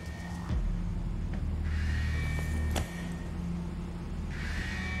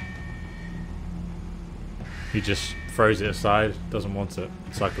 He just throws it aside, doesn't want it.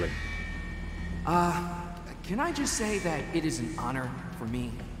 It's ugly. Can I just say that it is an honor for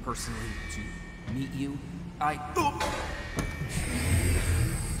me personally to meet you?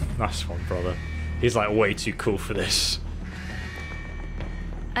 Nice one, brother. He's like way too cool for this.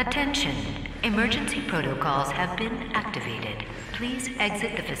 Attention. Emergency protocols have been activated. Please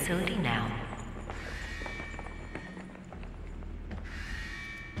exit the facility now.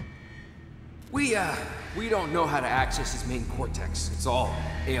 We don't know how to access his main cortex. It's all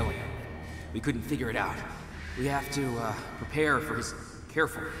alien. We couldn't figure it out. We have to prepare for his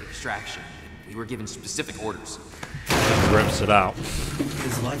careful extraction. We were given specific orders. Rips it out.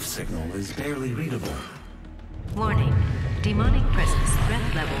 His life signal is barely readable. Warning. Demonic presence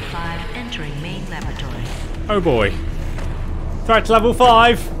threat level 5 entering main laboratory. Oh boy. Threat level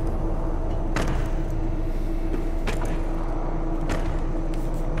 5!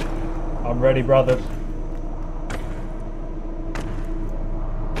 I'm ready, brothers.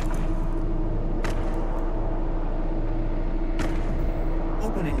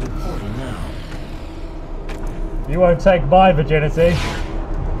 Opening the portal now. You won't take my virginity.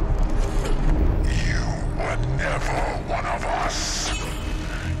 You were never one of us.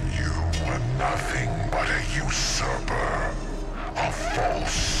 You were nothing but a usurper, a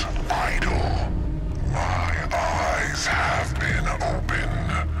false idol. My eyes have been opened.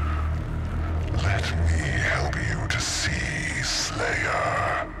 Let me help you to see,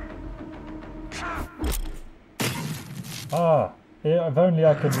 Slayer. Ah, if only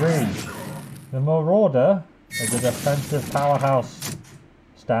I could read. The Marauder is a defensive powerhouse.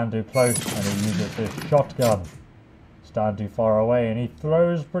 Stand too close and he uses his shotgun. Stand too far away and he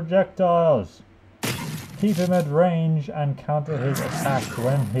throws projectiles. Keep him at range and counter his attacks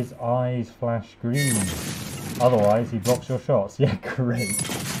when his eyes flash green. Otherwise, he blocks your shots. Yeah, great.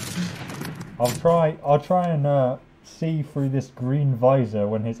 I'll try and see through this green visor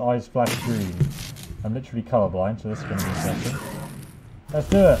when his eyes flash green. I'm literally colorblind, so this is going to be interesting. Let's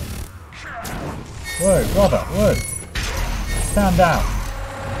do it. Whoa, Robert, whoa. Stand down.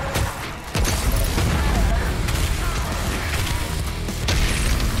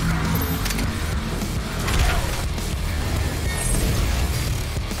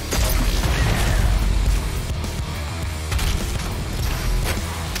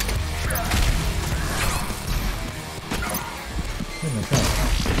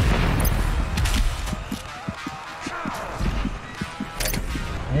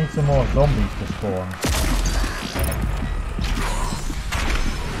 I need some more zombies to spawn.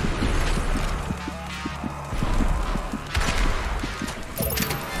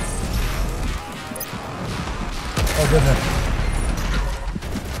 Oh goodness.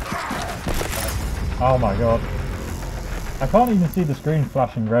 Oh my god. I can't even see the screen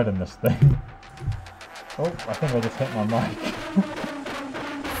flashing red in this thing. Oh, I think I just hit my mic.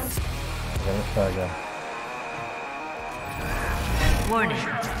 Okay, let's try again. Warning.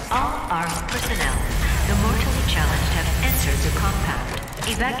 All armed personnel, the mortally challenged have entered the compound.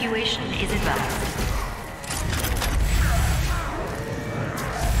 Evacuation is advised.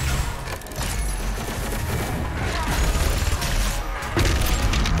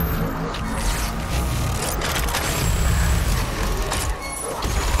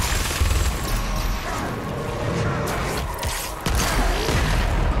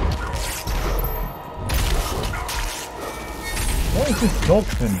 What is this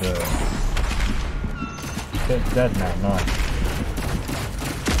dog's been doing? It's dead now, nice.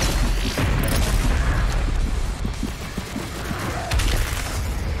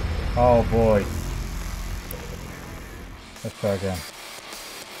 Oh boy. Let's try again.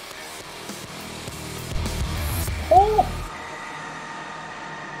 Oh!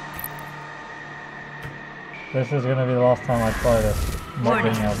 This is going to be the last time I try this. Not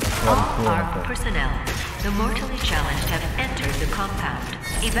being able to bloody feel All anything. armed personnel, the mortally challenged have entered the compound.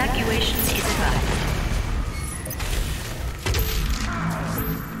 Evacuation is advised.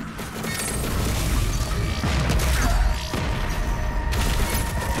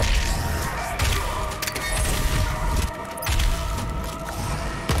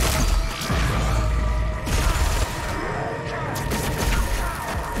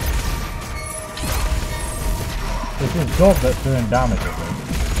 This is Dog that's doing damage, I think.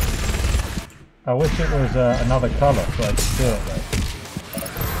 I wish it was another colour so I could see it though.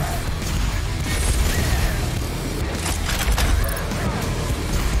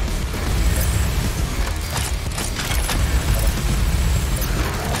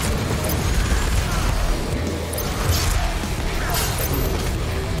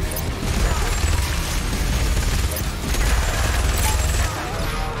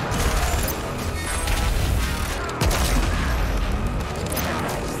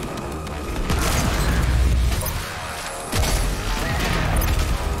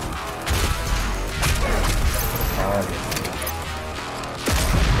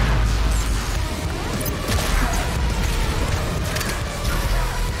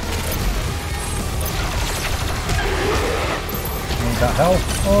 That help?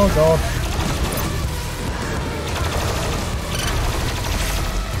 Oh god.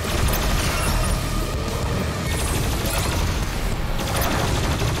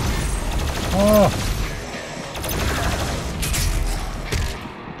 Oh.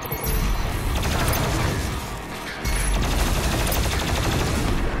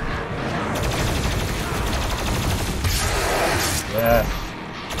 Yeah.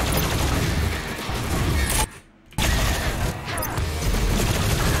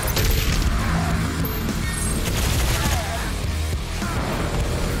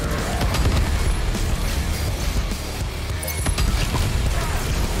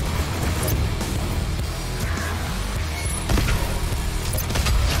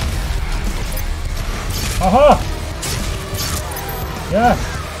 Aha! Yes!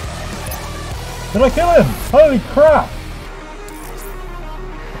 Did I kill him? Holy crap!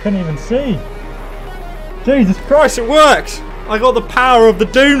 I couldn't even see. Jesus Christ, it worked! I got the power of the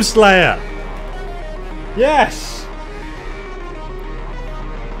Doomslayer! Yes!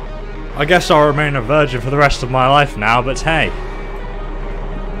 I guess I'll remain a virgin for the rest of my life now, but hey.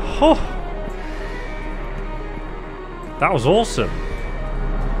 Oh. That was awesome.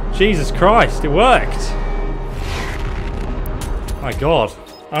 Jesus Christ, it worked! My god.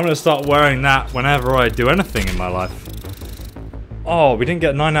 I'm going to start wearing that whenever I do anything in my life. Oh, we didn't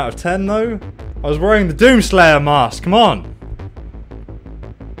get 9 out of 10 though? I was wearing the Doomslayer mask, come on!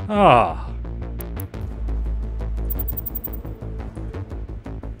 Ah.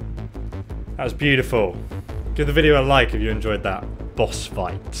 That was beautiful. Give the video a like if you enjoyed that boss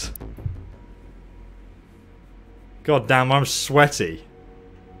fight. God damn, I'm sweaty.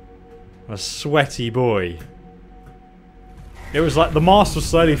 I'm a sweaty boy. It was like the mask was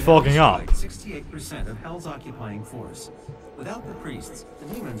slowly fogging up. 68% of Hell's occupying force. Without the priests,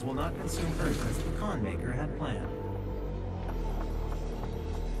 the demons will not consume Earth as the con maker had planned.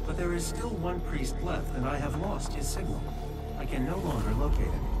 But there is still one priest left, and I have lost his signal. I can no longer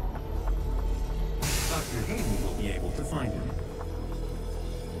locate him. Dr. Hayden will be able to find him.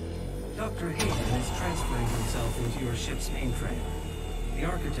 Dr. Hayden is transferring himself into your ship's mainframe. The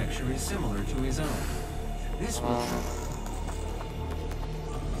architecture is similar to his own. This will...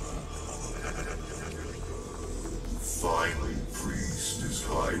 Finally, Priest is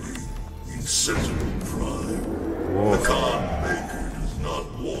hiding in Sentinel Prime. The con maker does not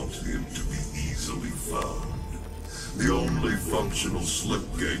want him to be easily found. The only functional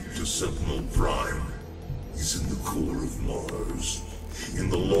slipgate to Sentinel Prime is in the core of Mars, in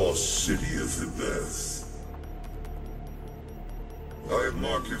the lost city of Hibeth. I have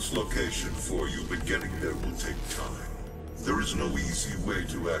marked its location for you, but getting there will take time. There is no easy way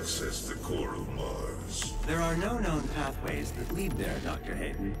to access the core of Mars. There are no known pathways that lead there, Dr.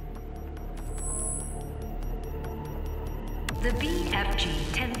 Hayden. The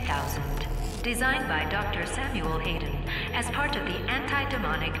BFG 10,000, designed by Dr. Samuel Hayden as part of the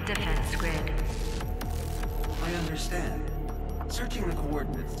anti-demonic defense grid. I understand. Searching the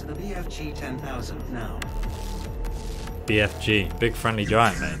coordinates to the BFG 10,000 now. BFG, big friendly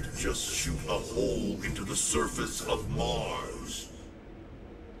giant, You man. can't just shoot a hole into the surface of Mars.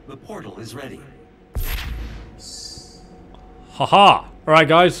 The portal is ready. Haha! Alright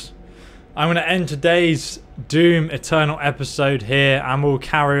guys, I'm going to end today's Doom Eternal episode here, and we'll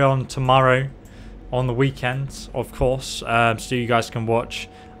carry on tomorrow on the weekends, of course, so you guys can watch.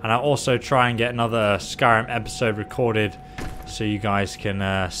 And I'll also try and get another Skyrim episode recorded so you guys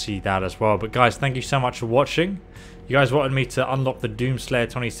can see that as well. But guys, thank you so much for watching. You guys wanted me to unlock the Doomslayer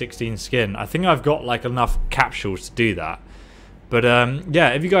 2016 skin. I think I've got like enough capsules to do that. But yeah,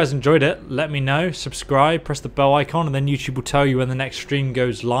 if you guys enjoyed it, let me know. Subscribe, press the bell icon, and then YouTube will tell you when the next stream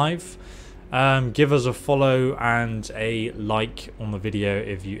goes live. Give us a follow and a like on the video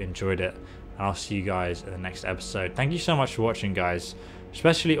if you enjoyed it. And I'll see you guys in the next episode. Thank you so much for watching, guys.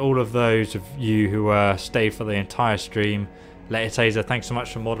 Especially all of those of you who stayed for the entire stream. LatorTazor, thanks so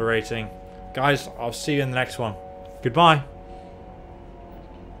much for moderating. Guys, I'll see you in the next one. Goodbye.